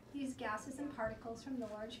runoff. These gases and particles from the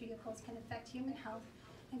large vehicles can affect human health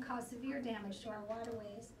and cause severe damage to our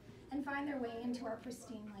waterways and find their way into our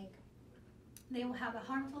pristine lake. They will have a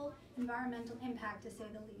harmful environmental impact, to say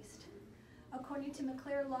the least. According to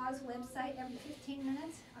McClure Law's website, every 15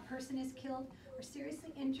 minutes, a person is killed or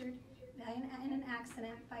seriously injured in an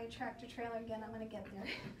accident by a tractor trailer. Again, I'm going to get there.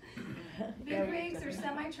 Big rigs or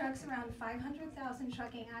semi-trucks, around 500,000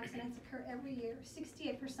 trucking accidents occur every year.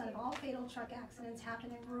 68% of all fatal truck accidents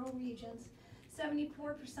happen in rural regions.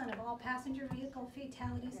 74% of all passenger vehicle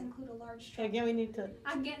fatalities include a large truck. Again, we need to.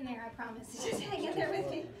 I'm getting there, I promise. Just hang in there with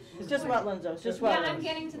me. It's just wetlands, though. It's just wetlands. Yeah, I'm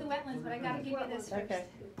getting to the wetlands, but I got to give you this first. Okay.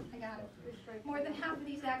 I got it. More than half of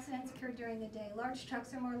these accidents occur during the day. Large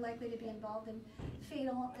trucks are more likely to be involved in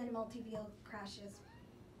fatal and multi-vehicle crashes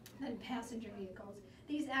than passenger vehicles.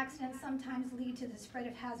 These accidents sometimes lead to the spread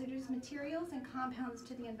of hazardous materials and compounds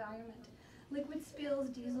to the environment. Liquid spills,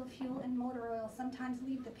 diesel fuel, and motor oil sometimes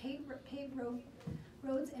leave the paved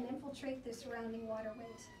roads and infiltrate the surrounding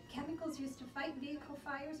waterways. Chemicals used to fight vehicle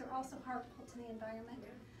fires are also harmful to the environment,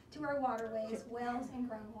 to our waterways, wells, and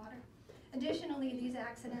groundwater. Additionally, these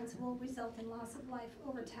accidents will result in loss of life,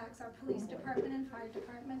 overtax our police department and fire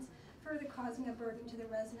departments, further causing a burden to the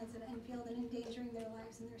residents of Enfield and endangering their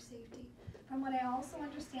lives and their safety. From what I also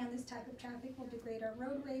understand, this type of traffic will degrade our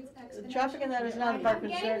roadways exponentially. The traffic in that is not a park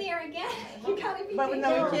concern. I'm getting there again. You gotta be But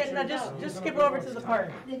no, we can't. No, just skip over to the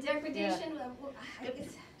park. The degradation of,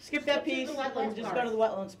 Skip that piece and just go to the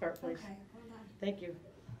wetlands part, please. Okay, hold on. Thank you.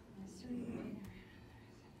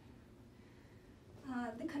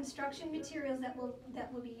 The construction materials that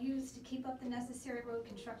will be used to keep up the necessary road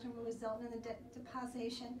construction will result in the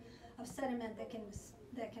deposition of sediment that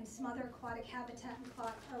can smother aquatic habitat and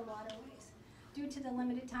clog our waterways. Due to the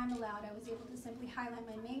limited time allowed, I was able to simply highlight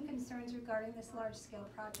my main concerns regarding this large-scale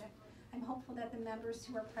project. I'm hopeful that the members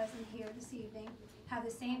who are present here this evening have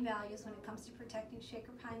the same values when it comes to protecting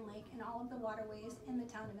Shaker Pine Lake and all of the waterways in the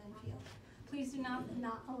town of Enfield. Please do not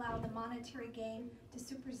allow the monetary gain to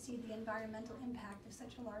supersede the environmental impact of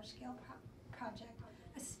such a large-scale project,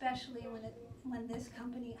 especially when this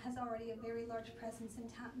company has already a very large presence in the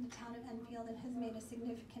town of Enfield and has made a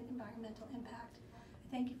significant environmental impact.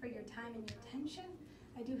 I thank you for your time and your attention.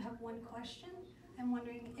 I do have one question. I'm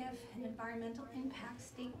wondering if an environmental impact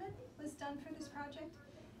statement was done for this project.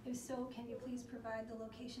 If so, can you please provide the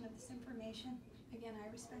location of this information? Again,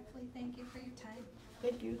 I respectfully thank you for your time.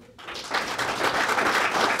 Thank you.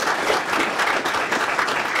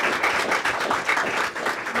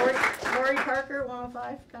 Lori Parker,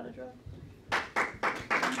 105 Cottage Road.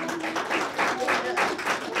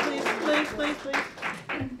 Please.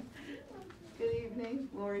 Good evening,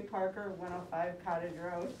 Lori Parker, 105 Cottage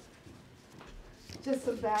Road. Just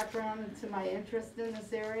some background into my interest in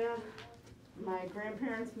this area. My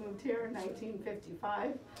grandparents moved here in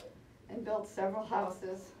 1955 and built several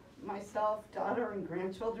houses. Myself, daughter, and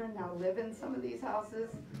grandchildren now live in some of these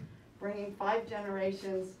houses, bringing 5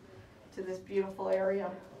 generations to this beautiful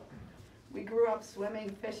area. We grew up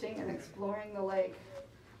swimming, fishing, and exploring the lake.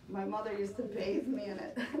 My mother used to bathe me in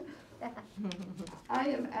it. I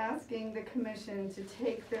am asking the commission to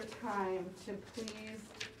take their time to please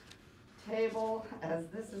table, as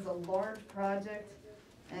this is a large project,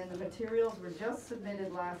 and the materials were just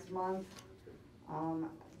submitted last month.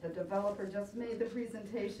 The developer just made the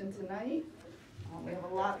presentation tonight. We have a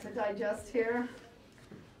lot to digest here.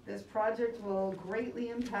 This project will greatly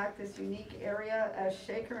impact this unique area, as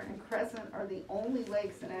Shaker and Crescent are the only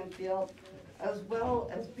lakes in Enfield, as well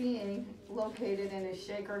as being located in a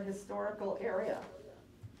Shaker historical area.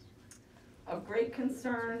 Of great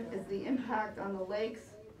concern is the impact on the lakes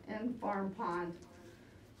and farm pond.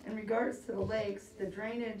 In regards to the lakes, the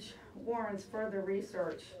drainage warrants further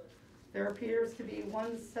research. There appears to be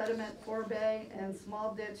one sediment forebay and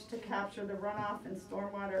small ditch to capture the runoff in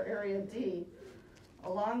stormwater area D.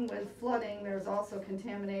 Along with flooding, there's also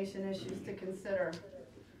contamination issues to consider.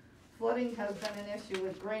 Flooding has been an issue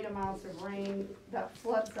with great amounts of rain that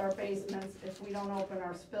floods our basements if we don't open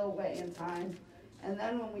our spillway in time. And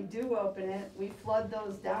then when we do open it, we flood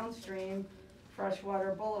those downstream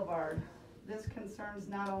freshwater boulevard. This concerns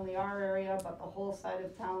not only our area, but the whole side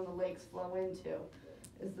of town the lakes flow into.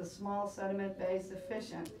 Is the small sediment bay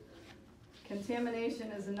sufficient? Contamination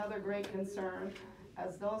is another great concern,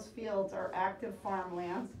 as those fields are active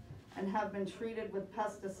farmlands and have been treated with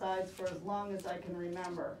pesticides for as long as I can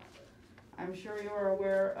remember. I'm sure you are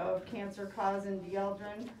aware of cancer-causing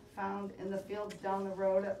dieldrin found in the fields down the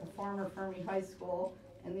road at the former Fermi High School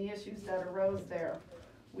and the issues that arose there.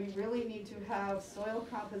 We really need to have soil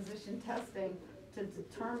composition testing to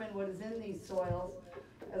determine what is in these soils,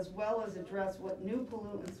 as well as address what new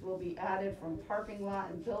pollutants will be added from parking lot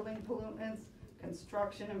and building pollutants,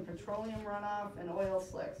 construction and petroleum runoff, and oil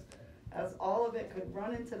slicks, as all of it could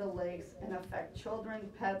run into the lakes and affect children,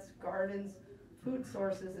 pets, gardens, food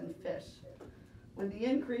sources, and fish. With the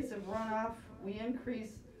increase of runoff, we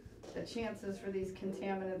increase the chances for these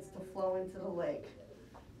contaminants to flow into the lake.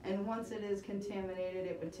 And once it is contaminated,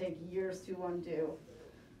 it would take years to undo.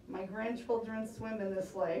 My grandchildren swim in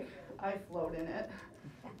this lake. I float in it.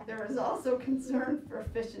 There is also concern for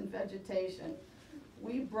fish and vegetation.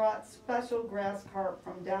 We brought special grass carp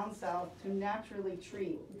from down south to naturally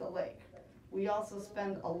treat the lake. We also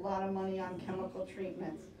spend a lot of money on chemical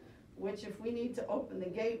treatments, which if we need to open the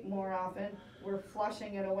gate more often, we're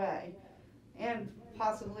flushing it away and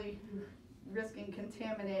possibly risking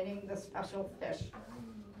contaminating the special fish.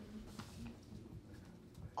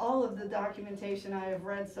 All of the documentation I have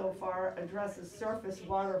read so far addresses surface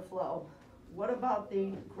water flow. What about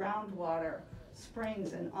the groundwater,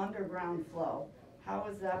 springs, and underground flow? How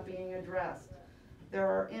is that being addressed? There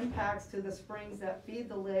are impacts to the springs that feed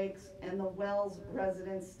the lakes and the wells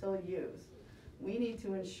residents still use. We need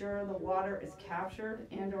to ensure the water is captured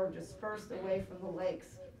and or dispersed away from the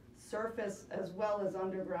lakes, surface as well as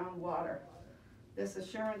underground water. This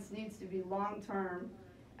assurance needs to be long-term,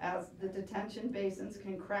 as the detention basins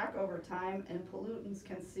can crack over time and pollutants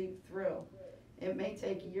can seep through. It may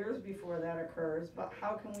take years before that occurs, but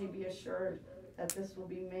how can we be assured that this will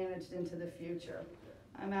be managed into the future?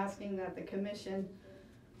 I'm asking that the commission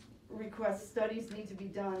request studies need to be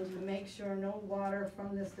done to make sure no water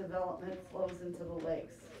from this development flows into the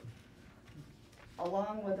lakes.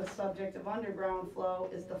 Along with the subject of underground flow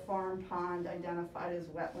is the farm pond identified as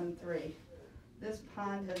Wetland 3. This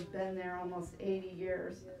pond has been there almost 80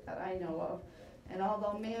 years that I know of, and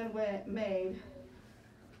although man-made,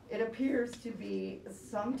 it appears to be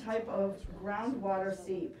some type of groundwater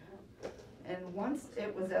seep. And once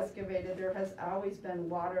it was excavated, there has always been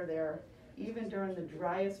water there, even during the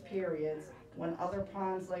driest periods when other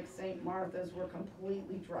ponds like St. Martha's were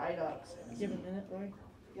completely dried up. Give it a minute, Roy.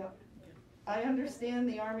 Yep. I understand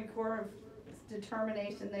the Army Corps of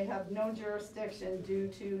determination they have no jurisdiction due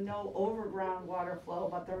to no overground water flow,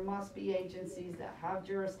 but there must be agencies that have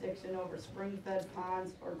jurisdiction over spring-fed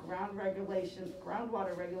ponds or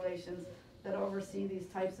groundwater regulations that oversee these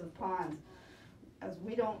types of ponds. As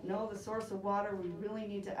we don't know the source of water, we really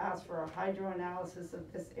need to ask for a hydroanalysis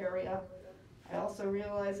of this area. I also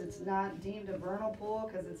realize it's not deemed a vernal pool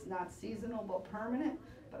because it's not seasonal but permanent,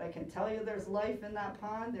 but I can tell you there's life in that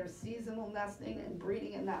pond. There's seasonal nesting and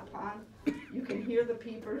breeding in that pond. You can hear the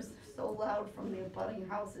peepers so loud from the abutting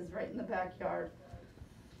houses right in the backyard.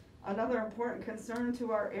 Another important concern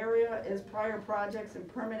to our area is prior projects and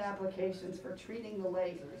permit applications for treating the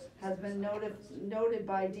lake has been noted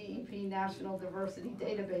by DEP National Diversity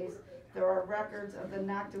Database. There are records of the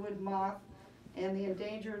noctiluid moth and the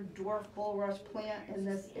endangered dwarf bulrush plant in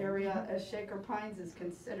this area, as Shaker Pines is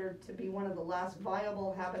considered to be one of the last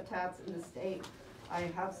viable habitats in the state. I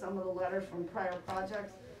have some of the letters from prior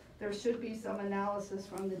projects. There should be some analysis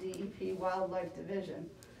from the DEP Wildlife Division.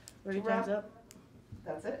 Ready, time's up?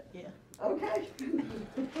 That's it? Yeah. Okay.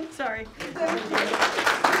 Sorry.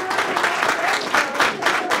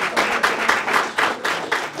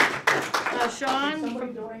 Sean? Can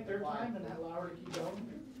somebody donate their time and allow her to keep going?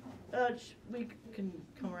 We can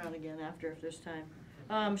come around again after if there's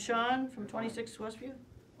time. Sean from 26 Westview?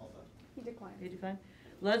 He declined. He declined.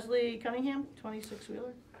 Leslie Cunningham, 26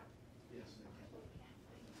 Wheeler? Yes.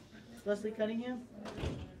 Leslie Cunningham?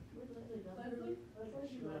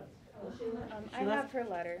 I have her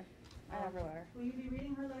letter. I have her letter. Will you be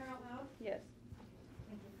reading her letter out loud? Yes.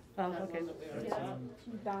 Oh, okay.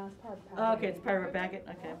 Donna's part of the Okay, it's part of our packet,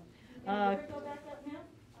 okay. Go back up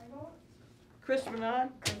now. Chris Renaud,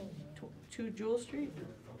 2 Jewel Street?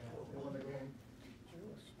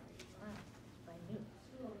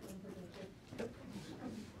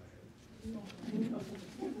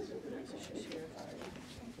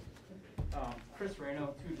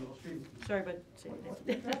 Sorry, but say your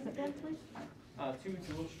name. Address again, please? 2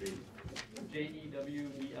 Jewel Street,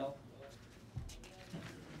 Jewel.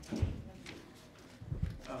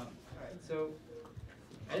 Alright, so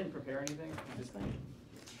I didn't prepare anything, I just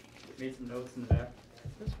made some notes in the back.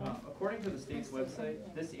 According to the state's website,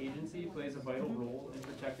 this agency plays a vital role in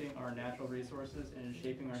protecting our natural resources and in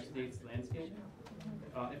shaping our state's landscape.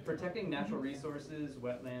 In protecting natural resources,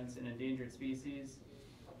 wetlands, and endangered species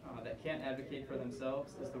that can't advocate for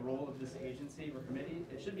themselves is the role of this agency or committee.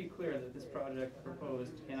 It should be clear that this project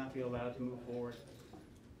proposed cannot be allowed to move forward.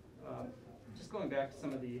 Just going back to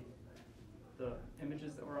some of the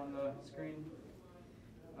images that were on the screen,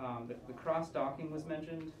 the cross docking was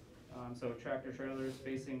mentioned. So tractor trailers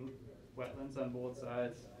facing wetlands on both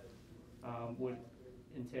sides would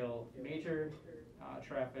entail major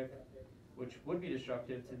traffic, which would be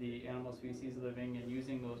destructive to the animal species living and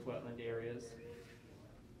using those wetland areas.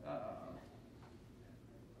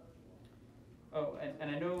 And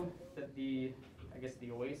I know that I guess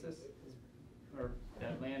the oasis, or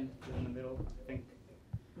that land in the middle, I think,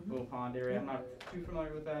 little pond area. I'm not too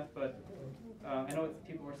familiar with that, but I know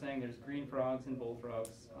people were saying there's green frogs and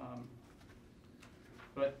bullfrogs.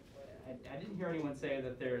 But I didn't hear anyone say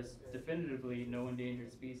that there's definitively no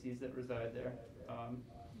endangered species that reside there.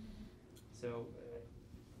 So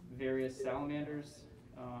various salamanders,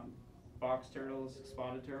 box turtles,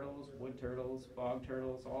 spotted turtles, wood turtles, bog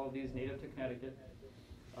turtles, all of these native to Connecticut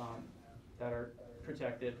that are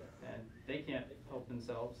protected, and they can't help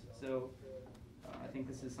themselves. So I think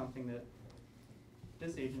this is something that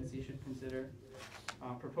this agency should consider.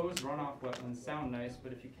 Proposed runoff wetlands sound nice,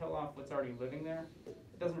 but if you kill off what's already living there,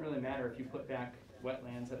 it doesn't really matter if you put back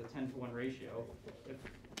wetlands at a 10-to-1 ratio if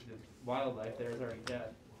the wildlife there is already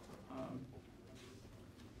dead.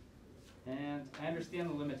 And I understand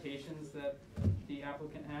the limitations that the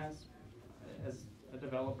applicant has as a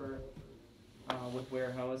developer with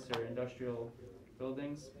warehouse or industrial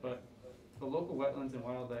buildings, but the local wetlands and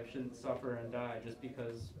wildlife shouldn't suffer and die just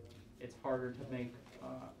because it's harder to make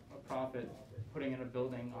a profit putting in a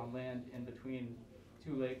building on land in between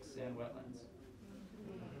 2 lakes and wetlands.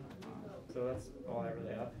 So that's all I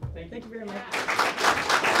really have. Thank you. Thank you very much.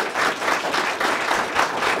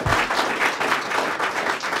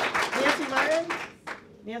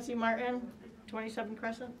 Nancy Martin, 27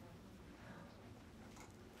 Crescent.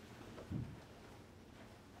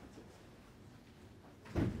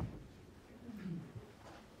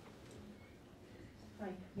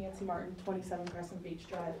 Hi, Nancy Martin, 27 Crescent Beach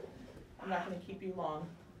Drive. I'm not going to keep you long.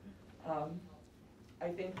 I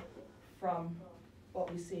think from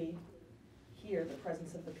what we see here, the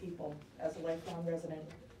presence of the people, as a lifelong resident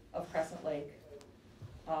of Crescent Lake,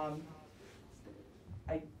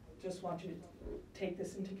 I just want you to take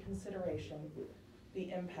this into consideration,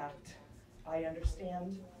 the impact. I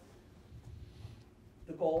understand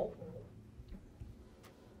the goal,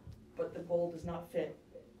 but the goal does not fit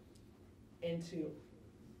into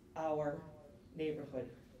our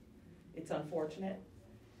neighborhood. It's unfortunate.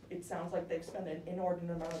 It sounds like they've spent an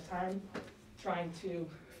inordinate amount of time trying to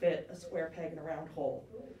fit a square peg in a round hole.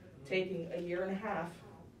 Taking a year and a half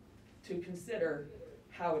to consider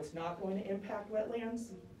how it's not going to impact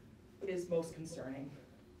wetlands is most concerning.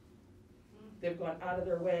 They've gone out of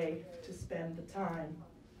their way to spend the time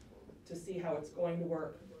to see how it's going to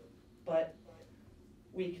work, but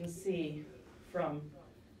we can see from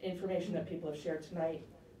information that people have shared tonight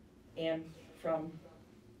and from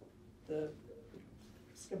the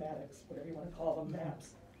schematics, whatever you want to call them,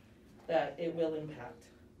 maps, that it will impact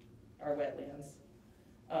our wetlands.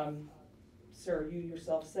 Sir, you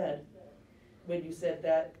yourself said, when you said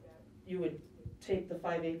that you would take the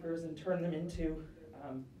 5 acres and turn them into,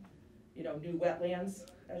 new wetlands,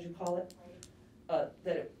 as you call it, that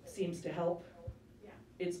it seems to help.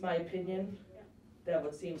 It's my opinion that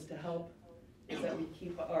what seems to help is that we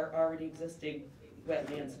keep our already existing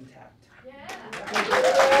wetlands intact.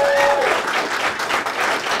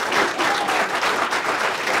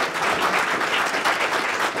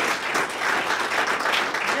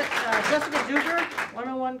 Jessica Duger,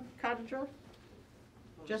 101 Cottage Road.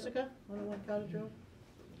 Jessica, 101 Cottage Road.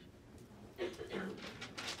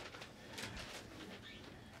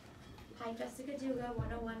 Hi, Jessica Duga,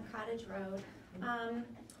 101 Cottage Road.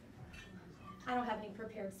 I don't have any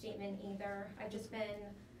prepared statement either. I've just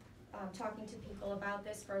been talking to people about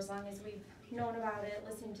this for as long as we've known about it,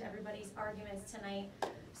 listening to everybody's arguments tonight.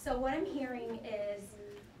 So what I'm hearing is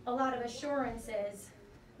a lot of assurances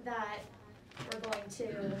that we're going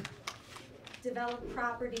to develop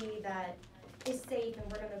property that is safe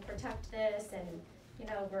and we're going to protect this and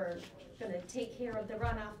we're going to take care of the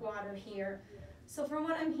runoff water here. So from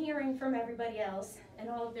what I'm hearing from everybody else and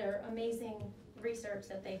all of their amazing research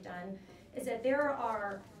that they've done, is that there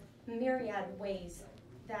are myriad ways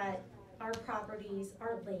that our properties,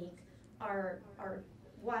 our lake, our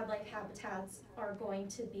wildlife habitats are going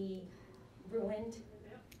to be ruined.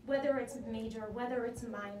 Whether it's major, whether it's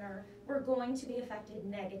minor, we're going to be affected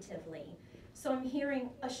negatively. So I'm hearing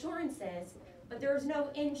assurances, but there's no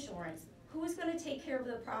insurance. Who's going to take care of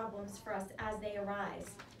the problems for us as they arise?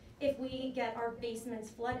 If we get our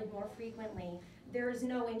basements flooded more frequently, there is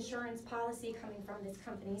no insurance policy coming from this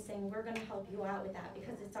company saying we're going to help you out with that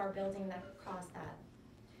because it's our building that caused that.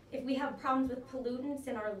 If we have problems with pollutants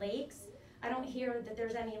in our lakes, I don't hear that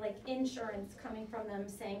there's any like insurance coming from them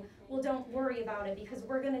saying, well, don't worry about it because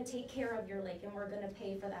we're going to take care of your lake and we're going to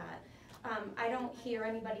pay for that. I don't hear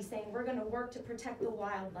anybody saying we're going to work to protect the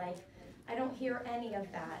wildlife. I don't hear any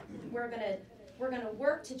of that. We're going to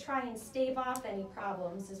work to try and stave off any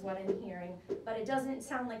problems is what I'm hearing, but it doesn't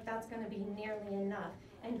sound like that's going to be nearly enough.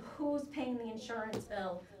 And who's paying the insurance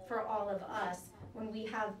bill for all of us when we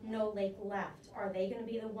have no lake left? Are they going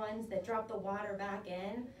to be the ones that drop the water back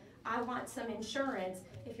in? I want some insurance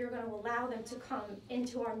if you're going to allow them to come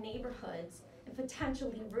into our neighborhoods and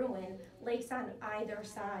potentially ruin lakes on either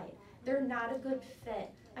side. They're not a good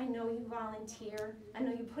fit. I know you volunteer. I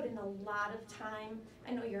know you put in a lot of time.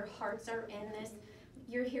 I know your hearts are in this.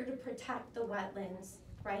 You're here to protect the wetlands,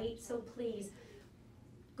 right? So please,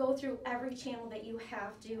 go through every channel that you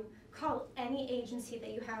have to. Call any agency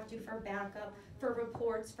that you have to for backup, for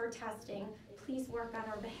reports, for testing. Please work on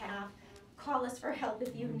our behalf. Call us for help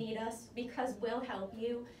if you need us, because we'll help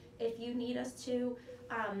you if you need us to.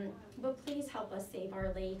 But please help us save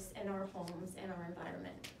our lakes and our homes and our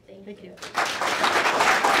environment. Thank you.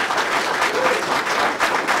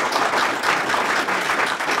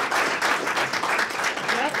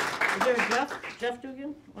 Jeff, is there a Jeff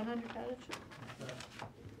Dugan, 100 Cottage?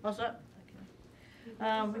 What's up?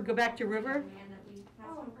 Okay. We go back to River.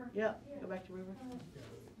 Yeah, go back to River.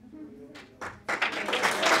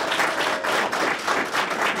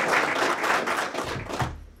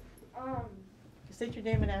 State your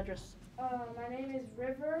name and address. My name is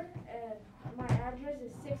River, and my address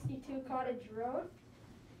is 62 Cottage Road,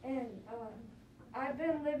 and I've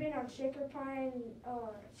been living on Shaker Pines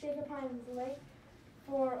Lake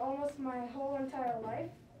for almost my whole entire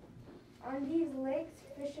life. On these lakes,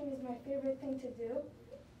 fishing is my favorite thing to do.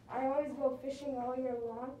 I always go fishing all year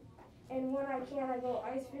long, and when I can, I go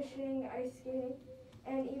ice fishing, ice skating,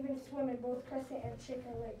 and even swim in both Crescent and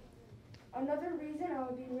Shaker Lake. Another reason I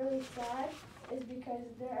would be really sad is because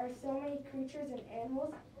there are so many creatures and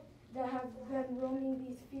animals that have been roaming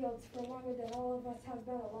these fields for longer than all of us have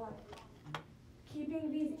been alive.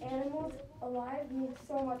 Keeping these animals alive means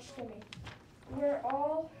so much to me. Where are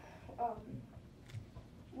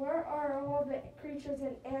all the creatures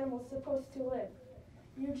and animals supposed to live?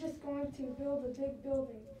 You're just going to build a big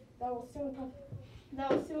building that will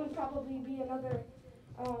soon probably be another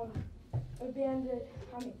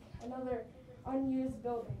another unused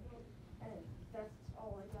building. And that's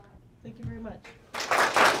all I got. Thank you very much.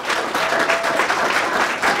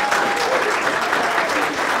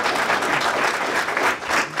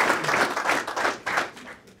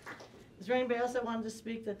 Is there anybody else that wanted to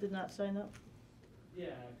speak that did not sign up? Yeah,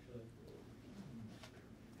 actually.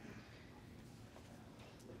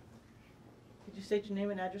 Could you state your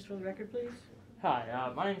name and address for the record, please?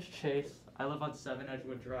 Hi, my name's Chase. I live on 7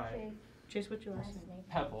 Edgewood Drive. Chase, what's your last name?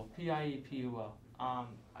 Pepple, P-I-E-P-U-L.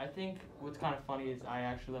 I think what's kind of funny is I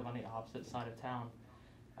actually live on the opposite side of town.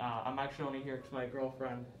 I'm actually only here because my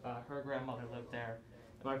girlfriend, her grandmother lived there,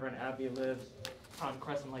 and my friend Abby lives on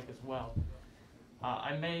Crescent Lake as well.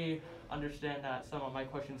 I may understand that some of my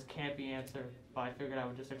questions can't be answered, but I figured I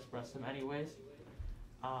would just express them anyways.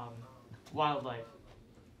 Wildlife.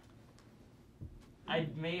 I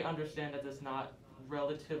may understand that it's not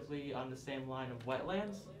relatively on the same line of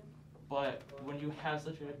wetlands, but when you have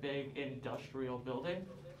such a big industrial building,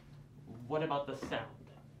 what about the sound?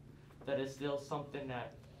 That is still something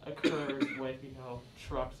that occurs with,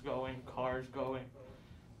 trucks going, cars going,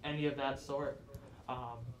 any of that sort.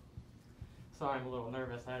 Sorry, I'm a little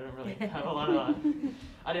nervous. I didn't really have a lot of,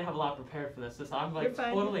 I didn't have a lot prepared for this. I'm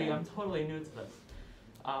totally new to this.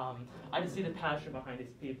 I just see the passion behind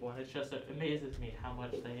these people, and it amazes me how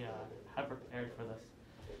much they have prepared for this.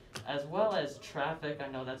 As well as traffic,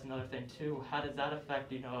 I know that's another thing too. How does that affect,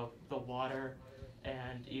 the water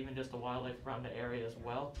and even just the wildlife around the area as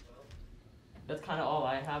well? That's kind of all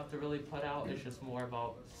I have to really put out. It's just more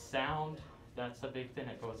about sound. That's a big thing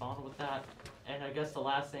that goes on with that. And I guess the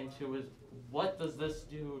last thing too is, what does this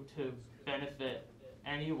do to benefit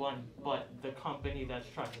anyone but the company that's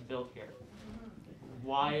trying to build here?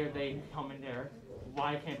 Why are they coming there?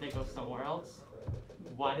 Why can't they go somewhere else?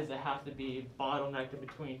 Why does it have to be bottlenecked in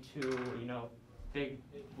between two, big,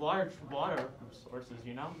 large water sources,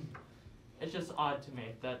 It's just odd to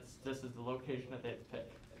me that this is the location that they have to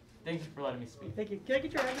pick. Thank you for letting me speak. Thank you. Can I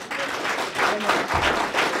get your address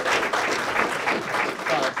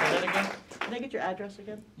Sorry, say that again? Can I get your address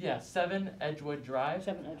again? Yeah, 7 Edgewood Drive.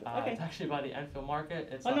 7 Edgewood, okay. It's actually by the Enfield Market.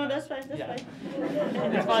 It's Oh, on no, the- that's fine, that's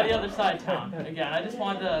fine. It's by the other side of town. Again, I just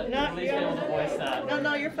wanted to at least be able to voice that.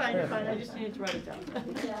 No, you're fine, you're fine. I just needed to write it down.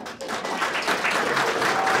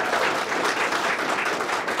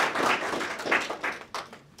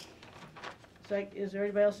 So, is there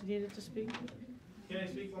anybody else who needed to speak? Can I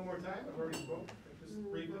speak one more time? I've already spoke. Just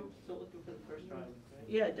briefly. Still looking for the first round. Right?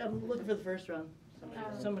 Yeah, I'm looking for the first round.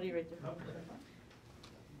 Somebody right there.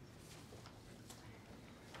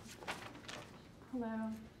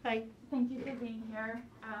 Hello. Hi. Thank you for being here.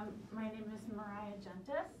 My name is Mariah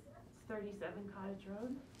Gentis. It's 37 Cottage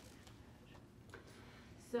Road.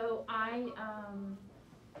 So I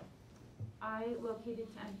located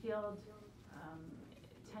to Enfield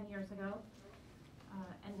 10 years ago.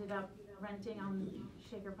 Ended up renting on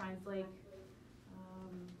Shaker Pines Lake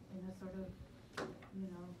in a sort of,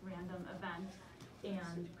 random event,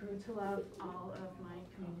 and grew to love all of my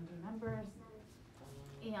community members.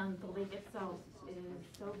 And the lake itself is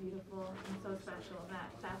so beautiful and so special that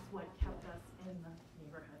that's what kept us in the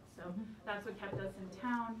neighborhood. So that's what kept us in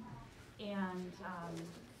town. And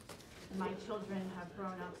my children have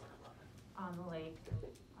grown up on the lake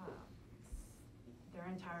their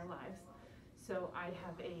entire lives. So I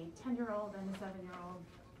have a 10-year-old and a 7-year-old.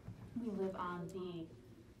 We live on the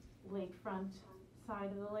lakefront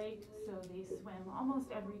side of the lake, so they swim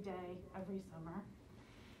almost every day, every summer.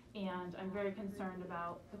 And I'm very concerned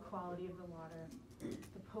about the quality of the water,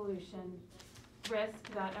 the pollution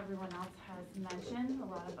risk that everyone else has mentioned, a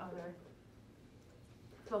lot of other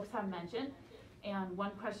folks have mentioned. And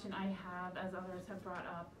one question I have, as others have brought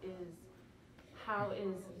up, is how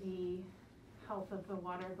is the health of the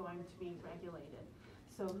water going to be regulated?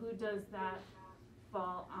 So who does that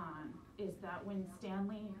fall on? Is that Win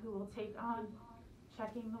Stanley who will take on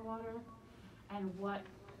checking the water? And what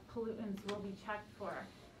pollutants will be checked for?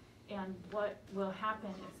 And what will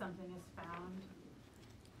happen if something is found?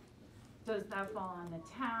 Does that fall on the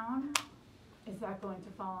town? Is that going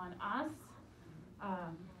to fall on us?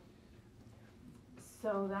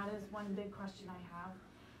 So that is one big question I have.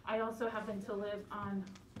 I also happen to live on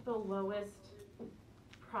the lowest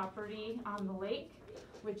property on the lake,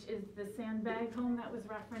 which is the sandbag home that was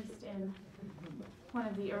referenced in one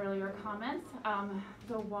of the earlier comments.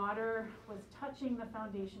 The water was touching the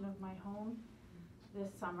foundation of my home this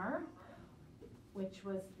summer, which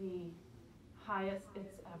was the highest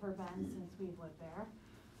it's ever been since we've lived there.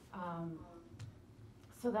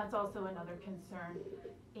 So that's also another concern.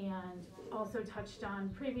 And also touched on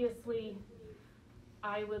previously,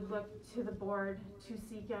 I would look to the board to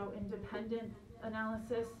seek out independent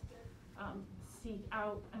analysis, seek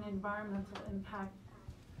out an environmental impact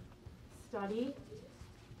study,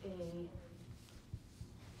 a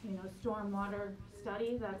stormwater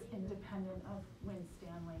study that's independent of Win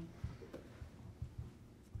Stanley,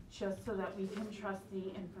 just so that we can trust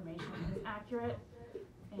the information is accurate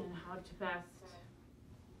and how to best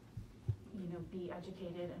be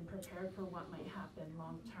educated and prepared for what might happen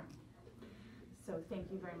long term. So thank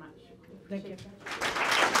you very much. Thank you.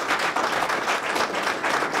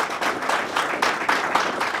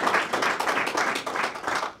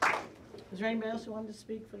 Is there anybody else who wanted to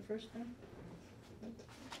speak for the first time?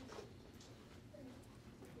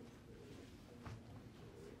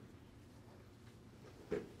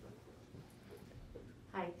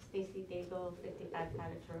 Hi, Stacy Daigle, 55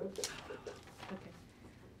 Cottage Road. Okay.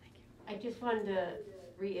 I just wanted to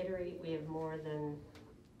reiterate, we have more than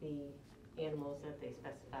the animals that they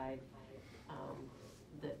specified.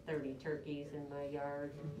 The 30 turkeys in my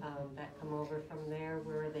yard that come over from there,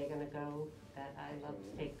 where are they gonna go? That I love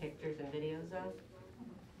to take pictures and videos of.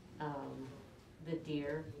 The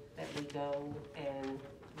deer that we go and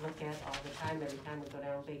look at all the time, every time we go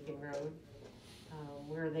down Bacon Road.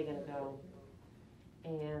 Where are they gonna go?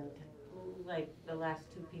 And like the last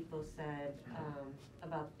two people said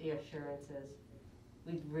about the assurances,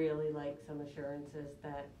 we'd really like some assurances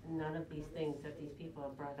that none of these things that these people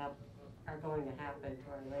have brought up are going to happen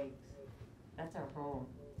to our lakes. That's our home,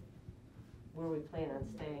 where we plan on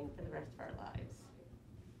staying for the rest of our lives.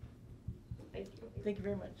 Thank you. Thank you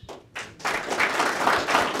very much.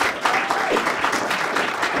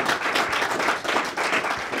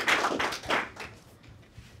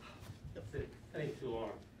 That's it. Thanks,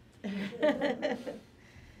 Laura.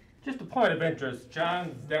 Just a point of interest,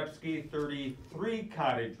 John Zdebski, 33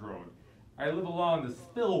 Cottage Road. I live along the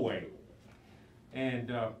spillway.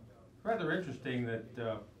 And rather interesting that,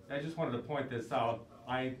 I just wanted to point this out.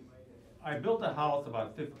 I built a house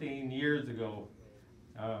about 15 years ago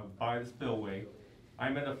by the spillway.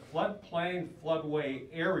 I'm in a floodplain, floodway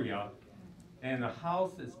area, and the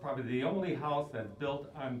house is probably the only house that's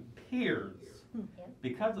built on piers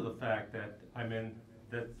because of the fact that I'm in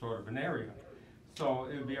that sort of an area. So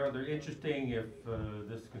it would be rather interesting if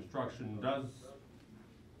this construction does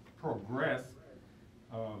progress.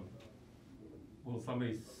 Will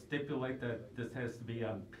somebody stipulate that this has to be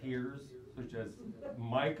on piers, such as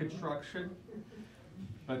my construction?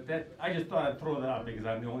 But that, I just thought I'd throw that out because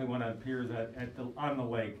I'm the only one on piers on the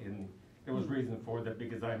lake, and there was reason for that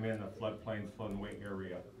because I'm in a floodplain, floodway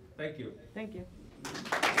area. Thank you. Thank you.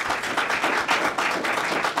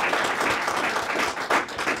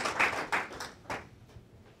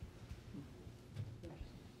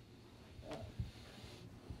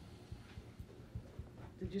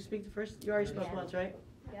 Did you speak the first? You already spoke once, right?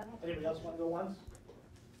 Yep. Anybody else want to go once?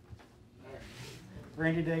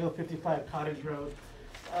 Randy Daigle, 55 Cottage Road.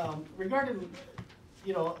 Regarding,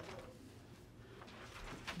 you know,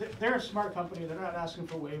 they're a smart company. They're not asking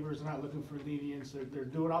for waivers. They're not looking for lenience. They're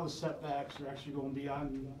doing all the setbacks. They're actually going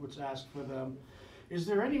beyond what's asked for them. Is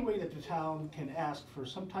there any way that the town can ask for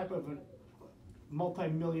some type of a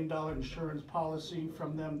multi-million-dollar insurance policy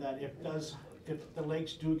from them that if the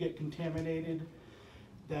lakes do get contaminated,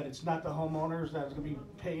 that it's not the homeowners that's going to be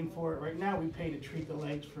paying for it? Right now, we pay to treat the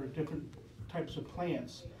lakes for different types of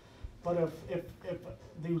plants. But if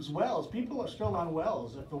these wells, people are still on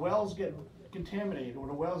wells. If the wells get contaminated or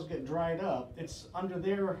the wells get dried up, it's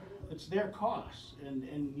their costs,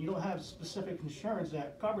 and you don't have specific insurance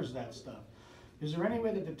that covers that stuff. Is there any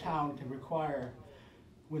way that the town can require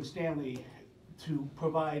Winstanley to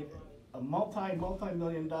provide a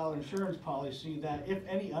multi-million-dollar insurance policy that if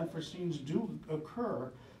any unforeseens do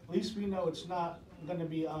occur, at least we know it's not going to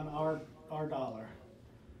be on our dollar?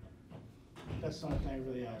 That's something I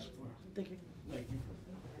really ask for. Thank you. Thank you.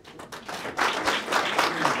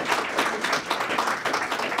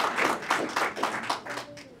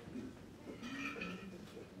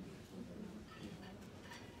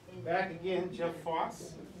 Back again, Jeff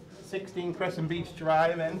Foss, 16 Crescent Beach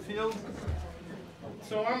Drive, Enfield.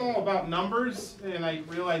 So I'm all about numbers, and I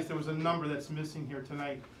realized there was a number that's missing here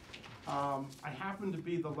tonight. I happen to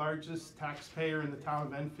be the largest taxpayer in the town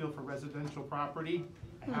of Enfield for residential property.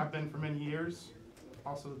 I have been for many years.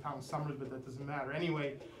 Also the town of Summers, but that doesn't matter.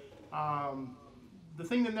 Anyway, the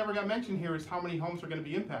thing that never got mentioned here is how many homes are going to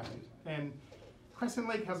be impacted. And Crescent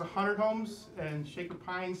Lake has 100 homes, and Shaker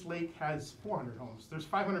Pines Lake has 400 homes. There's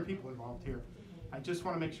 500 people involved here. I just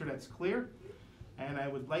want to make sure that's clear, and I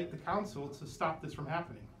would like the council to stop this from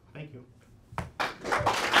happening. Thank you.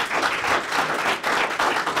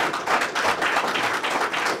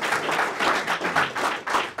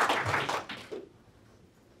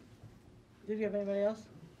 Did you have anybody else?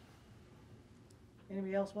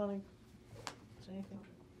 Anybody else want to say anything?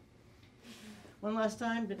 One last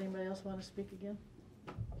time, did anybody else want to speak again?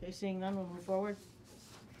 Okay, seeing none, we'll move forward.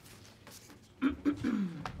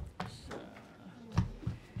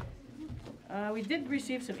 We did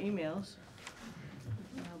receive some emails,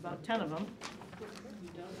 about 10 of them. You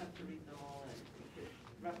don't have to read them all and you could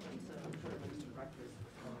reference them for Mr. Rutgers.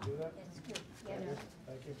 Do that? That's good. Thank you.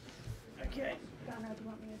 Thank you. Okay. Donna, do you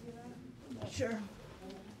want me to do that? Sure.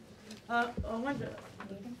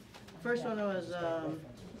 First one was,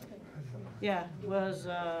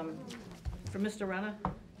 from Mr. Renna.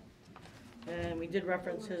 And we did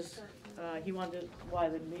reference his, he wanted why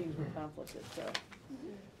the meetings were conflicted, so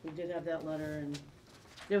we did have that letter, and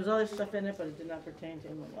there was other stuff in it, but it did not pertain to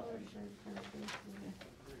anyone else.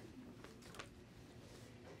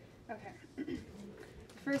 Okay.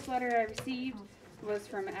 First letter I received was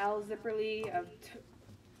from Al Zipperly of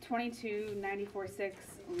 22946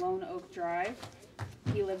 Lone Oak Drive.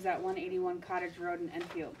 He lives at 181 Cottage Road in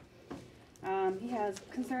Enfield. He has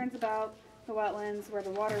concerns about the wetlands, where the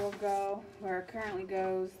water will go, where it currently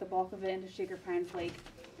goes, the bulk of it into Shaker Pines Lake.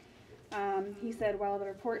 He said while the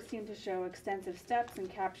reports seem to show extensive steps in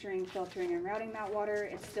capturing, filtering, and routing that water,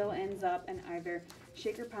 it still ends up in either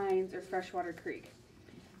Shaker Pines or Freshwater Creek.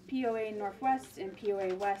 POA Northwest and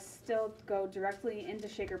POA West still go directly into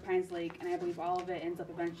Shaker Pines Lake, and I believe all of it ends up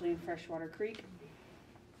eventually in Freshwater Creek.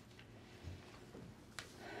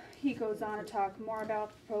 He goes on to talk more about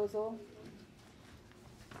the proposal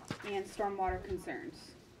and stormwater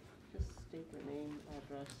concerns. Just state your name,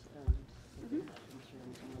 address, and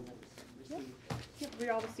concerns and minutes received. Yep, we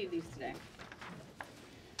all received these today.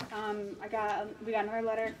 We got another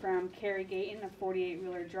letter from Carrie Gayton of 48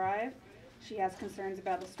 Wheeler Drive. She has concerns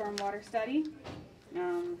about the stormwater study.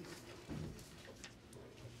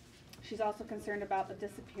 She's also concerned about the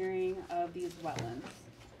disappearing of these wetlands.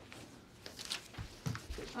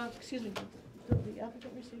 Excuse me, did the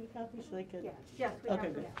applicant receive a copy so they could? Yes, we Okay,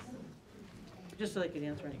 have good. them. Just so they could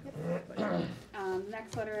answer any questions.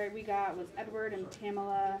 Next letter we got was Edward and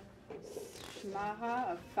Tamala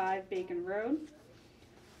Shmaha of 5 Bacon Road.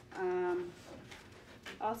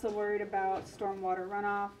 Also worried about stormwater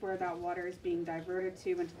runoff, where that water is being diverted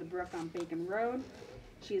to into the brook on Bacon Road.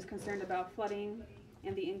 She is concerned about flooding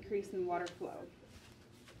and the increase in water flow.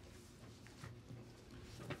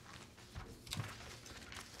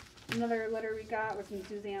 Another letter we got was from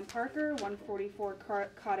Suzanne Parker, 144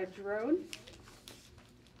 Cottage Road.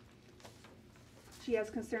 She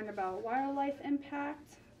has concern about wildlife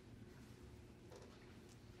impact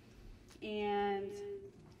and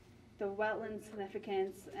the wetland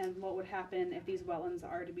significance and what would happen if these wetlands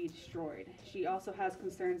are to be destroyed. She also has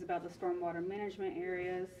concerns about the stormwater management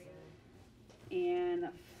areas and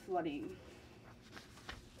flooding.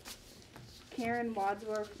 Karen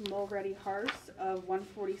Wadsworth Mulready Harse of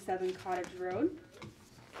 147 Cottage Road.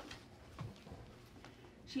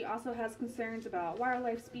 She also has concerns about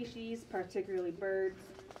wildlife species, particularly birds.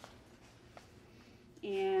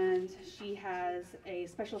 And she has a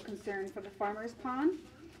special concern for the farmer's pond,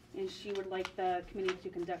 and she would like the committee to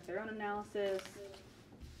conduct their own analysis.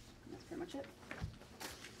 That's pretty much it.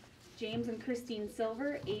 James and Christine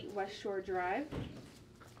Silver, 8 West Shore Drive.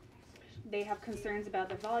 They have concerns about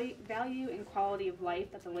the value and quality of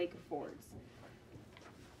life that the lake affords.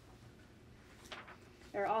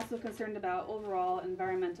 They're also concerned about overall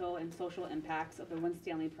environmental and social impacts of the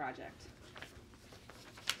Winstanley project.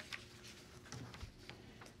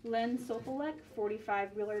 Len Sopolek,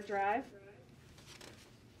 45 Wheeler Drive.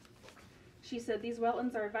 She said these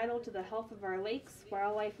wetlands are vital to the health of our lakes,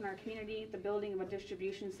 wildlife in our community. The building of a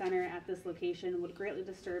distribution center at this location would greatly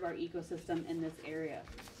disturb our ecosystem in this area.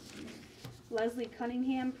 Leslie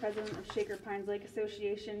Cunningham, president of Shaker Pines Lake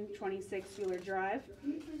Association, 26 Wheeler Drive.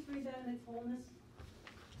 Can you please read that in its wholeness?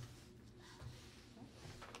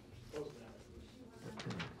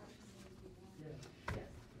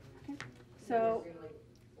 So,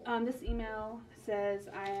 this email says,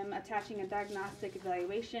 I am attaching a diagnostic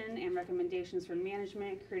evaluation and recommendations for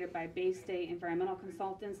management created by Bay State Environmental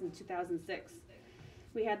Consultants in 2006.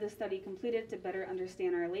 We had this study completed to better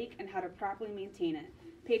understand our lake and how to properly maintain it.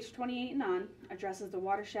 Page 28 and on addresses the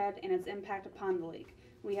watershed and its impact upon the lake.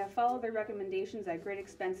 We have followed their recommendations at great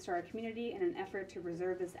expense to our community in an effort to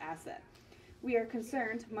preserve this asset. We are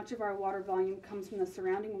concerned much of our water volume comes from the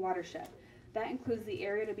surrounding watershed. That includes the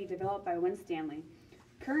area to be developed by Winstanley.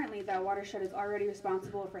 Currently, that watershed is already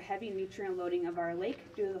responsible for heavy nutrient loading of our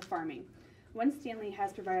lake due to the farming. Winstanley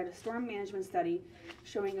has provided a storm management study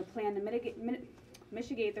showing a plan to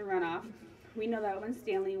mitigate the runoff. We know that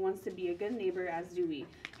Winstanley wants to be a good neighbor, as do we.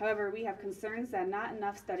 However, we have concerns that not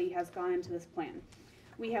enough study has gone into this plan.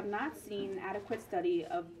 We have not seen adequate study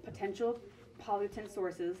of potential pollutant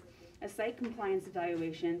sources, a site compliance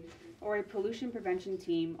evaluation, or a pollution prevention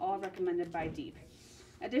team, all recommended by DEEP.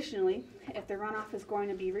 Additionally, if the runoff is going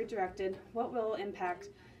to be redirected, what will impact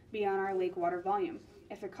be on our lake water volume?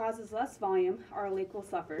 If it causes less volume, our lake will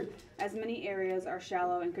suffer, as many areas are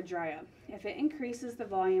shallow and could dry up. If it increases the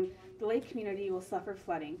volume, the lake community will suffer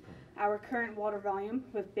flooding. Our current water volume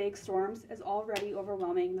with big storms is already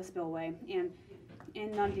overwhelming the spillway and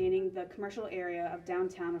inundating the commercial area of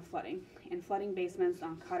downtown with flooding, and flooding basements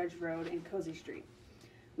on Cottage Road and Cozy Street.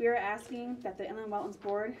 We are asking that the Inland Wetlands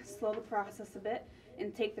Board slow the process a bit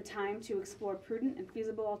and take the time to explore prudent and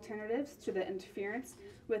feasible alternatives to the interference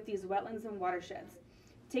with these wetlands and watersheds.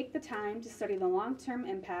 Take the time to study the long-term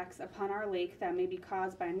impacts upon our lake that may be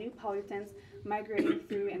caused by new pollutants migrating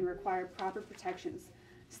through and require proper protections.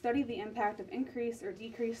 Study the impact of increase or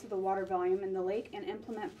decrease of the water volume in the lake and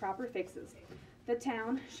implement proper fixes. The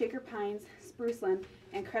town, Shaker Pines, Spruceland,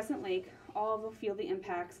 and Crescent Lake all will feel the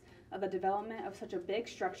impacts of the development of such a big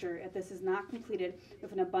structure if this is not completed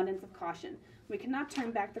with an abundance of caution. We cannot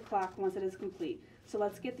turn back the clock once it is complete, so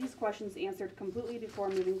let's get these questions answered completely before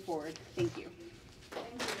moving forward. Thank you.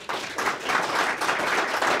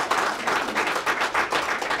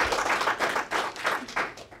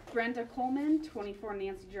 Brenda Coleman, 24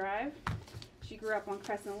 Nancy Drive. She grew up on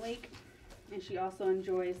Crescent Lake, and she also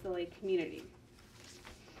enjoys the lake community.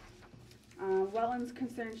 Wetlands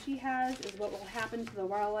concern she has is what will happen to the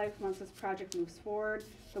wildlife once this project moves forward.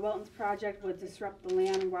 The Wetlands project would disrupt the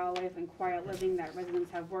land, wildlife, and quiet living that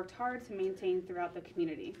residents have worked hard to maintain throughout the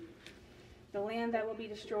community. The land that will be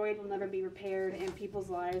destroyed will never be repaired, and people's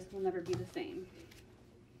lives will never be the same.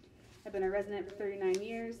 I've been a resident for 39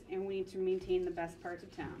 years, and we need to maintain the best parts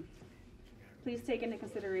of town. Please take into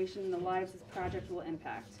consideration the lives this project will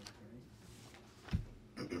impact.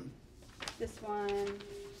 This one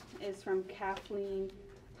is from Kathleen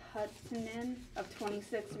Huttonen of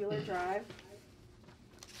 26 Wheeler Drive.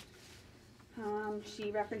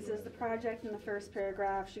 She references the project in the first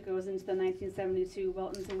paragraph. She goes into the 1972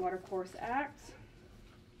 Wetlands and Watercourses Act.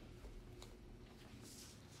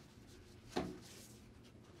 She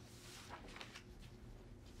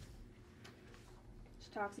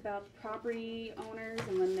talks about property owners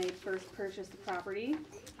and when they first purchased the property.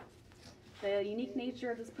 The unique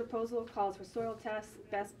nature of this proposal calls for soil tests,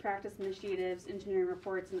 best practice initiatives, engineering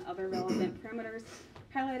reports, and other relevant parameters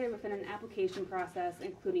highlighted within an application process,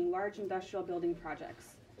 including large industrial building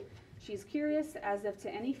projects. She's curious as if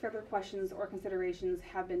to any further questions or considerations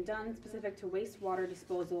have been done specific to wastewater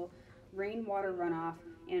disposal, rainwater runoff,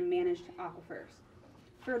 and managed aquifers.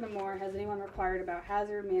 Furthermore, has anyone required about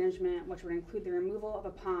hazard management, which would include the removal of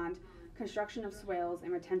a pond, construction of swales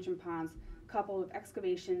and retention ponds, coupled with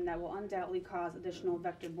excavation that will undoubtedly cause additional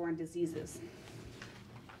vector-borne diseases.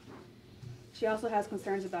 She also has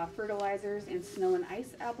concerns about fertilizers and snow and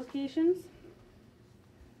ice applications.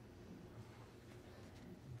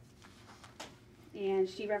 And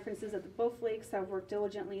she references that both lakes have worked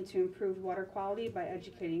diligently to improve water quality by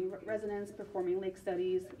educating residents, performing lake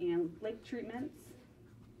studies, and lake treatments.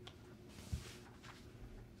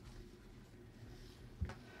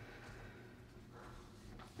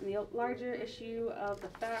 And the larger issue of the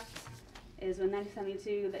fact is in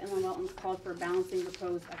 1972, the inland wetlands called for balancing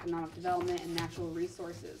proposed economic development and natural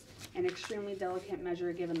resources, an extremely delicate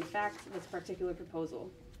measure given the facts of this particular proposal.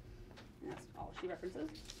 And that's all she references.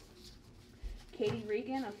 Katie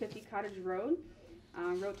Regan of 50 Cottage Road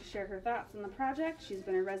wrote to share her thoughts on the project. She's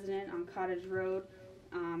been a resident on Cottage Road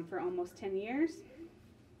for almost 10 years.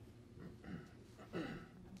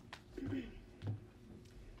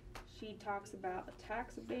 She talks about the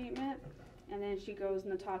tax abatement, and then she goes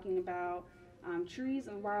into talking about trees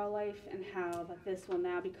and wildlife and how that this will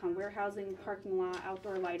now become warehousing, parking lot,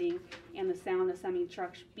 outdoor lighting, and the sound of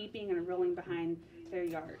semi-trucks beeping and rolling behind their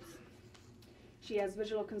yards. She has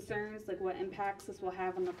visual concerns like what impacts this will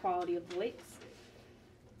have on the quality of the lakes.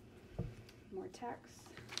 More text.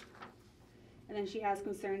 And then she has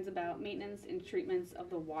concerns about maintenance and treatments of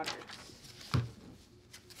the waters.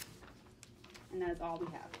 And that is all we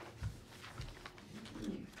have.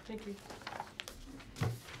 Thank you.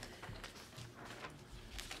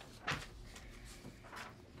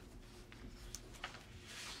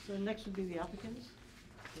 So next would be the applicants.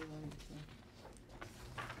 Do you want to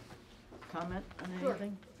comment on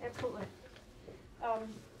anything? Sure, absolutely.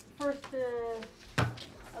 First,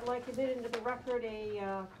 I'd like to get into the record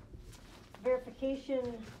a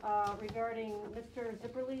verification regarding Mr.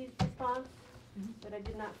 Zipperly's response that I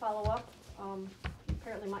did not follow up.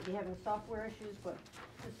 Apparently might be having software issues, but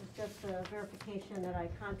this is just a verification that I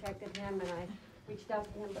contacted him and I reached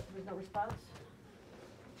out to him, but there was no response.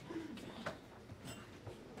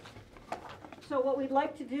 So what we'd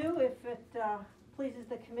like to do, if it pleases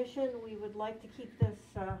the commission, we would like to keep this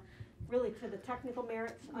really to the technical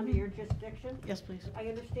merits under your jurisdiction. Yes, please. I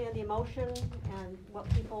understand the emotion and what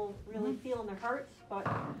people really feel in their hearts, but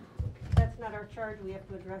that's not our charge. We have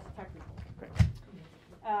to address technical.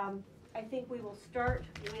 I think we will start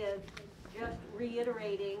with just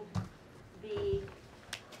reiterating the, if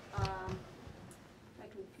I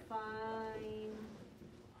can find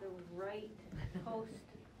the right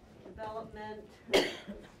post-development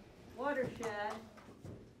watershed.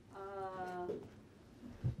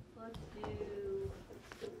 Let's do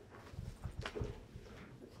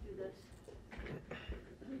this.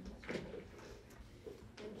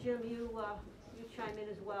 And Jim, you chime in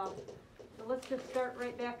as well. So let's just start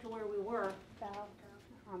right back to where we were.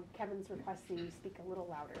 Kevin's requesting you speak a little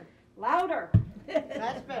louder. Louder!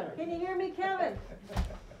 That's better. Can you hear me, Kevin?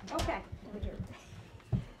 Okay.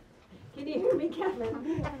 Can you hear me,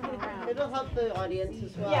 Kevin? It'll help the audience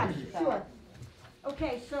as well. Yeah, sure.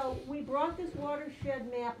 Okay, so we brought this watershed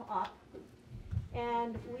map up,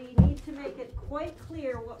 and we need to make it quite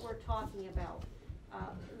clear what we're talking about.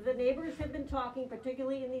 The neighbors have been talking,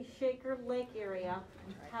 particularly in the Shaker Lake area,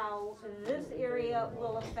 how this area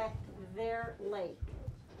will affect their lake.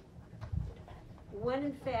 When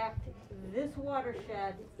in fact, this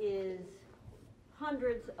watershed is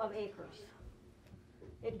hundreds of acres.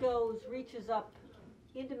 It reaches up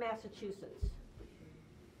into Massachusetts.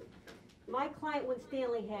 My client,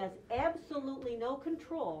 Winstanley, has absolutely no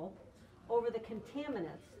control over the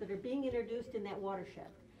contaminants that are being introduced in that watershed.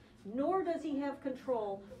 nor does he have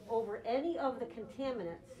control over any of the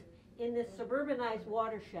contaminants in this suburbanized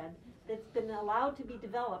watershed that's been allowed to be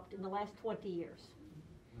developed in the last 20 years.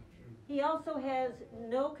 He also has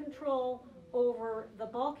no control over the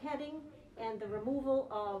bulkheading and the removal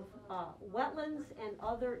of wetlands and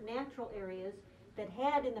other natural areas that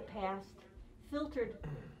had in the past filtered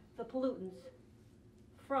the pollutants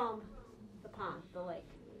from the pond, the lake.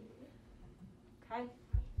 Okay?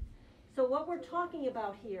 So what we're talking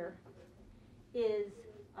about here is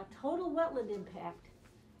a total wetland impact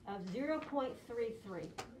of 0.33.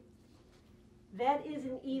 That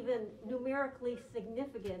isn't even numerically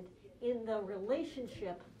significant in the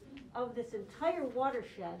relationship of this entire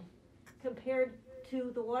watershed compared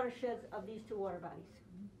to the watersheds of these two water bodies.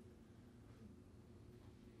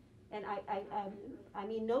 And I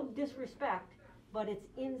mean no disrespect, but it's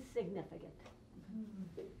insignificant.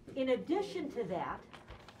 In addition to that,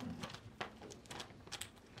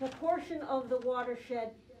 the portion of the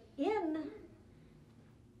watershed in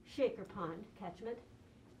Shaker Pond catchment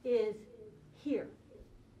is here.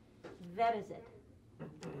 That is it.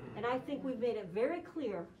 And I think we've made it very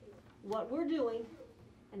clear what we're doing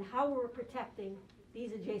and how we're protecting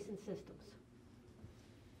these adjacent systems.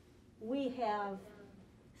 We have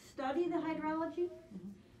studied the hydrology.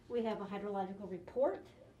 We have a hydrological report.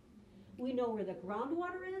 We know where the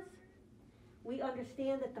groundwater is. We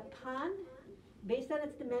understand that the pond, based on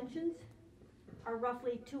its dimensions, are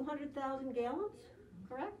roughly 200,000 gallons,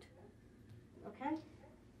 correct? Okay?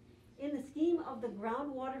 In the scheme of the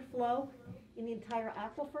groundwater flow in the entire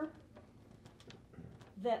aquifer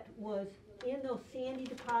that was in those sandy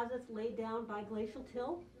deposits laid down by glacial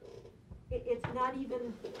till, it's not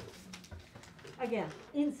even, again,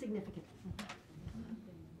 insignificant.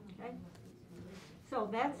 Okay? So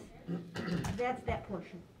that's that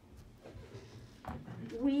portion.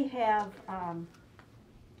 We have,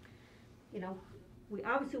 we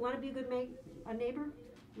obviously want to be a good neighbor.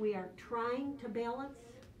 We are trying to balance.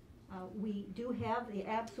 We do have the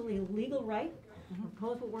absolutely legal right to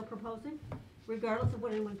propose what we're proposing, regardless of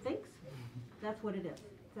what anyone thinks. That's what it is.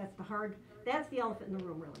 That's the elephant in the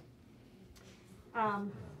room,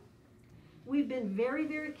 really. We've been very,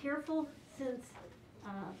 very careful since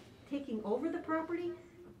taking over the property.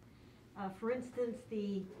 For instance,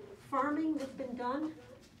 the farming that's been done,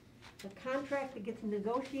 the contract that gets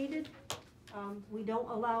negotiated, we don't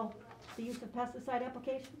allow the use of pesticide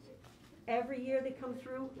applications. Every year they come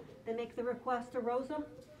through, they make the request to Rosa,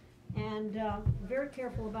 and very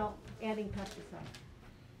careful about adding pesticides.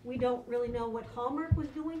 We don't really know what Hallmark was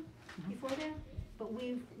doing before that, but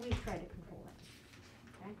we've tried to control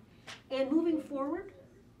it. Okay? And moving forward,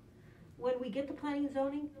 when we get to planning and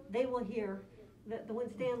zoning, they will hear that the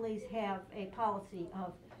Winstanleys have a policy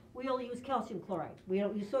of, we only use calcium chloride, we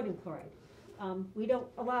don't use sodium chloride. We don't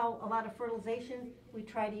allow a lot of fertilization, we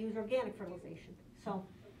try to use organic fertilization. So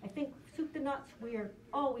I think soup to nuts, we are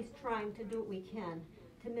always trying to do what we can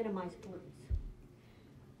to minimize pollutants.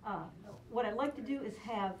 What I'd like to do is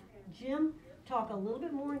have Jim talk a little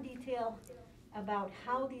bit more in detail about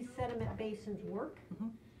how these sediment basins work.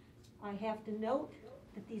 I have to note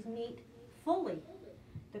that these meet fully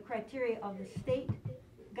the criteria of the state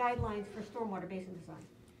guidelines for stormwater basin design.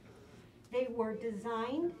 They were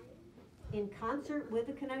designed in concert with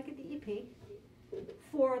the Connecticut DEP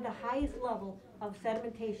for the highest level of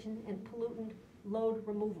sedimentation and pollutant load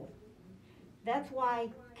removal. That's why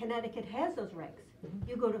Connecticut has those regs.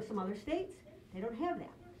 You go to some other states, they don't have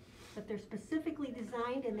that. But they're specifically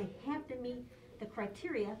designed and they have to meet the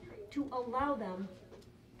criteria to allow them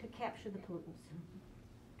to capture the pollutants.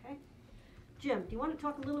 Okay? Jim, do you want to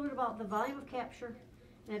talk a little bit about the volume of capture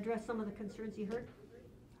and address some of the concerns you heard?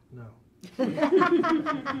 No.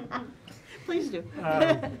 Please do.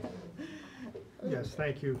 Yes,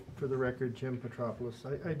 thank you. For the record, Jim Petropoulos.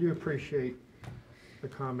 I do appreciate the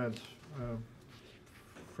comments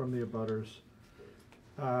from the abutters.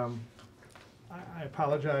 I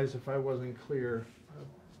apologize if I wasn't clear.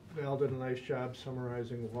 Val did a nice job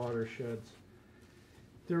summarizing watersheds.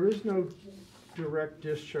 There is no direct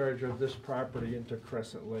discharge of this property into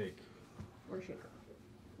Crescent Lake.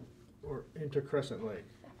 Or into Crescent Lake.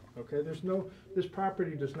 Okay, this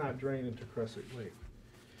property does not drain into Crescent Lake.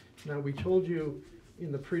 Now, we told you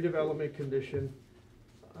in the pre-development condition,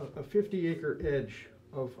 a 50-acre edge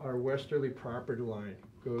of our westerly property line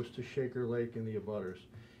goes to Shaker Lake and the abutters.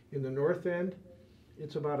 In the north end,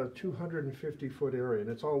 it's about a 250-foot area, and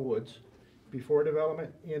it's all woods, before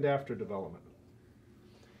development and after development.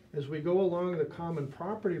 As we go along the common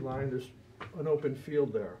property line, there's an open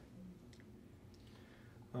field there.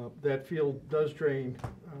 That field does drain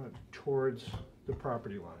towards the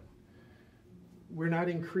property line. we're not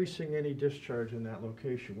increasing any discharge in that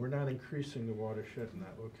location. We're not increasing the watershed in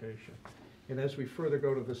that location. And as we further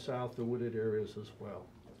go to the south, the wooded areas as well.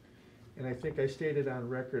 And I think I stated on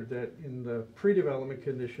record that in the pre-development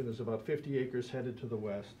condition is about 50 acres headed to the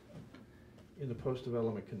west. In the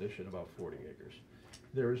post-development condition, about 40 acres.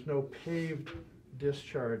 There is no paved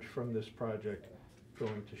discharge from this project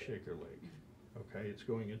going to Shaker Lake. Okay, it's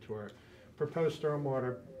going into our proposed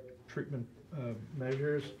stormwater treatment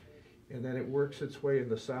measures, and then it works its way in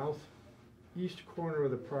the southeast corner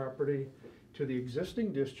of the property to the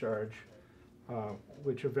existing discharge,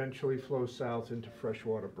 which eventually flows south into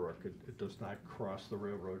Freshwater Brook. It does not cross the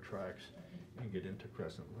railroad tracks and get into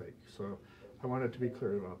Crescent Lake. So I wanted to be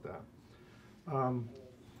clear about that.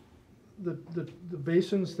 The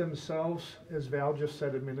basins themselves, as Val just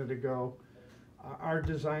said a minute ago, are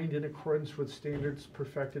designed in accordance with standards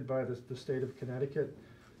perfected by the state of Connecticut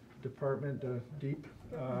Department, DEEP,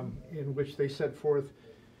 in which they set forth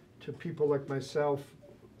to people like myself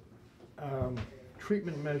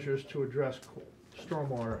treatment measures to address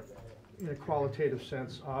stormwater in a qualitative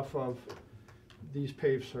sense off of these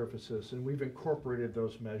paved surfaces, and we've incorporated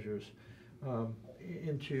those measures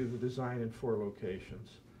into the design in 4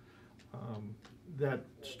 locations. That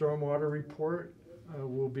stormwater report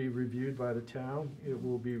will be reviewed by the town. It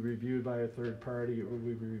will be reviewed by a third party. It will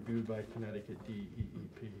be reviewed by Connecticut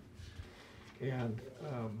DEP. And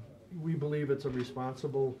we believe it's a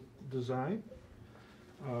responsible design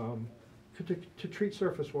to treat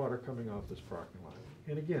surface water coming off this parking lot.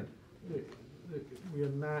 And again, we are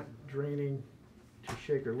not draining to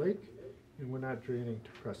Shaker Lake, and we're not draining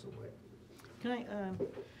to Crescent Lake. Can I,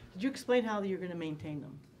 did you explain how you're gonna maintain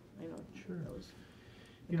them? I know, Sure. that was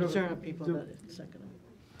a concern of people about it a second ago.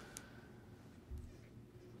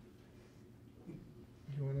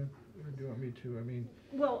 You wanna, or do you want me to, I mean?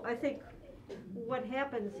 Well, I think what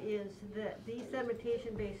happens is that these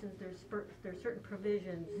sedimentation basins, there's certain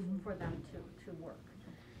provisions for them to work.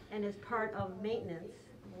 And as part of maintenance,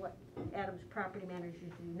 what Adam's property managers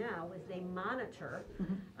do now is they monitor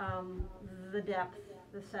the depth,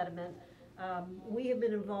 the sediment. We have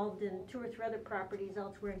been involved in 2 or 3 other properties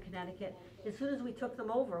elsewhere in Connecticut. As soon as we took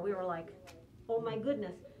them over, we were like, oh my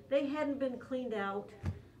goodness, they hadn't been cleaned out.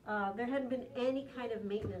 There hadn't been any kind of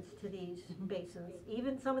maintenance to these basins,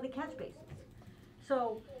 even some of the catch basins.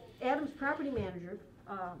 So Adam's property manager,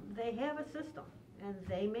 they have a system, and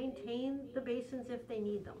they maintain the basins if they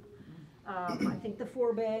need them. I think the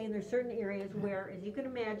forebay, and there's certain areas where, as you can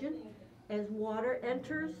imagine, as water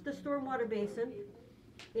enters the stormwater basin,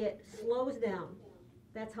 it slows down.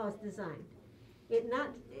 That's how it's designed. It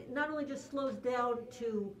not only just slows down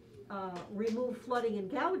to remove flooding and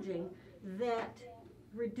gouging, that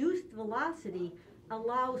reduced velocity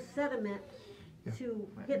allows sediment to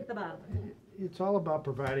hit the bottom. It's all about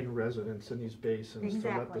providing residents in these basins to let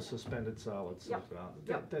Exactly. the suspended solids Yep. sit out.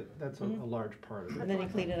 Yep. That's a large part of it. And then you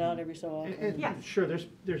clean it out every so often. Yes. Sure,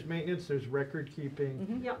 there's maintenance, there's record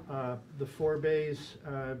keeping. Yep. The forebays,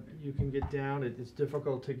 you can get down, it's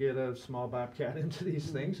difficult to get a small bobcat into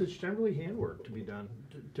these things. It's generally handwork to be done,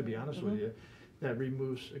 to be honest with you, that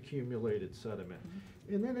removes accumulated sediment.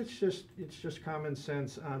 And then it's just common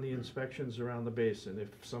sense on the inspections around the basin. If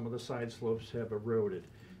some of the side slopes have eroded,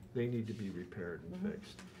 they need to be repaired and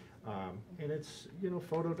fixed. And it's,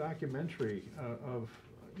 photo documentary of,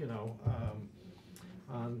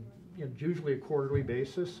 on usually a quarterly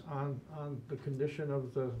basis on the condition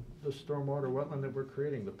of the stormwater wetland that we're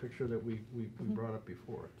creating, the picture that we brought up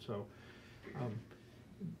before. So,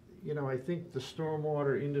 I think the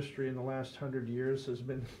stormwater industry in the last 100 years has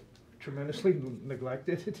been tremendously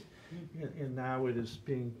neglected, and now it is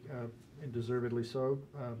being, and deservedly so,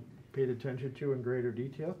 paid attention to in greater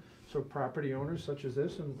detail. So property owners such as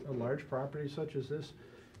this, and a large property such as this,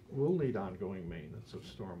 will need ongoing maintenance of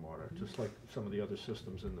stormwater, just like some of the other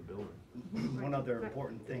systems in the building. One other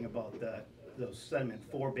important thing about those sediment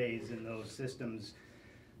forebays in those systems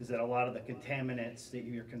is that a lot of the contaminants that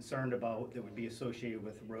you're concerned about that would be associated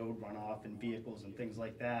with road runoff and vehicles and things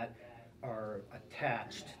like that are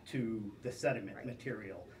attached to the sediment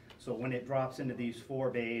material. So when it drops into these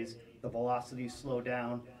forebays, the velocities slow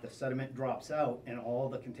down, the sediment drops out, and all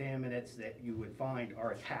the contaminants that you would find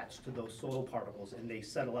are attached to those soil particles, and they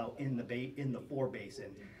settle out in the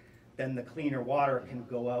forebasin. Then the cleaner water can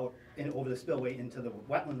go out and over the spillway into the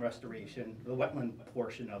wetland restoration, the wetland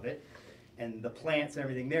portion of it, and the plants and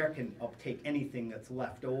everything there can uptake anything that's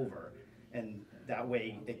left over. And that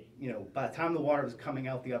way, by the time the water is coming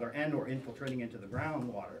out the other end or infiltrating into the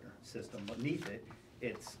groundwater system beneath it,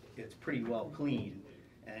 it's pretty well clean.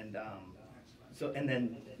 And So, and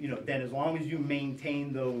then, you know, then as long as you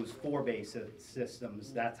maintain those forebay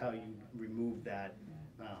systems, that's how you remove that.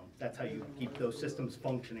 That's how you keep those systems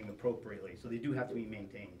functioning appropriately. So they do have to be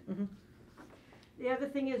maintained. Mm-hmm. The other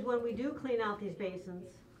thing is when we do clean out these basins,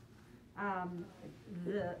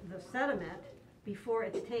 the sediment, before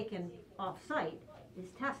it's taken off-site,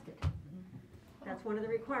 is tested. That's one of the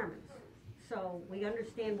requirements. So we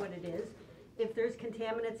understand what it is. If there's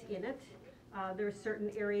contaminants in it, there's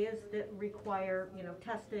certain areas that require, you know,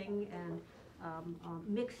 testing and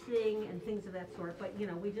mixing and things of that sort. But, you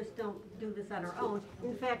know, we just don't do this on our own.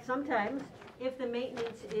 In fact, sometimes, if the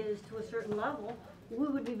maintenance is to a certain level, we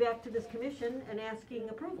would be back to this commission and asking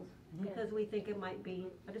approval because we think it might be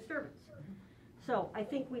a disturbance. So I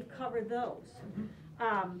think we've covered those.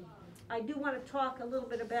 I do want to talk a little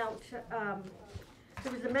bit about,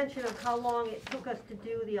 there was a mention of how long it took us to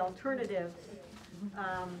do the alternatives.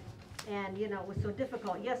 And, you know, it was so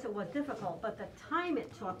difficult. Yes, it was difficult, but the time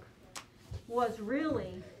it took was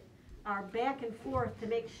really our back and forth to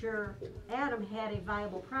make sure Adam had a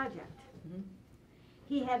viable project.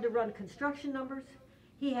 He had to run construction numbers.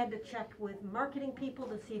 He had to check with marketing people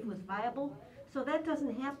to see if it was viable. So that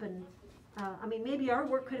doesn't happen. I mean, maybe our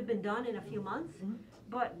work could have been done in a few months,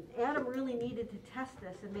 but Adam really needed to test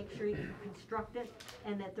this and make sure he could construct it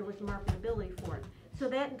and that there was marketability for it. So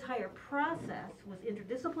that entire process was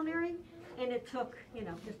interdisciplinary, and it took, you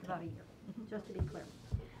know, just about a year, just to be clear.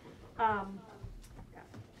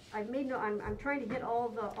 I've made no, I'm trying to hit all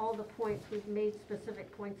the points. We've made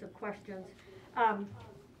specific points of questions.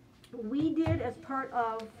 We did, as part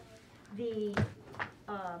of the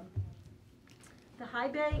high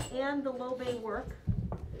bay and the low bay work,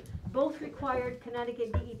 both required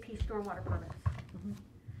Connecticut DEP stormwater permits.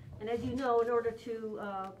 And as you know, in order to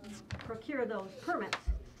procure those permits,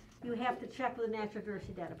 you have to check with the Natural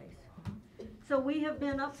Diversity Database. So we have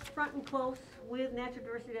been up front and close with Natural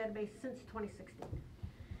Diversity Database since 2016.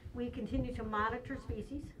 We continue to monitor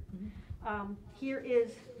species. Here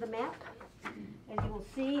is the map, as you will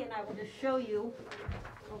see, and I will just show you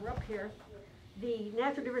over up here. The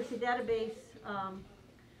Natural Diversity Database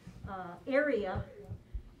area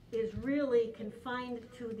is really confined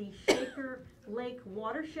to the Shaker Lake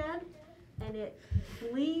watershed, and it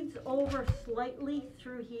bleeds over slightly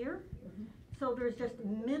through here. So there's just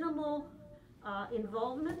minimal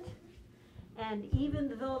involvement. And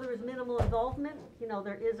even though there is minimal involvement, you know,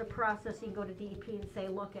 there is a process. You can go to DEP and say,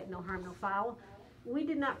 look at no harm, no foul. We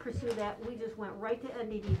did not pursue that. We just went right to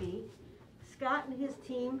NDDB. Scott and his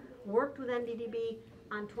team worked with NDDB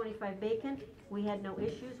on 25 bacon. We had no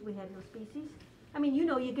issues. We had no species. I mean, you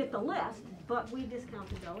know, you get the list, but we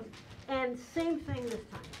discounted those. And same thing this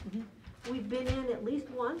time. We've been in at least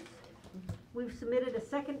once. We've submitted a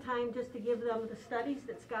second time just to give them the studies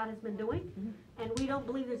that Scott has been doing, and we don't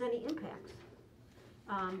believe there's any impacts.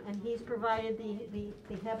 And he's provided the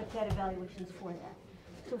habitat evaluations for that.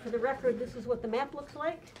 So for the record, this is what the map looks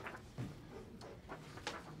like.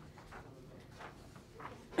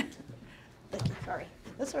 Sorry.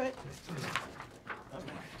 That's all right.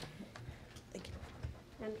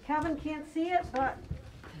 And Kevin can't see it, but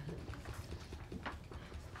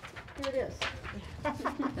here it is.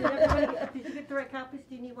 Did you get the right copies?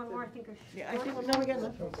 Do you need one more? I think I should. Yeah, I think, no, we got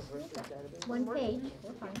enough. One page,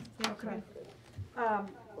 we're fine. Okay.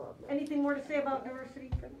 Anything more to say about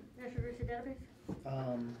diversity, National Diversity Database?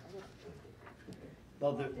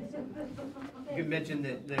 Well, you mentioned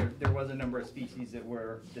that there was a number of species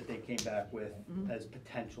that they came back with as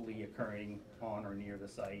potentially occurring on or near the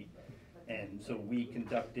site. And so we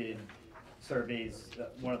conducted surveys.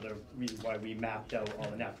 One of the reasons why we mapped out all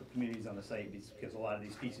the natural communities on the site is because a lot of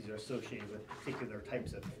these species are associated with particular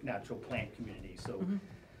types of natural plant communities. So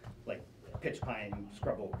like pitch pine,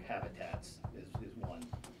 scrub oak habitats is one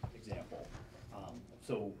example.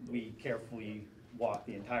 So we carefully walked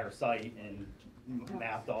the entire site and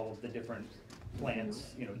mapped all of the different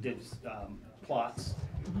plants, you know, did plots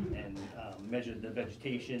and measured the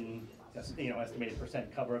vegetation, you know, estimated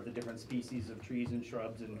percent cover of the different species of trees and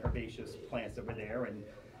shrubs and herbaceous plants that were there, and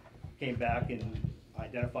came back and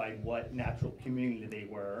identified what natural community they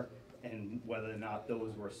were and whether or not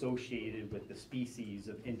those were associated with the species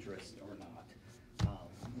of interest or not.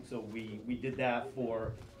 So we did that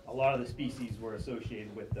for a lot of the species were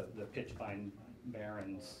associated with the pitch pine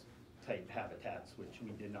barrens type habitats, which we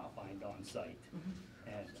did not find on site.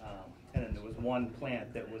 And then there was one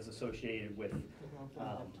plant that was associated with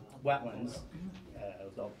wetlands.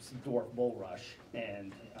 It was a dwarf bulrush,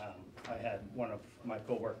 and I had one of my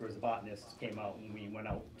coworkers, a botanist, came out, and we went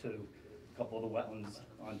out to a couple of the wetlands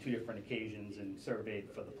on 2 different occasions and surveyed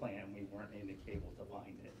for the plant. We weren't able to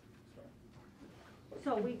find it. So.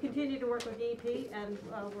 So we continue to work with DEP, and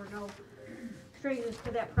we're no strangers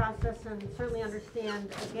to that process, and certainly understand,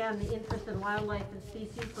 again, the interest in wildlife and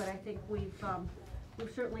species, but I think we've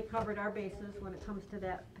certainly covered our bases when it comes to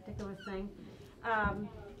that particular thing.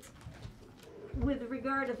 With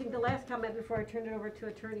regard, I think the last comment before I turn it over to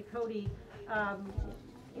Attorney Cody,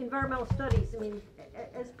 environmental studies. I mean,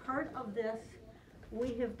 as part of this,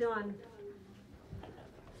 we have done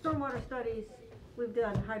stormwater studies, we've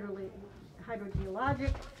done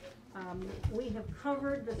hydrogeologic, we have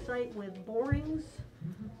covered the site with borings,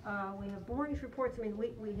 we have borings reports. I mean,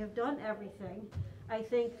 we have done everything. I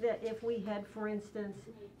think that if we had, for instance,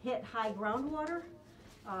 hit high groundwater,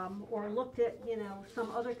 or looked at, you know, some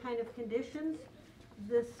other kind of conditions,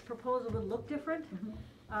 this proposal would look different.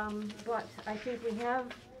 But I think we have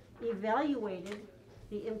evaluated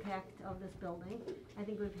the impact of this building. I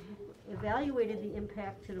think we've evaluated the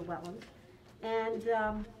impact to the wetlands.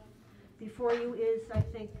 And before you is, I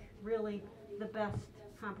think, really the best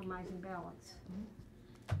compromising balance.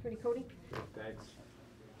 Attorney Cody? Thanks.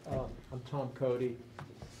 I'm Tom Cody.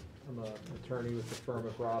 I'm an attorney with the firm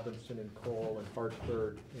of Robinson and Cole in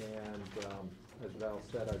Hartford, and as Val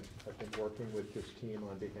said, I've been working with this team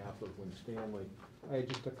on behalf of Win Stanley. I had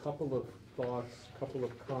just a couple of thoughts, a couple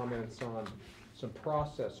of comments on some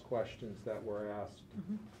process questions that were asked,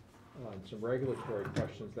 some regulatory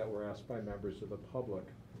questions that were asked by members of the public.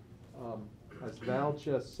 As Val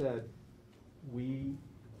just said,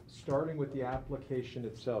 starting with the application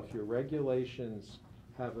itself, your regulations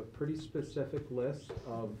have a pretty specific list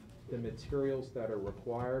of the materials that are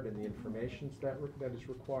required and the information that is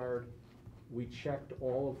required. We checked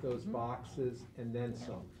all of those boxes and then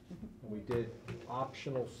some. And we did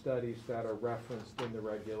optional studies that are referenced in the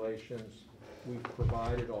regulations. We've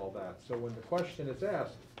provided all that. So when the question is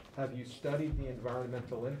asked, have you studied the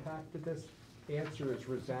environmental impact of this? Answer is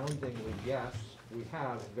resoundingly yes. We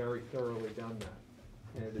have very thoroughly done that.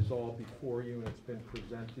 And it is all before you, and it's been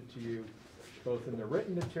presented to you both in the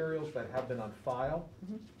written materials that have been on file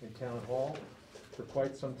in Town Hall for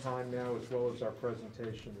quite some time now, as well as our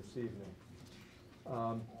presentation this evening.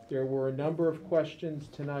 There were a number of questions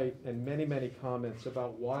tonight and many, many comments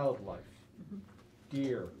about wildlife,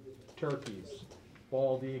 deer, turkeys,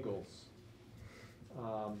 bald eagles.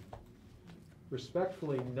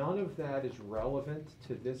 Respectfully, none of that is relevant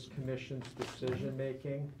to this commission's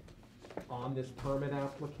decision-making on this permit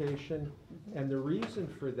application. And the reason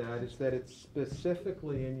for that is that it's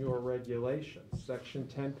specifically in your regulations. Section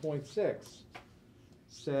 10.6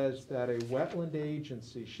 says that a wetland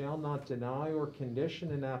agency shall not deny or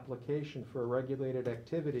condition an application for a regulated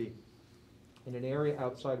activity in an area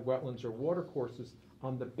outside wetlands or watercourses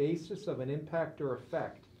on the basis of an impact or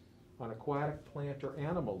effect on aquatic, plant, or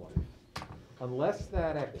animal life, unless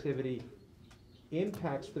that activity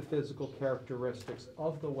impacts the physical characteristics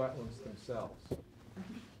of the wetlands themselves.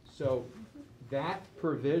 So that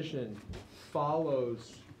provision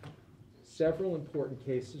follows several important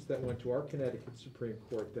cases that went to our Connecticut Supreme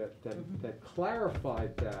Court that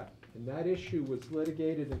clarified that, and that issue was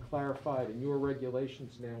litigated and clarified, and your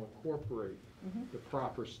regulations now incorporate the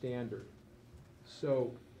proper standard.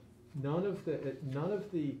 So none of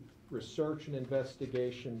the research and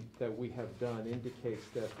investigation that we have done indicates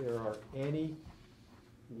that there are any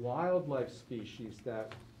wildlife species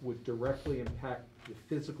that would directly impact the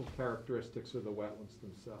physical characteristics of the wetlands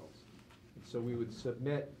themselves. And so we would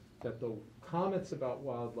submit that the comments about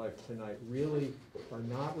wildlife tonight really are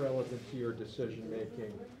not relevant to your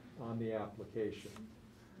decision-making on the application.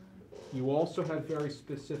 You also have very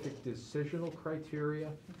specific decisional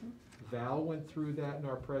criteria. Val went through that in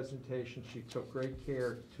our presentation. She took great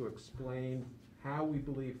care to explain how we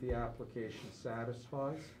believe the application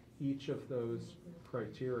satisfies each of those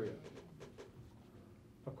criteria.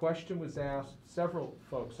 A question was asked, several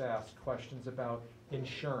folks asked questions about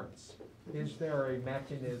insurance. Is there a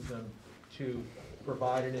mechanism to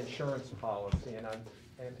provide an insurance policy? And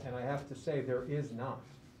I have to say there is not.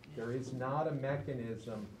 There is not a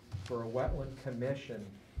mechanism for a wetland commission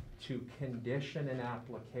to condition an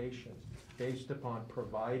application based upon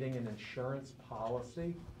providing an insurance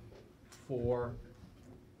policy for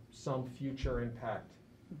some future impact.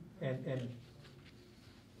 And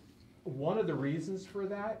one of the reasons for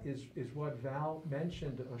that is what Val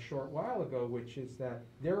mentioned a short while ago, which is that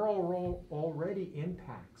there are already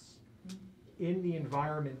impacts in the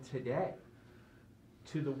environment today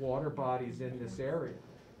to the water bodies in this area.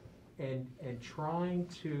 And trying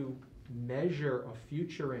to measure a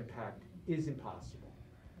future impact is impossible.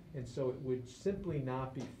 And so it would simply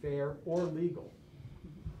not be fair or legal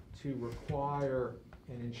to require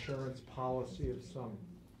an insurance policy of some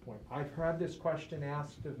point. I've had this question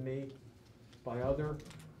asked of me by other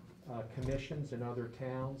commissions in other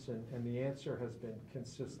towns, and the answer has been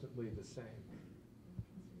consistently the same.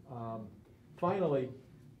 Finally,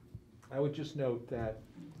 I would just note that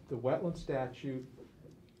the wetland statute,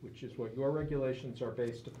 which is what your regulations are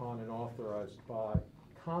based upon and authorized by,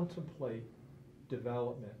 contemplate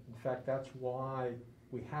development. In fact, that's why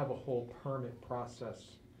we have a whole permit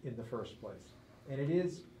process in the first place. And it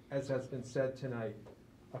is, as has been said tonight,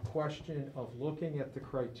 a question of looking at the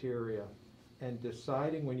criteria and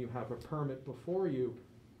deciding when you have a permit before you,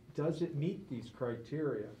 does it meet these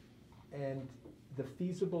criteria? And the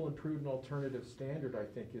feasible and prudent alternative standard, I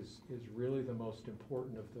think, is really the most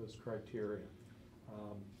important of those criteria.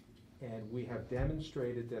 And we have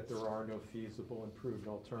demonstrated that there are no feasible and prudent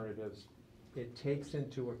alternatives. It takes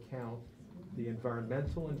into account the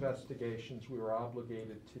environmental investigations we were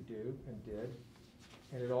obligated to do and did,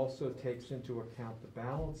 and it also takes into account the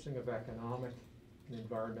balancing of economic and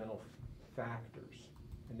environmental factors.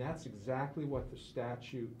 And that's exactly what the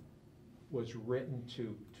statute was written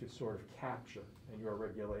to sort of capture, and your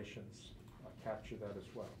regulations capture that as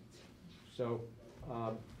well. So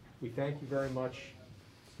we thank you very much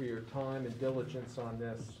for your time and diligence on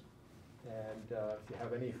this. And if you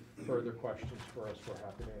have any further questions for us, we're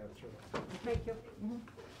happy to answer them. Thank you.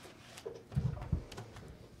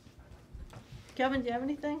 Kevin, do you have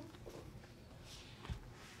anything?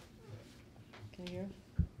 Can you hear?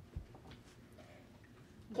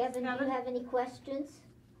 Kevin, do you have any questions?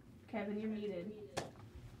 Kevin, you're muted.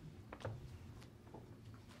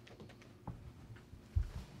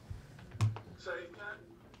 Say again?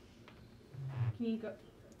 Can you go,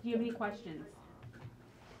 do you have any questions?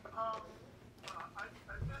 I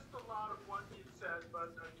missed a lot of what you said,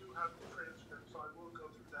 but I do have the transcript, so I will go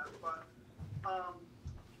through that. But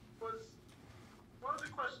was one of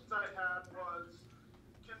the questions I had was,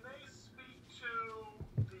 can they speak to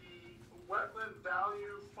the wetland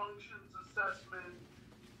value functions assessment,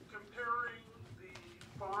 comparing the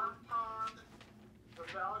farm pond, the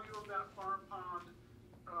value of that farm pond,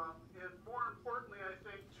 and more importantly, I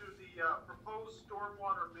think, to the proposed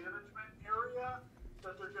stormwater management area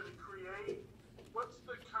that they're going to create? What's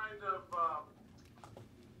the kind of,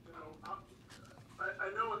 I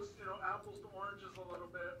know it's, apples to oranges a little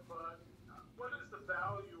bit, but what is the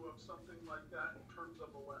value of something like that in terms of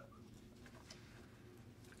a wetland?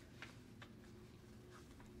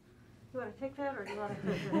 You want to take that, or do you want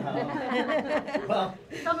to? Well,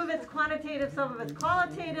 some of it's quantitative, some of it's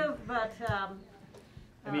qualitative, but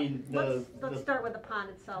I mean, let's start with the pond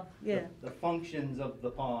itself. The functions of the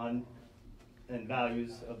pond and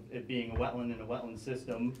values of it being a wetland and a wetland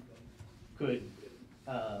system could,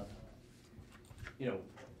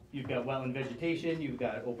 you've got wetland vegetation, you've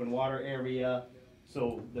got open water area,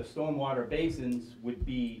 so the stormwater basins would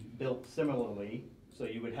be built similarly. So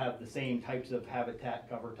you would have the same types of habitat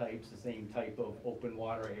cover types, the same type of open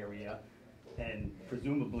water area, and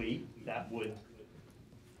presumably that would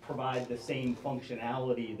provide the same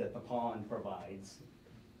functionality that the pond provides.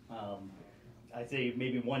 I'd say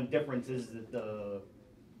maybe one difference is that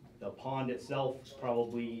the pond itself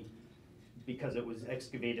probably, because it was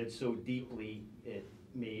excavated so deeply, it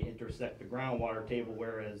may intersect the groundwater table,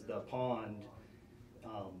 whereas the pond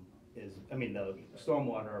the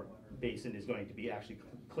stormwater basin is going to be actually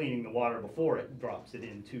cleaning the water before it drops it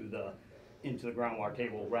into the groundwater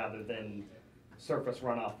table, rather than surface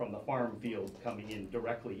runoff from the farm field coming in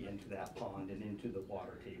directly into that pond and into the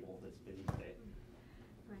water table that's beneath it.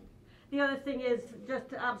 Right. The other thing is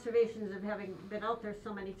just observations of having been out there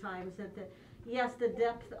so many times that yes, the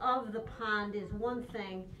depth of the pond is one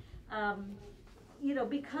thing.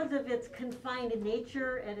 Because of its confined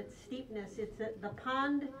nature and its steepness, the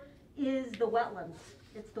pond is the wetlands.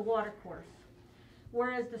 It's the watercourse.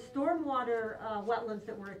 Whereas the stormwater wetlands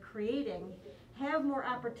that we're creating have more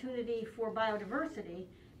opportunity for biodiversity,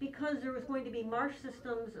 because there was going to be marsh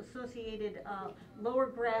systems associated, lower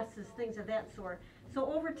grasses, things of that sort.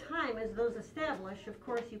 So over time, as those establish, of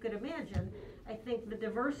course, you could imagine, I think the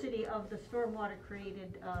diversity of the stormwater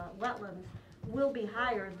created wetlands will be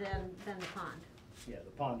higher than the pond. Yeah,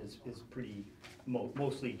 the pond is pretty,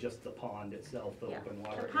 mostly just the pond itself, the open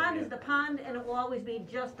water The pond area. is the pond, and it will always be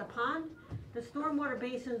just a pond. The stormwater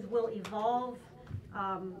basins will evolve.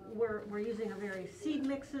 We're using seed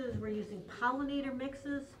mixes, we're using pollinator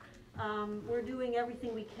mixes. We're doing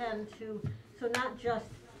everything we can so not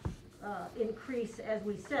just increase, as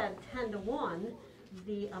we said, 10 to 1,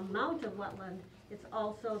 the amount of wetland, it's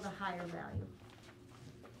also the higher value.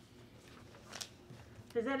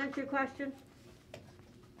 Does that answer your question?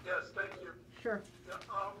 Yes, thank you. Sure. Yeah,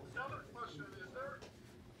 another question, is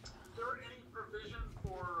there any provision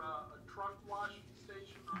for a truck washing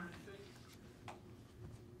station or anything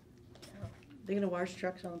They gonna wash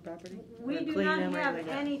trucks on the property? We Or do clean not them or have anything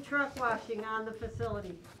like that? any truck washing on the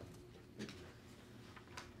facility.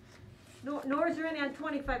 Nor is there any on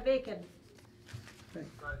 25 Bacon. Right.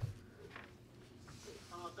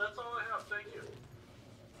 That's all I have, thank you.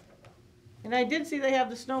 And I did see they have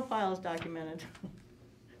the snow piles documented.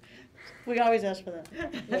 We always ask for that.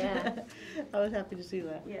 Yeah. I was happy to see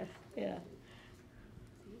that. Yes. Yeah.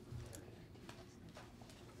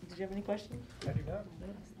 Did you have any questions? I do not.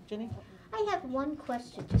 Jenny? I have one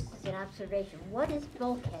question, just as an observation. What is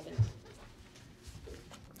bulkheading?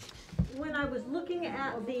 When I was looking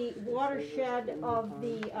at the watershed of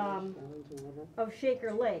the, of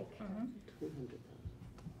Shaker Lake,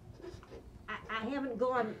 I haven't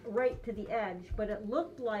gone right to the edge, but it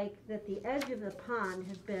looked like that the edge of the pond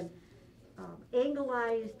has been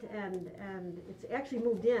angleized and it's actually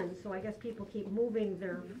moved in, so I guess people keep moving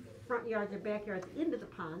their front yards or backyards into the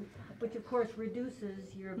pond, which of course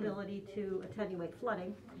reduces your ability to attenuate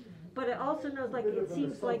flooding. But it also knows, like, it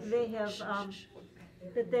seems like they have,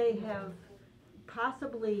 that they have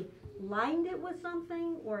possibly lined it with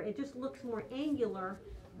something, or it just looks more angular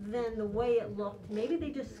than the way it looked. Maybe they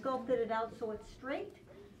just sculpted it out so it's straight,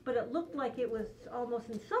 but it looked like it was almost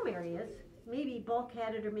in some areas, maybe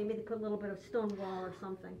bulkheaded, or maybe they put a little bit of stone wall or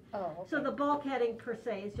something. Oh, okay. So the bulkheading per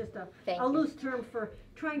se is just Thank a you. loose term for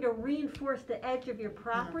trying to reinforce the edge of your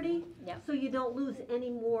property, Yep. so you don't lose any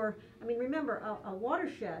more. I mean, remember, a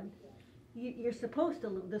watershed, you're supposed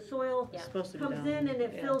to, the soil Yeah. Supposed to go comes down. in and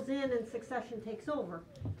it Yeah. fills in and succession takes over.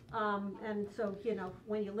 And so, you know,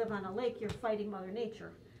 when you live on a lake, you're fighting Mother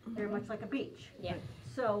Nature, very much like a beach. Yeah.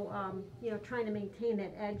 So, you know, trying to maintain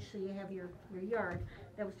that edge so you have your yard,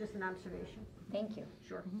 that was just an observation. Thank you.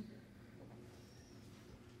 Sure.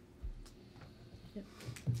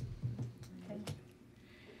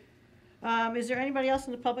 Is there anybody else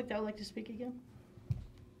in the public that would like to speak again?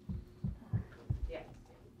 Yeah.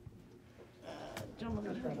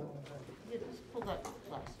 Gentlemen. You just pull that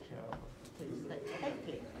last chair over, please. Thank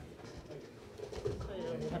you. So you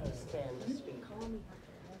don't have to stand to speak.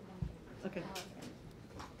 Okay.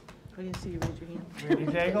 I didn't see you raise your hand. Randy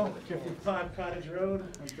Daigle, 55 Cottage Road,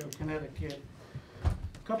 Enfield, Connecticut.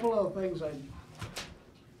 Couple of things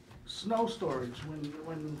snow storage,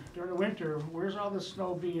 when during the winter, where's all the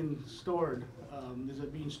snow being stored? Is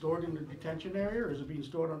it being stored in the detention area, or is it being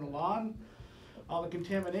stored on the lawn? All the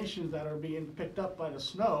contaminations that are being picked up by the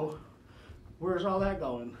snow, where's all that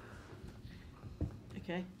going?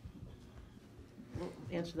 Okay. We'll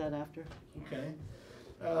answer that after. Okay.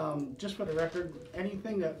 Just for the record,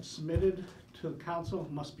 anything that's submitted to the council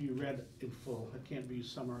must be read in full. It can't be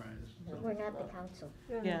summarized. We're not the council.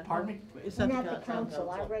 Yeah. Pardon me? It's We're not not the council.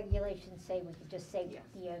 Our regulations say we could just say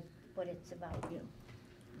what it's about.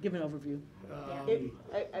 Give an overview.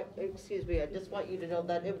 Excuse me, I just want you to know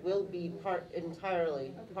that it will be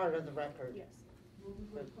entirely part of the record. Yes.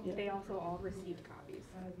 Yeah. They also all received copies.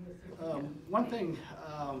 One thing,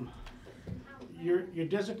 your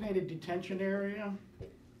designated detention area,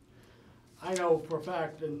 I know for a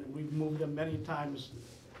fact, and we've moved them many times,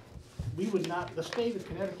 we would not, the state of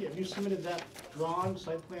Connecticut, if you submitted that drawn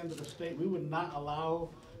site plan to the state, we would not allow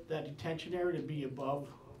that detention area to be above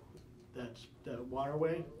that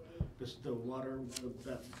waterway, the water,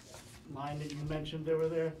 that line that you mentioned over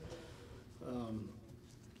there.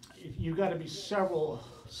 You gotta be several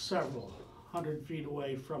 100 feet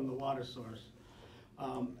away from the water source.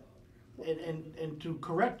 And to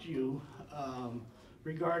correct you,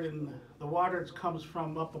 regarding the water that comes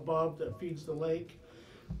from up above that feeds the lake,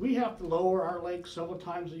 we have to lower our lake several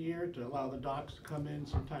times a year to allow the docks to come in.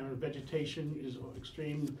 Sometimes the vegetation is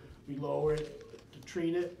extreme, we lower it to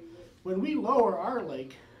treat it. When we lower our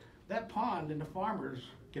lake, that pond in the farmers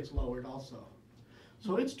gets lowered also.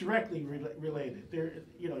 So it's directly related. There,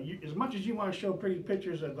 you know, as much as you want to show pretty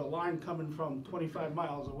pictures of the line coming from 25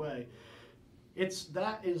 miles away,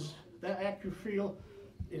 that aquifer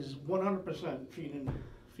is 100%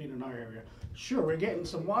 feeding our area. Sure, we're getting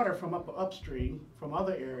some water from upstream from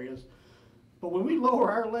other areas, but when we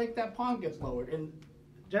lower our lake, that pond gets lowered. And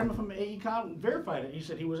the gentleman from AECom verified it. He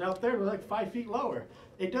said he was out there, it was like 5 feet lower.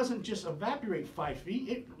 It doesn't just evaporate 5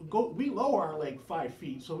 feet. We lower our lake 5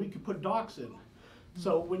 feet so we could put docks in.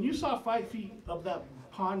 So when you saw 5 feet of that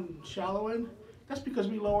pond shallowing, that's because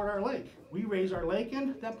we lowered our lake. We raise our lake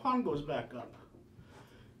in, that pond goes back up.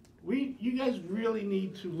 You guys really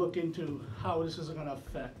need to look into how this is going to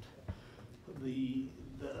affect the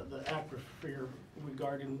aquifer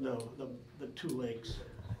regarding the two lakes.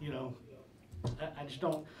 You know, I just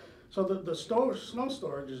don't. So the snow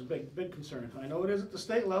storage is a big concern. I know it is at the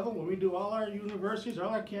state level when we do all our universities, all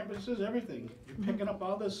our campuses, everything. You're picking up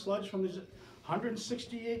all this sludge from these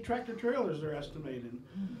 168 tractor trailers they're estimating.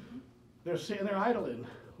 They're sitting there idling.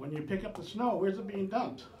 When you pick up the snow, where's it being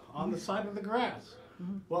dumped? On the side of the grass.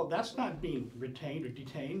 Well, that's not being retained or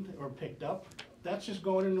detained or picked up. That's just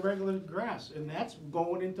going in the regular grass, and that's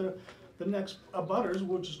going into the next abutters,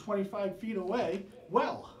 which is 25 feet away,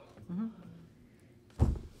 well.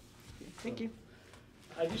 Thank you.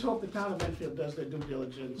 I just hope the town of Enfield does their due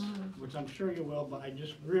diligence, which I'm sure you will, but I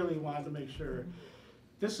just really wanted to make sure.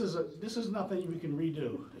 This is nothing we can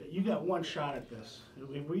redo. You got one shot at this.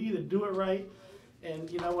 If we either do it right,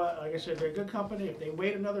 and you know what, like I said, they're a good company. If they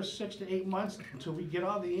wait another 6 to 8 months until we get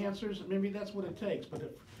all the answers, maybe that's what it takes. But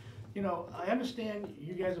if, you know, I understand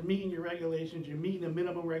you guys are meeting your regulations, you're meeting the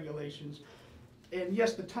minimum regulations. And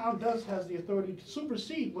yes, the town has the authority to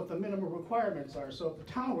supersede what the minimum requirements are. So if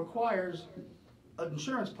the town requires an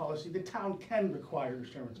insurance policy, the town can require an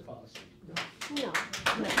insurance policy. No. Is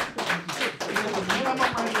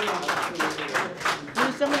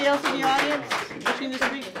there somebody else in the audience wishing to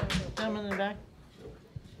speak? Gentleman in the back.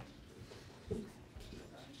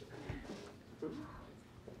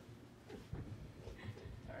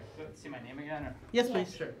 All right, so see my name again? Or? Yes,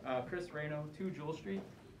 please. Sure. Chris Reno, 2 Jewel Street.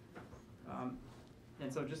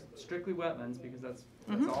 And so just strictly wetlands, because that's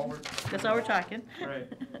all we're. That's all we're talking. Right.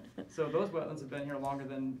 So those wetlands have been here longer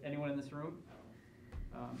than anyone in this room.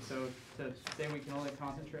 So to say we can only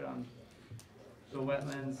concentrate on the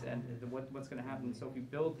wetlands and what's going to happen. So if you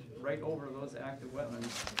build right over those active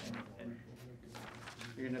wetlands, and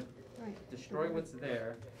you're going to destroy what's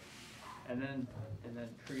there, and then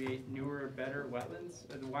create newer, better wetlands.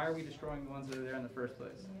 Why are we destroying the ones that are there in the first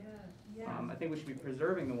place? I think we should be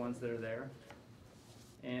preserving the ones that are there.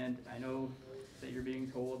 And I know that you're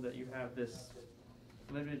being told that you have this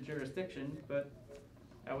limited jurisdiction, but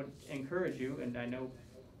I would encourage you, and I know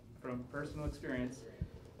from personal experience,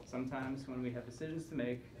 sometimes when we have decisions to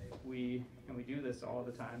make, we do this all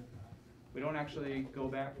the time, we don't actually go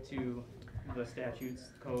back to the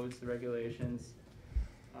statutes, codes, the regulations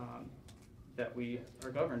that we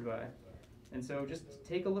are governed by. And so just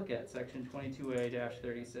take a look at section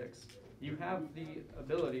 22A-36. You have the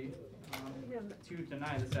ability to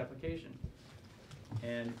deny this application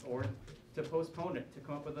or to postpone it, to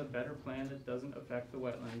come up with a better plan that doesn't affect the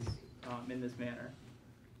wetlands in this manner.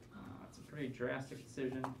 It's a pretty drastic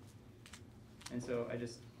decision, and so I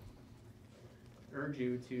just urge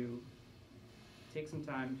you to take some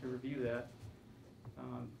time to review that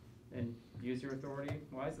and use your authority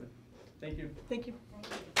wisely. Thank you. Thank you.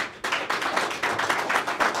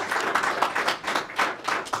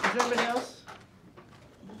 Is there anybody else?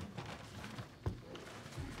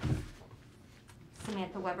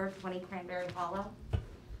 Samantha Weber, 20 Cranberry Hollow.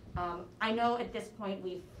 I know at this point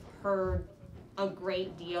we've heard a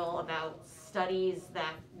great deal about studies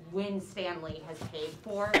that Win Stanley has paid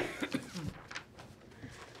for.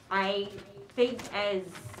 I think as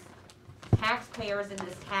taxpayers in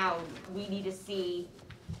this town, we need to see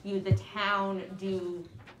the town do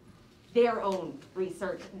their own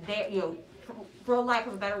research, for lack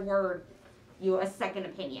of a better word, a second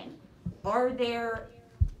opinion. Are there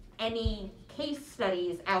any case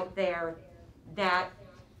studies out there that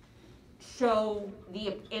show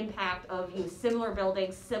the impact of similar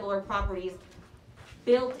buildings, similar properties,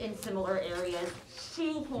 built in similar areas,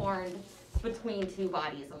 shoehorned between 2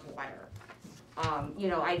 bodies of water?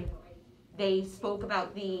 They spoke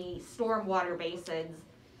about the stormwater basins,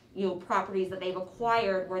 properties that they've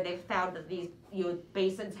acquired where they've found that these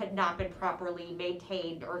basins had not been properly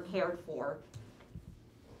maintained or cared for.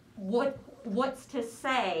 What's to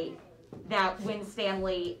say that Win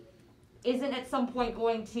Stanley isn't at some point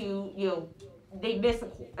going to, they miss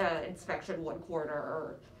a inspection one quarter,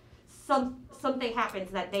 or something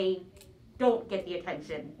happens that they don't get the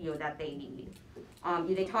attention that they need.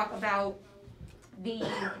 They talk about the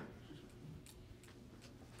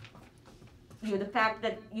fact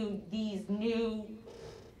that these new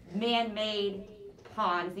man-made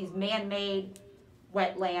ponds, these man-made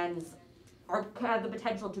wetlands have the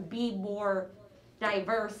potential to be more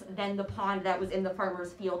diverse than the pond that was in the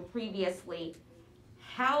farmer's field previously.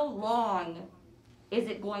 How long is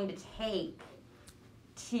it going to take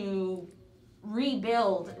to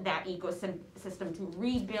rebuild that ecosystem, to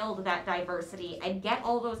rebuild that diversity, and get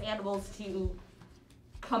all those animals to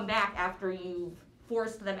come back after you've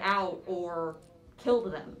forced them out or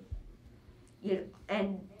killed them?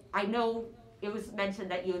 And I know it was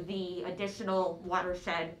mentioned that the additional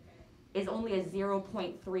watershed is only a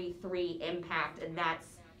 0.33 impact, and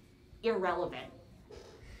that's irrelevant.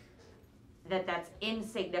 That's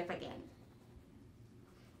insignificant.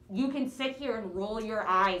 You can sit here and roll your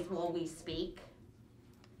eyes while we speak,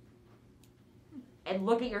 and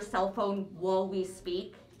look at your cell phone while we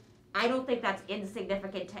speak, I don't think that's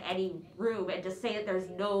insignificant to any room, and to say that there's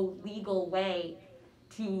no legal way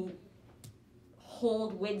to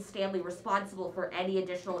hold Winstanley responsible for any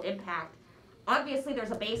additional impact. Obviously,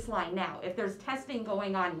 there's a baseline now. If there's testing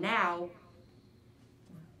going on now,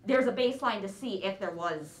 there's a baseline to see if there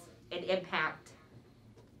was an impact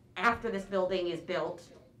after this building is built,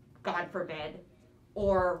 God forbid,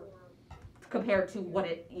 or compared to what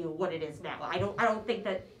it is now. I don't think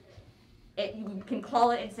that you can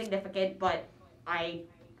call it insignificant, but I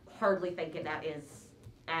hardly think that is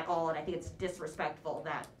at all, and I think it's disrespectful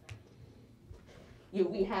that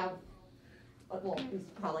we have. Well, he's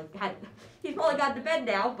probably got to bed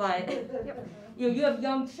now, but you have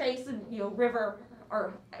young Chase and River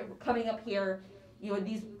are coming up here.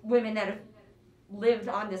 These women that have lived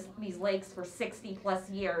on these lakes for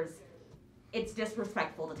 60+ years. It's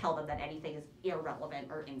disrespectful to tell them that anything is irrelevant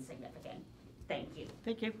or insignificant. Thank you.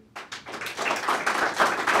 Thank you.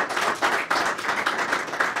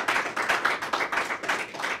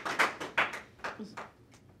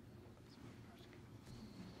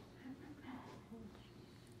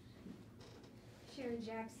 Sherry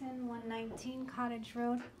Jackson, 119 Cottage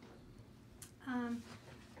Road.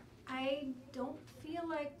 I don't feel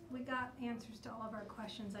like we got answers to all of our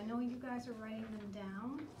questions. I know you guys are writing them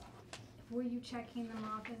down. Were you checking them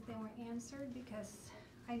off as they were answered? Because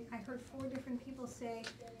I heard 4 different people say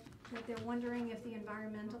that they're wondering if the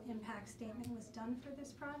environmental impact statement was done for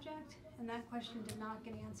this project, and that question did not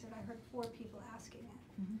get answered. I heard 4 people asking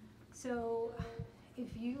it. Mm-hmm. So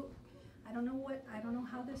if you, I don't know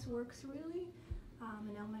how this works really. I'm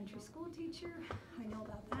an elementary school teacher, I know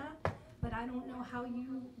about that, but I don't know how do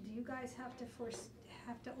you guys have to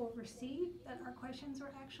oversee that our questions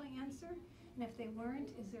were actually answered? And if they weren't,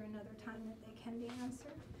 is there another time that they can be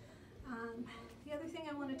answered? The other thing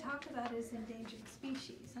I want to talk about is endangered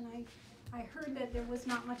species, and I heard that there was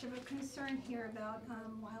not much of a concern here about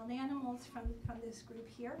wild animals from this group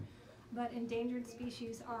here, but endangered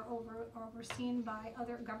species are overseen by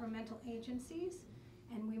other governmental agencies,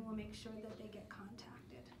 and we will make sure that they get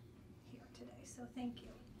contacted here today. So thank you.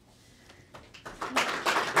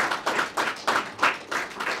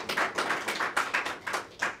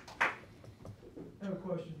 I have a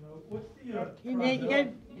question though. What's the, you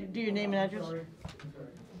gotta do your name and address.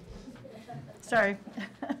 Sorry.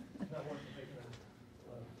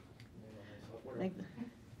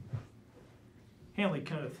 Hanley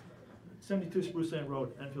Kenneth, 72 Spruce Lane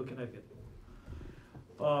Road, Enfield, Connecticut.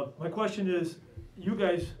 My question is, you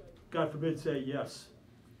guys, God forbid, say yes.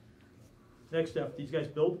 Next step, these guys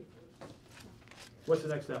build? What's the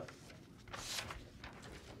next step?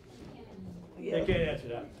 They can't answer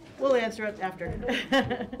that. We'll answer it after.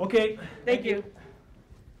 Okay. Thank you.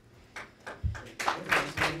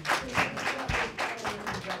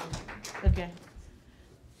 Okay.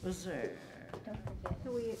 Was there?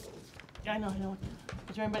 I know.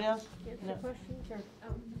 Is there anybody else? No. Questions or?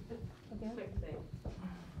 Quick thing.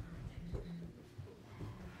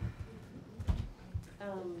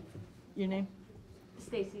 Your name?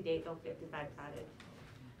 Stacy Daigle, 55 Cottage.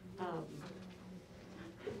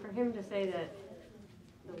 For him to say that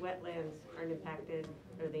the wetlands aren't impacted,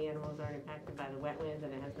 or the animals aren't impacted by the wetlands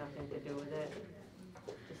and it has nothing to do with it,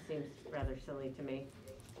 just seems rather silly to me,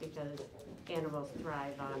 because animals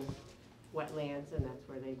thrive on wetlands and that's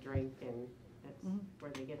where they drink and that's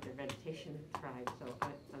where they get their vegetation to thrive, so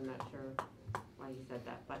I'm not sure why he said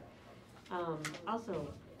that. But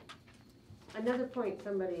also, another point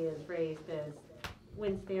somebody has raised is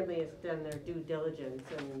Winstanley has done their due diligence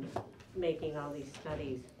in making all these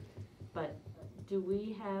studies, but do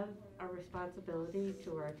we have a responsibility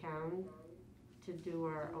to our town to do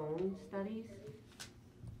our own studies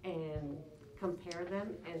and compare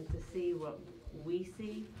them and to see what we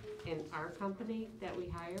see in our company that we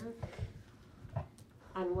hire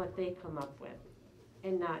on what they come up with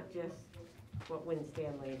and not just what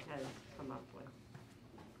Winstanley has come up with?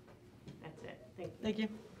 That's it. Thank you. Thank you.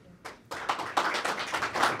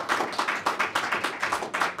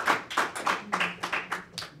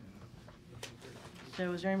 So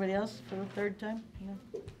is there anybody else for the 3rd time?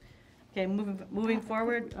 No? Okay, moving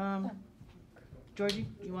forward. Georgie,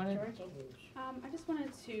 you want to? I just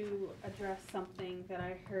wanted to address something that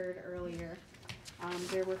I heard earlier.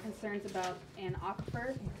 There were concerns about an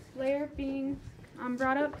aquifer layer being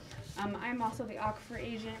brought up. I'm also the aquifer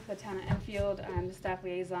agent for the town of Enfield. I'm the staff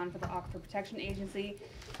liaison for the Aquifer Protection Agency.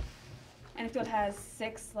 Enfield has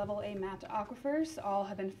 6 level A mapped aquifers. All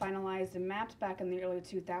have been finalized and mapped back in the early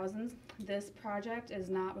 2000s. This project is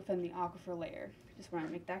not within the aquifer layer. Just want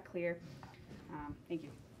to make that clear. Thank you.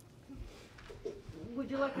 Would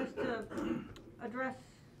you like us to address?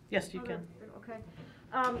 Yes, you other- can. Okay.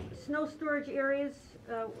 Snow storage areas,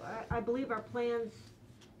 I believe our plans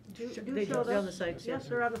do show those. They're on the sites, yes. Yes,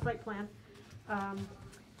 they're on the site plan.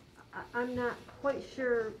 I'm not quite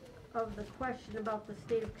sure of the question about the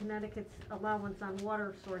state of Connecticut's allowance on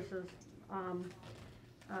water sources.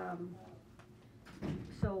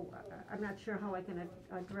 So I'm not sure how I can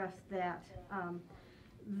address that.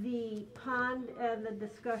 The pond and the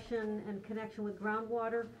discussion and connection with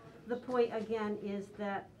groundwater, the point again is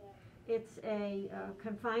that it's a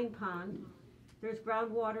confined pond. There's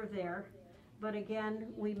groundwater there, but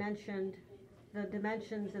again, we mentioned the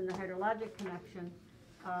dimensions and the hydrologic connection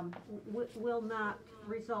will not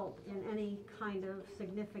result in any kind of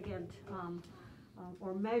significant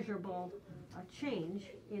or measurable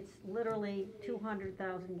change. It's literally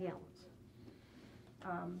 200,000 gallons.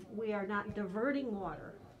 We are not diverting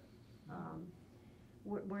water.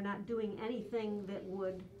 We're not doing anything that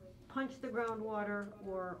would punch the groundwater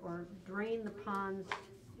or drain the ponds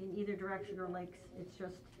in either direction or lakes. It's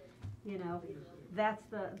just, you know, that's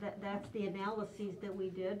the analyses that we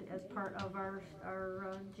did as part of our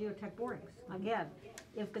geotech borings. Again,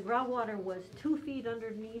 if the groundwater was 2 feet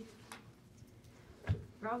underneath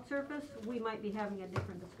ground surface, we might be having a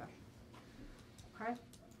different discussion. Okay?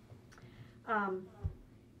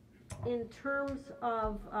 In terms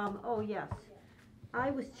of, oh yes, I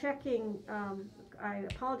was checking, I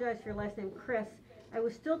apologize for your last name, Chris. I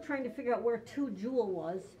was still trying to figure out where 2 Jewel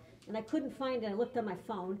was, and I couldn't find it. I looked on my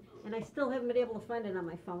phone, and I still haven't been able to find it on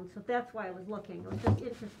my phone, so that's why I was looking. I was just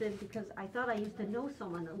interested because I thought I used to know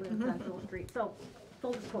someone that lives on Jewel Street. So,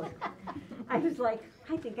 full disclosure. I was like,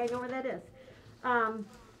 I think I know where that is. I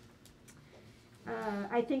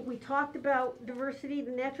think we talked about diversity,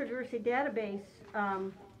 the natural diversity database.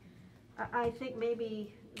 I think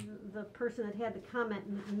maybe the person that had the comment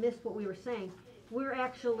missed what we were saying. We're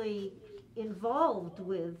actually involved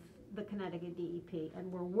with the Connecticut DEP,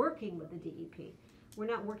 and we're working with the DEP. We're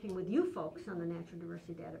not working with you folks on the natural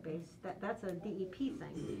diversity database. That's a DEP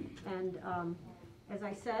thing. And as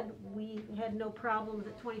I said, we had no problems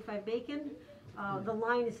at 25 Bacon. The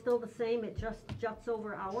line is still the same. It just juts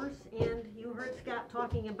over ours. And you heard Scott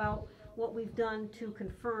talking about what we've done to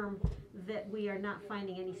confirm that we are not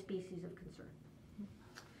finding any species of concern.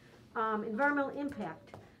 Environmental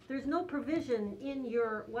impact. There's no provision in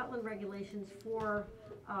your wetland regulations for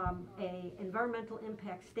a environmental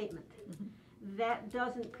impact statement. That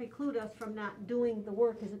doesn't preclude us from not doing the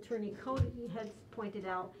work, as Attorney Cody has pointed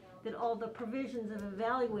out, that all the provisions have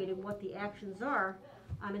evaluated what the actions are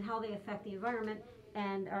and how they affect the environment,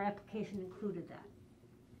 and our application included that.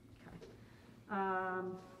 Okay.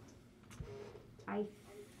 I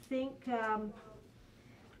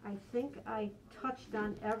think I touched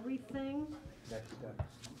on everything. Next step.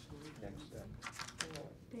 Next step.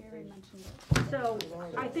 They already mentioned it. So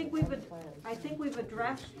I think we've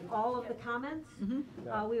addressed all of the comments.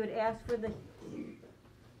 We would ask for the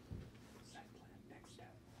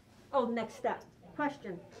next step.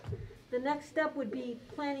 Question. The next step would be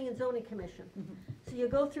Planning and Zoning Commission. So you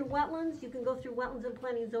go through wetlands. You can go through wetlands and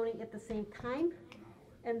planning and zoning at the same time,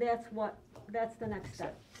 and that's the next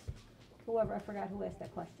step. Whoever, I forgot who asked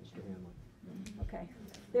that question. Okay,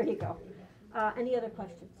 there you go. Any other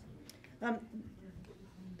questions?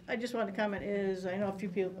 I just wanted to comment I know a few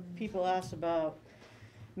people asked about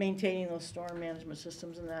maintaining those storm management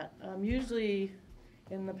systems and that. Usually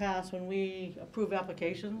in the past when we approve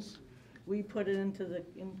applications, we put it into the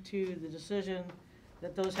decision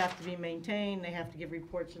that those have to be maintained. They have to give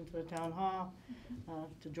reports into the town hall,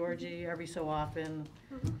 to Georgie every so often,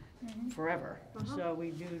 forever. So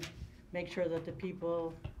we do make sure that the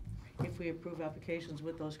people, if we approve applications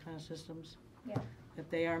with those kind of systems, that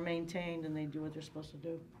they are maintained and they do what they're supposed to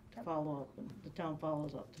do to follow up, and the town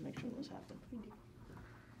follows up to make sure those happen.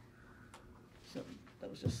 So that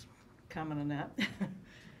was just comment on that.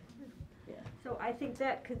 So I think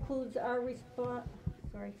that concludes our response.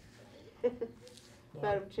 Sorry.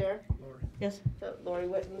 Madam Chair? Yes? Lori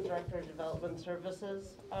Whitten, Director of Development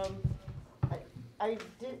Services. I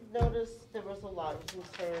did notice there was a lot of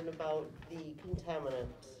concern about the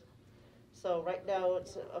contaminants. So right now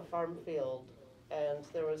it's a farm field, and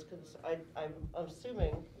there was, I'm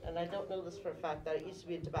assuming, and I don't know this for a fact, that it used to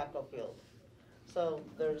be a tobacco field. So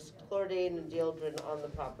there's chlordane and deodorant on the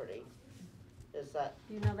property. Is that?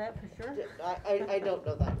 Do you know that for sure? I don't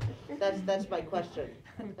know that. That's my question.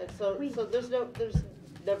 And so there's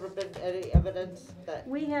never been any evidence that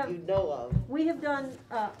you know of. We have done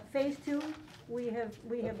phase 2. We have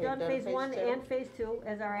done phase 1 and phase 2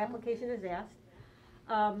 as our application is asked.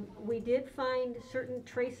 We did find certain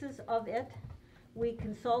traces of it, We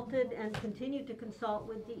consulted and continue to consult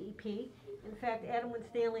with DEP. In fact, Adam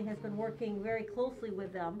Winstanley has been working very closely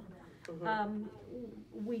with them.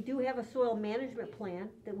 We do have a soil management plan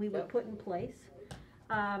that we would put in place.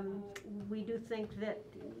 We do think that,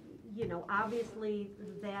 you know, obviously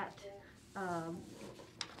that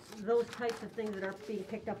those types of things that are being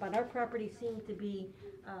picked up on our property seem to be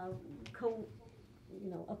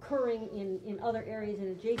occurring in other areas, in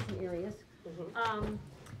adjacent areas.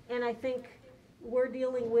 And I think we're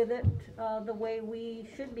dealing with it the way we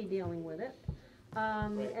should be dealing with it.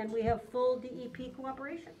 And we have full DEP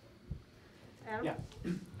cooperation. Adam? Yeah,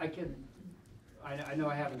 I know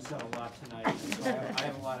I haven't said a lot tonight, so I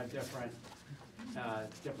have a lot of different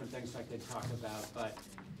things I could talk about, but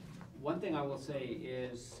one thing I will say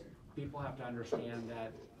is people have to understand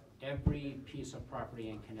that every piece of property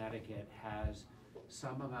in Connecticut has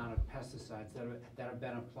some amount of pesticides that have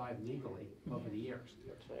been applied legally over the years.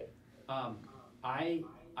 That's right. I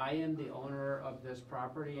am the owner of this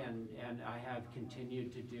property, and I have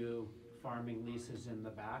continued to do farming leases in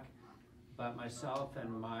the back, but myself and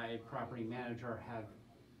my property manager have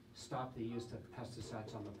stopped the use of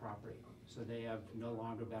pesticides on the property. So they have no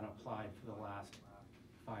longer been applied for the last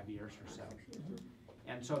 5 years or so.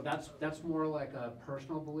 And so that's more like a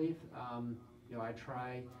personal belief. You know, I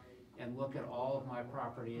try and look at all of my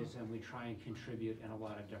properties, and we try and contribute in a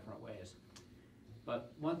lot of different ways.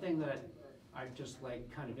 But one thing that I'd just like,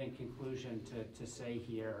 kind of in conclusion, to say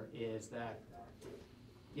here is that,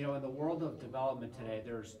 you know, in the world of development today,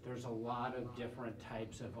 there's a lot of different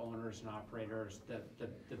types of owners and operators.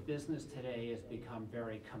 The business today has become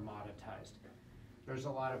very commoditized. There's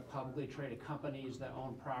a lot of publicly traded companies that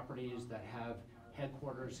own properties that have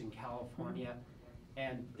headquarters in California,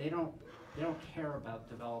 and they don't care about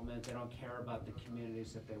development. They don't care about the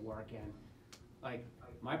communities that they work in. Like,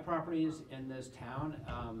 my properties in this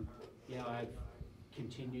town, you know, I've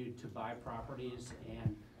continued to buy properties,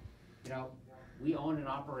 and, you know, we own and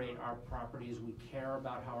operate our properties. We care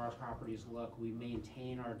about how our properties look. We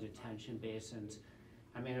maintain our detention basins.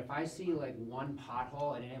 I mean, if I see like one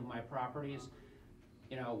pothole in any of my properties,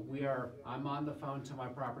 you know, I'm on the phone to my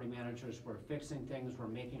property managers. We're fixing things. We're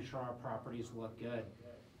making sure our properties look good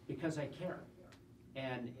because I care.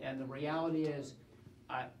 And the reality is,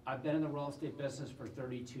 I've been in the real estate business for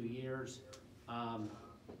 32 years.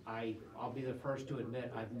 I'll be the first to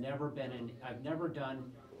admit I've never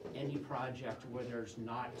done any project where there's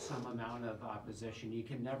not some amount of opposition. You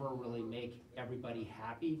can never really make everybody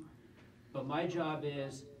happy. But my job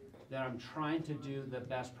is that I'm trying to do the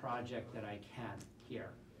best project that I can here.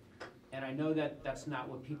 And I know that that's not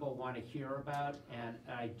what people want to hear about, and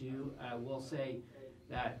I will say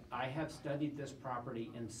that I have studied this property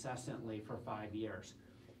incessantly for 5 years.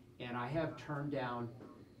 And I have turned down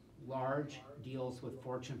large deals with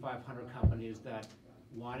Fortune 500 companies that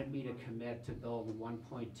wanted me to commit to build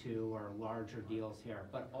 1.2 or larger deals here.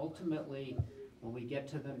 But ultimately, when we get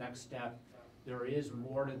to the next step, there is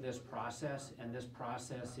more to this process, and this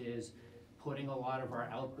process is putting a lot of our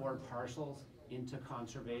outboard parcels into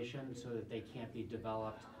conservation so that they can't be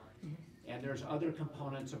developed. And there's other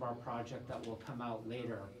components of our project that will come out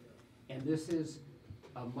later. And this is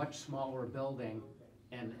a much smaller building,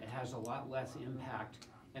 and it has a lot less impact.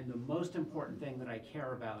 And the most important thing that I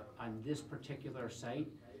care about on this particular site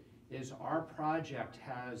is our project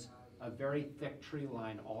has a very thick tree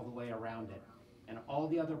line all the way around it. And all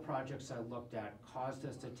the other projects I looked at caused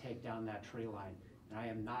us to take down that tree line. And I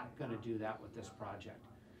am not going to do that with this project.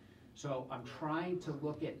 So I'm trying to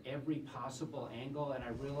look at every possible angle, and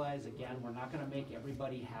I realize, again, we're not going to make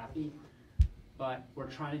everybody happy, but we're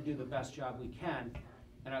trying to do the best job we can.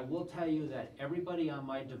 And I will tell you that everybody on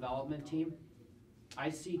my development team, I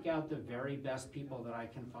seek out the very best people that I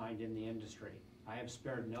can find in the industry. I have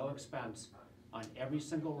spared no expense on every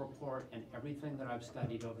single report and everything that I've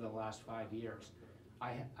studied over the last 5 years.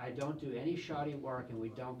 I don't do any shoddy work, and we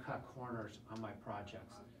don't cut corners on my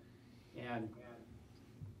projects. And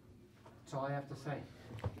that's all I have to say.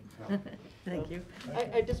 So. Thank you.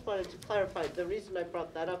 I just wanted to clarify, the reason I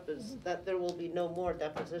brought that up is that there will be no more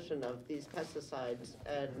deposition of these pesticides,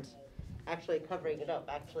 and actually covering it up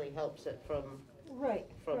actually helps it from. Right.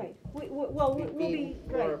 We'll be,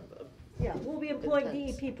 right. Yeah, we'll be employing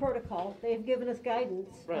DEP protocol. They've given us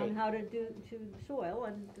guidance on how to do to soil,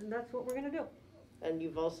 and that's what we're gonna do. And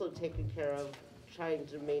you've also taken care of trying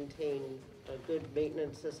to maintain a good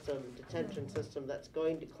maintenance system, detention system that's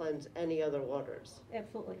going to cleanse any other waters.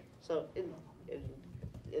 Absolutely. So in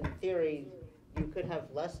theory, you could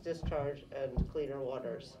have less discharge and cleaner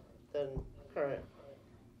waters than current.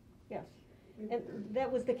 Yes, and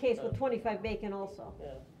that was the case with 25 Bacon also.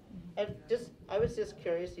 Yeah. And I was just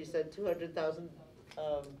curious, you said 200,000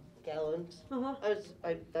 gallons. Uh-huh.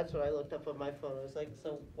 That's what I looked up on my phone. I was like,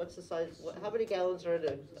 so what's the size, how many gallons are in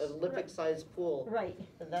an Olympic-sized pool? Right.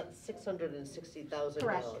 And that's 660,000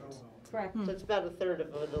 Correct. gallons. Correct. So it's about a third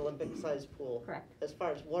of an Olympic-sized pool. Correct. As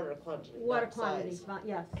far as water quantity, Water not quantity, size.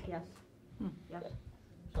 yes, yes. Yep.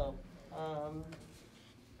 So,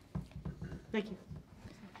 Thank you.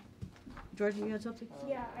 George, you had something?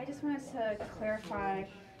 Yeah, I just wanted to clarify,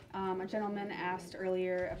 a gentleman asked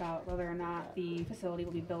earlier about whether or not the facility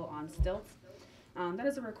will be built on stilts. That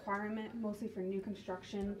is a requirement mostly for new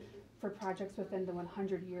construction for projects within the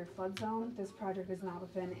 100-year flood zone. This project is not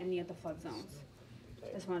within any of the flood zones.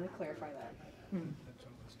 Just wanted to clarify that.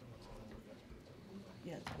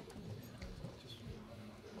 Yeah.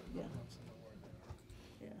 Yeah.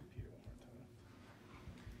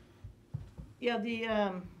 Yeah, the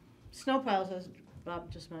snow piles, as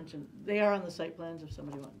Bob just mentioned, they are on the site plans if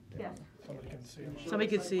somebody wants. Yeah. Somebody can see them. Somebody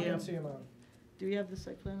could see I them. can see them on. Do we have the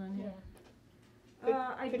site plan on here?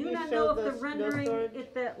 I Could do you not show know if the the snow rendering storage?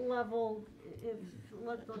 at that level, if,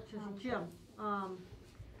 let's just, Jim.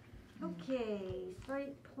 Okay,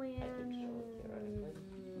 site plan.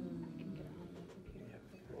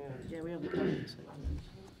 Yeah, we have the current site plans.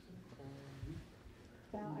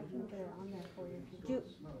 Val, I can get it on there for you if Do, you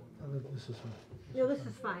want. This is fine. no, this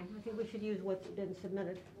is fine. I think we should use what's been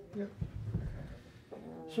submitted.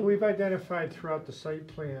 So we've identified throughout the site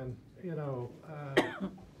plan,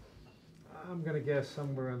 I'm gonna guess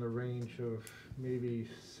somewhere in the range of maybe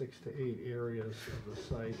 6 to 8 areas of the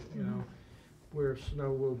site, where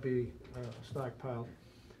snow will be stockpiled.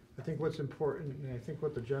 I think what's important, and I think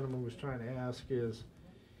what the gentleman was trying to ask is,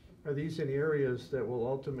 are these in areas that will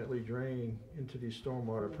ultimately drain into these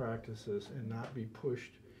stormwater practices and not be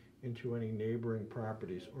pushed into any neighboring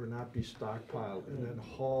properties, or not be stockpiled and then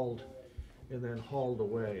hauled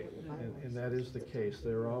away? And that is the case.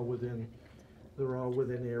 They're all within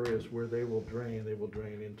areas where they will drain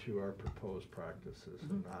into our proposed practices,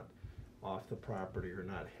 and not off the property, or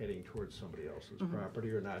not heading towards somebody else's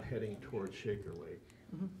property, or not heading towards Shaker Lake.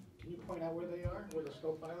 Can you point out where they are, where the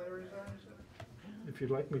snow pile areas are? If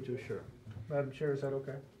you'd like me to, sure. Madam Chair, is that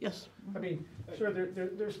okay? Yes. I mean, sir,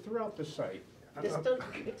 there's throughout the site. Just don't,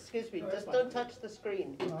 excuse me, just don't touch the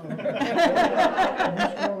screen. That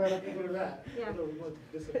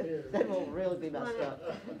will really be messed up.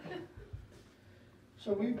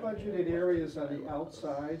 So we've budgeted areas on the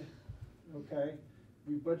outside, okay?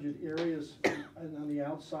 We budget areas on the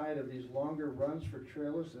outside of these longer runs for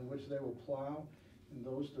trailers in which they will plow in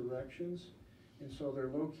those directions. And so they're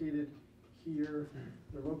located here,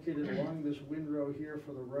 they're located along this windrow here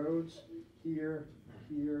for the roads, here,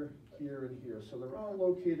 here, here, and here. So they're all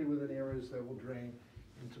located within areas that will drain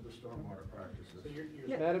into the stormwater practices.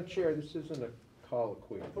 Yeah. Madam Chair, this isn't a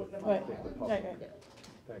colloquy. Right.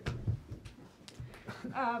 Thank you.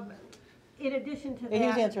 In addition to that. And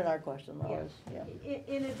he's answering our question, Yeah. Lois, yeah.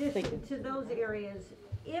 In addition to those areas,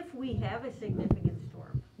 if we have a significant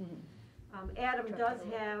storm, Adam does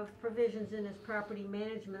have provisions in his property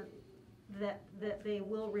management that they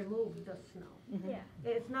will remove the snow. Yeah.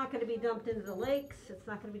 It's not gonna be dumped into the lakes, it's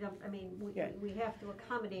not gonna be dumped, I mean, Yeah. we have to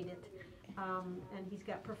accommodate it. And he's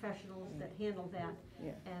got professionals that handle that,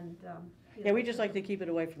 Yeah. and, you Yeah, know. we just like to keep it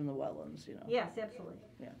away from the wetlands, Yes, absolutely,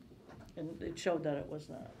 Yeah, and it showed that it was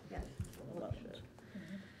not. yes. a lot of it.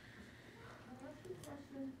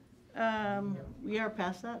 We are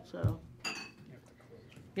past that, so.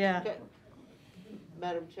 Yeah, Okay.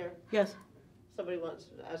 Madam Chair, yes. somebody wants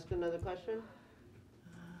to ask another question?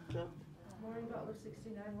 No? Maureen Butler,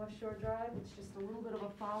 69 West Shore Drive. It's just a little bit of a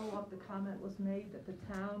follow-up. The comment was made that the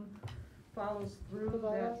town follows through,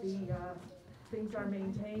 that the things are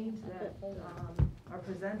maintained that are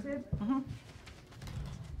presented.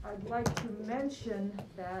 I'd like to mention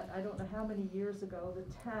that, I don't know how many years ago, the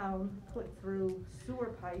town put through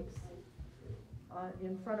sewer pipes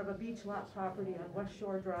in front of a beach lot property on West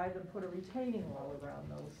Shore Drive and put a retaining wall around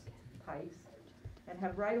those pipes, and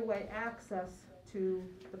have right-of-way access to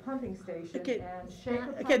the pumping station Okay. and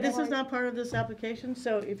Shaker Okay, this is Pump not part of this application,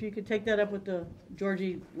 so if you could take that up with the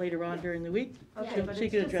Georgie later on during the week, Okay, she but she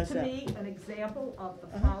it's could just address to that. me an example of the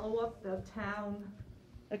follow-up the town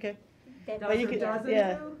Okay. does But you or could- doesn't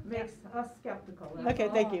yeah. do, makes us skeptical. that's Okay,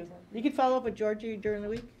 all. thank you. You can follow up with Georgie during the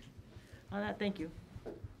week on that, thank you.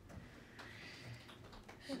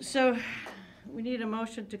 So, we need a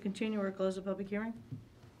motion to continue or close the public hearing?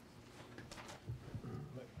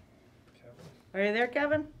 Are you there,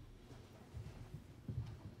 Kevin?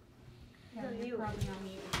 He's on mute.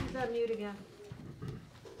 He's on mute again.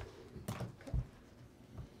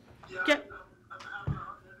 Okay.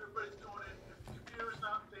 Everybody's going in, if the computer's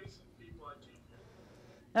not facing people, I can't hear.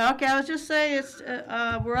 Okay, I was just saying,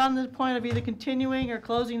 we're on the point of either continuing or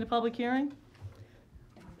closing the public hearing.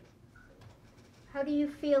 How do you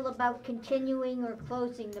feel about continuing or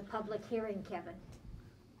closing the public hearing, Kevin?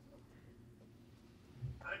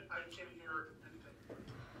 I can't hear anything.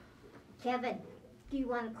 Kevin, do you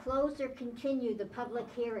want to close or continue the public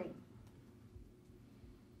hearing?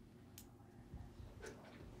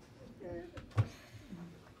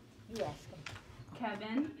 You ask him.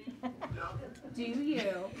 Kevin, do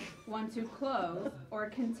you want to close or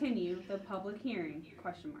continue the public hearing?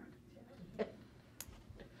 Question mark.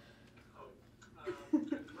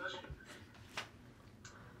 Good question.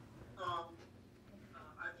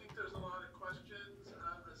 I think there's a lot of questions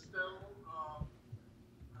still.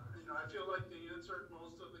 I feel like they answered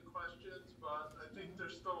most of the questions, but I think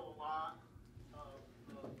there's still a lot of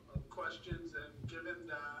questions, and given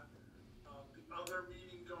that the other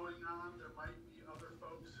meeting going on, there might be other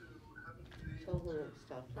folks who haven't been able to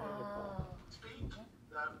speak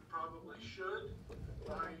that probably should.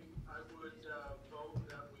 I would vote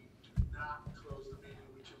that we do not close the meeting,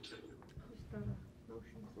 we continue.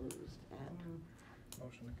 Motion closed at.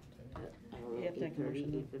 Motion to continue. You have to make a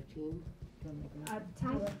motion. 8:15.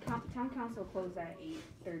 Town council closed at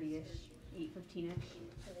 8:30ish, 8:15ish.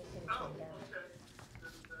 Oh, okay.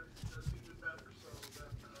 That's even better, so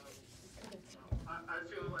that, I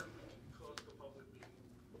feel like we can close the public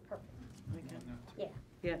meeting. Okay. Yeah.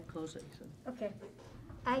 Yeah, close it, so. Okay.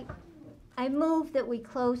 I move that we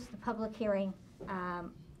close the public hearing,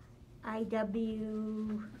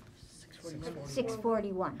 IW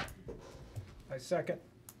 641. I second.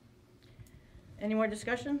 Any more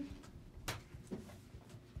discussion?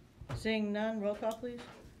 Seeing none, roll call, please.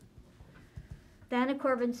 Donna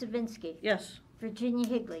Corbin-Savinsky. Yes. Virginia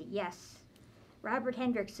Higley, yes. Robert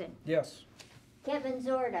Hendrickson. Yes. Kevin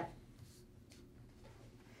Zorda.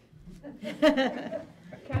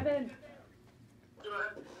 Kevin,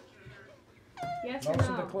 yes or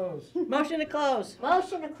Motion no? to close. Motion to close.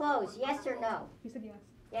 Motion to close, yes or no? You said yes.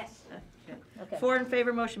 Yes. Okay. 4 in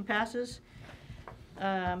favor, motion passes.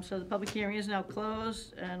 So the public hearing is now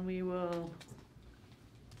closed, and we will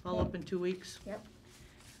follow up in 2 weeks. Yep.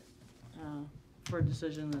 For a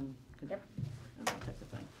decision and Yep. that type of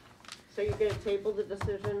thing. So you're gonna table the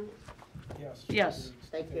decision? Yes. Yes.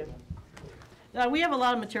 Thank you. We have a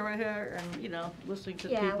lot of material here, and, listening to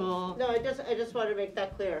Yeah. people. No, I just want to make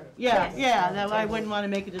that clear. Yeah, yeah, that I wouldn't want to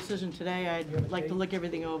make a decision today. I'd like to look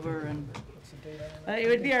everything over, and it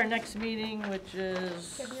would be our next meeting, which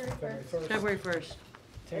is February 1st.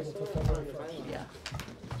 Table to February 1st. Yeah.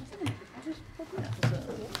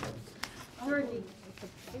 Georgie,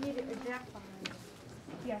 we need a Jack.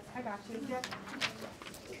 Yes, I got you.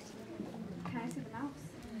 Can I see the mouse?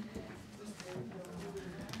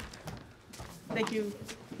 Thank you.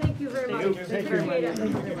 Thank you very much. Thank you. Appreciate it.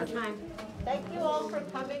 Thank you for your time. Thank you all for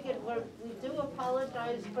coming, and we do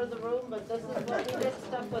apologize for the room, but this is what we get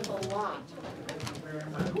stuck with a lot.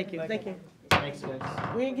 Thank you, thank you. Thanks, guys.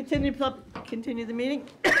 We can continue the meeting.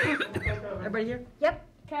 Everybody here? Yep.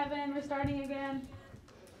 Kevin, we're starting again.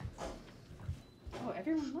 Oh,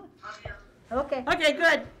 everyone left. Okay. Okay,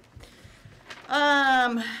 good.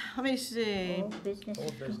 Let me see. Old business.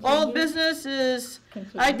 Old business is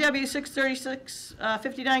Continue. IW 636,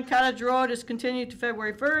 59 Cottage Road is continued to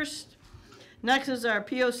February 1st. Next is our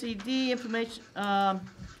POCD information.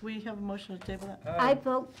 We have a motion to table that? I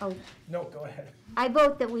vote, No, go ahead. I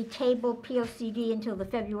vote that we table POCD until the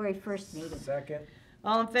February 1st meeting. Second.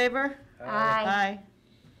 All in favor? Aye.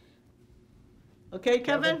 Okay,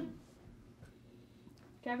 Kevin?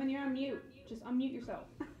 Kevin, you're on mute. Just unmute yourself.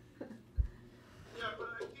 Yeah, but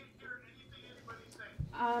I can't hear anything anybody's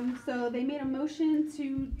saying. So they made a motion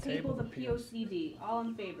to table the POCD. All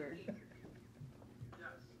in favor?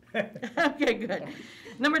 Okay, good.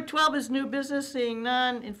 Number 12 is new business, seeing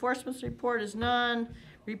none. Enforcement report is none.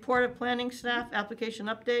 Report of planning staff, application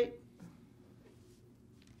update.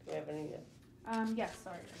 Do you have any? Yes,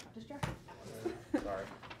 sorry, I got distracted. Sorry.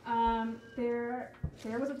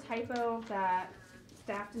 There was a typo that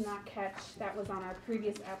staff did not catch that was on our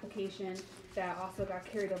previous application that also got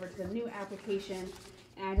carried over to the new application.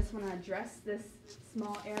 And I just want to address this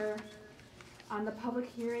small error. On the public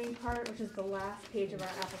hearing part, which is the last page of our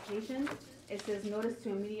application, it says notice to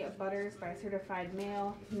immediate abutters by certified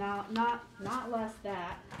mail, not less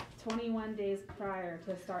that 21 days prior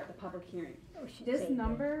to start the public hearing. This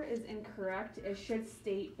number is incorrect. It should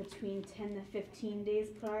state between 10 to 15 days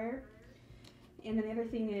prior. And then the other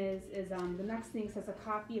thing is the next thing says a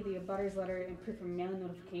copy of the abutters letter and proof of mailing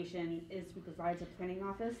notification is to be provided to planning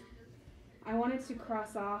office. I wanted to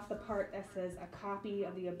cross off the part that says a copy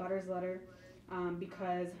of the abutters letter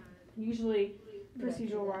because usually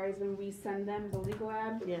procedural wise, when we send them the legal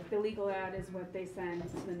ad, Yeah. the legal ad is what they send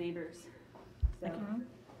to the neighbors. So,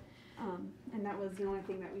 and that was the only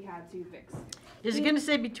thing that we had to fix. Is it gonna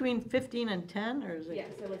say between 15 and 10, or is it?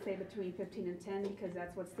 Yes, it would say between 15 and 10 because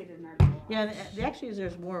that's what's stated in our bylaw. Yeah, actually,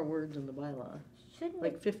 there's more words in the bylaw. Shouldn't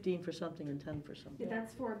Like it, 15 for something and 10 for something. Yeah,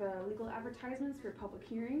 that's for the legal advertisements for public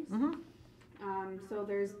hearings. Mm-hmm. So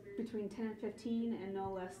there's between 10 and 15 and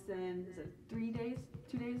no less than, is it 3 days,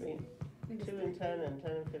 2 days? I think it's 2 3. and 10 and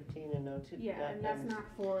 10 and 15 and no 2. Yeah, and that's not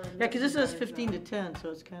for. Yeah, because this says notice 15 to butters, 10, so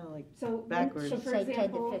it's kind of like So when- backwards. So should for say 10 to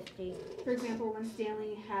example, 15? for example, when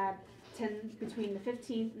Stanley had 10, between the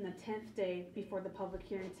 15th and the 10th day before the public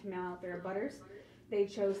hearing to mail out their butters, they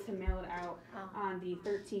chose to mail it out on the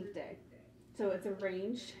 13th day. So it's a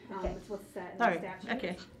range, Okay. it's what's set in All the right, statute.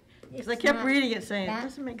 okay. Because It's I kept not- reading it saying, it not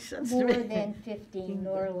doesn't make sense to More me. than 15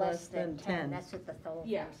 nor less than 10, that's what the whole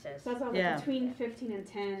Yeah, thing says. so that's why Yeah. between 15 and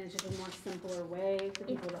 10 is just a more simpler way for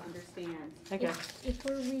people to understand. Okay. If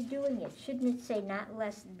we're redoing it, shouldn't it say not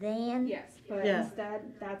less than? Yes, but Yeah.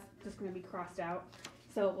 instead, that's just gonna be crossed out,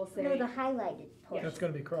 so it will say. No, the highlighted portion. That's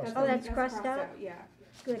gonna be crossed Oh, out. that's crossed out? Yeah.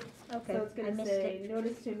 Good, okay, So it's I gonna missed say, it.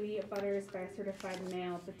 notice to immediate butters by certified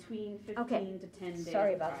mail between 15 to 10 days.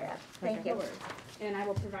 Sorry of about file. that. Thank Okay, you. no worries. And I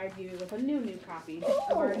will provide you with a new copy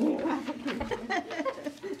of our new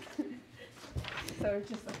application. So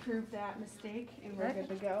just approve that mistake and we're good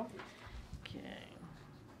to go. Okay.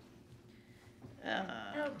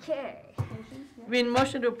 Okay. I mean,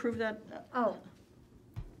 motion to approve that. Oh,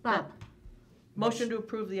 Bob, Motion to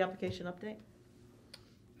approve the application update?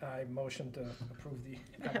 I motion to approve the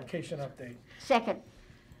application update. second.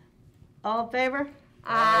 All in favor?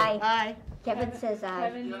 Aye. Aye. Kevin says aye.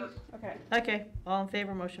 Kevin, okay, Okay, all in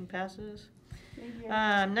favor, motion passes. thank you.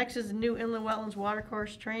 Next is the new inland wetlands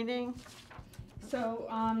watercourse training. So,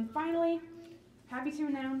 finally, happy to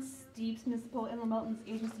announce Deep's Municipal Inland Wetlands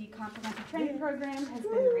Agency Comprehensive Training Program has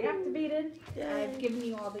been reactivated. I've given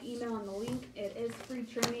you all the email and the link. It is free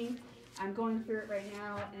training. I'm going through it right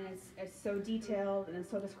now, and it's so detailed and it's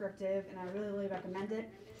so descriptive, and I really recommend it.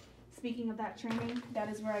 Speaking of that training, that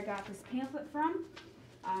is where I got this pamphlet from.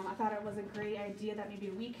 I thought it was a great idea that maybe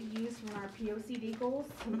we could use from our POCD goals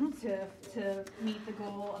to meet the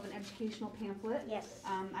goal of an educational pamphlet. Yes.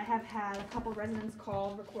 I have had a couple residents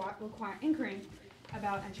call inquiring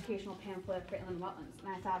about educational pamphlet for inland wetlands,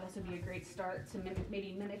 and I thought this would be a great start to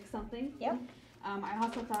maybe mimic something. Yep. I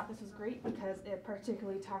also thought this was great because it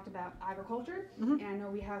particularly talked about agriculture, and I know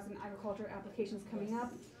we have some agriculture applications coming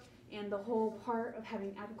up. And the whole part of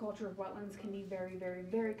having agriculture of wetlands can be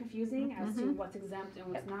very confusing as to what's exempt and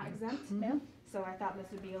what's not exempt. Yep. So I thought this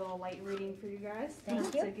would be a little light reading for you guys.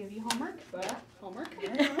 Thank you. To give you homework, but homework.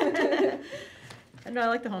 No, I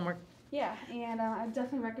like the homework. Yeah, and I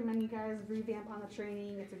definitely recommend you guys revamp on the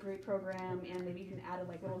training. It's a great program, and maybe even added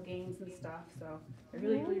like little games and stuff. So I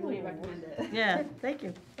really recommend it. Yeah, thank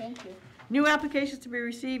you. Thank you. New applications to be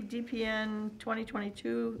received, DPN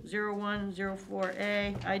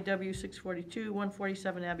 2022-0104A, IW 642,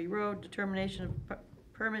 147 Abbey Road, determination of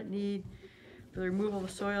permit need for the removal of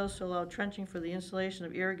soils to allow trenching for the installation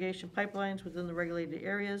of irrigation pipelines within the regulated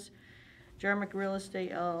areas. Jarmick Real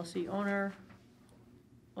Estate LLC owner,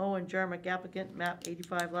 Owen Jarmick applicant, map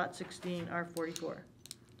 85, lot 16, R44.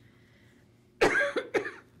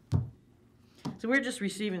 So we're just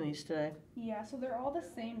receiving these today. Yeah, so they're all the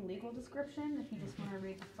same legal description. If you just want to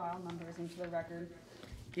read the file numbers into the record.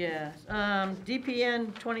 Yeah,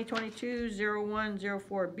 DPN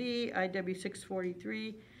 2022-0104B, IW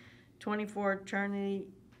 643, 24 Charnley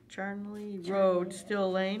Road,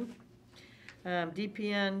 Still Lane.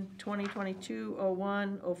 DPN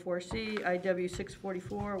 2022-0104C, IW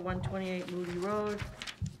 644, 128 Moody Road.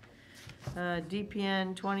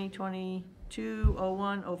 DPN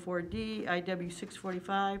 2022-0104D, IW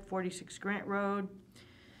 645, 46 Grant Road.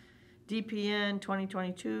 DPN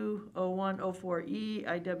 2022-0104E,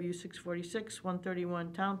 IW 646,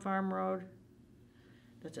 131 Town Farm Road.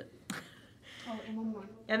 That's it. Oh, and one more.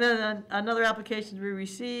 And then another application to be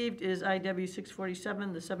received is IW 647,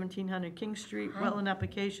 the 1700 King Street wetland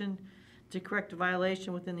application to correct a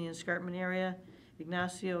violation within the escarpment area.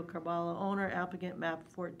 Ignacio Carbala owner, applicant map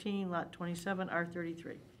 14, lot 27,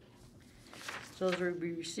 R33. So those will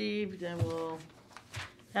be received and we'll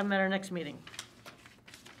have them at our next meeting.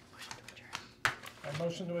 I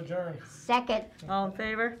motion to adjourn. Second. All in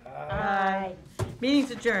favor? Aye.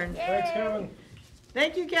 Meeting's adjourned. Thanks, Kevin.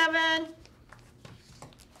 Thank you, Kevin.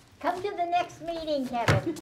 Come to the next meeting, Kevin.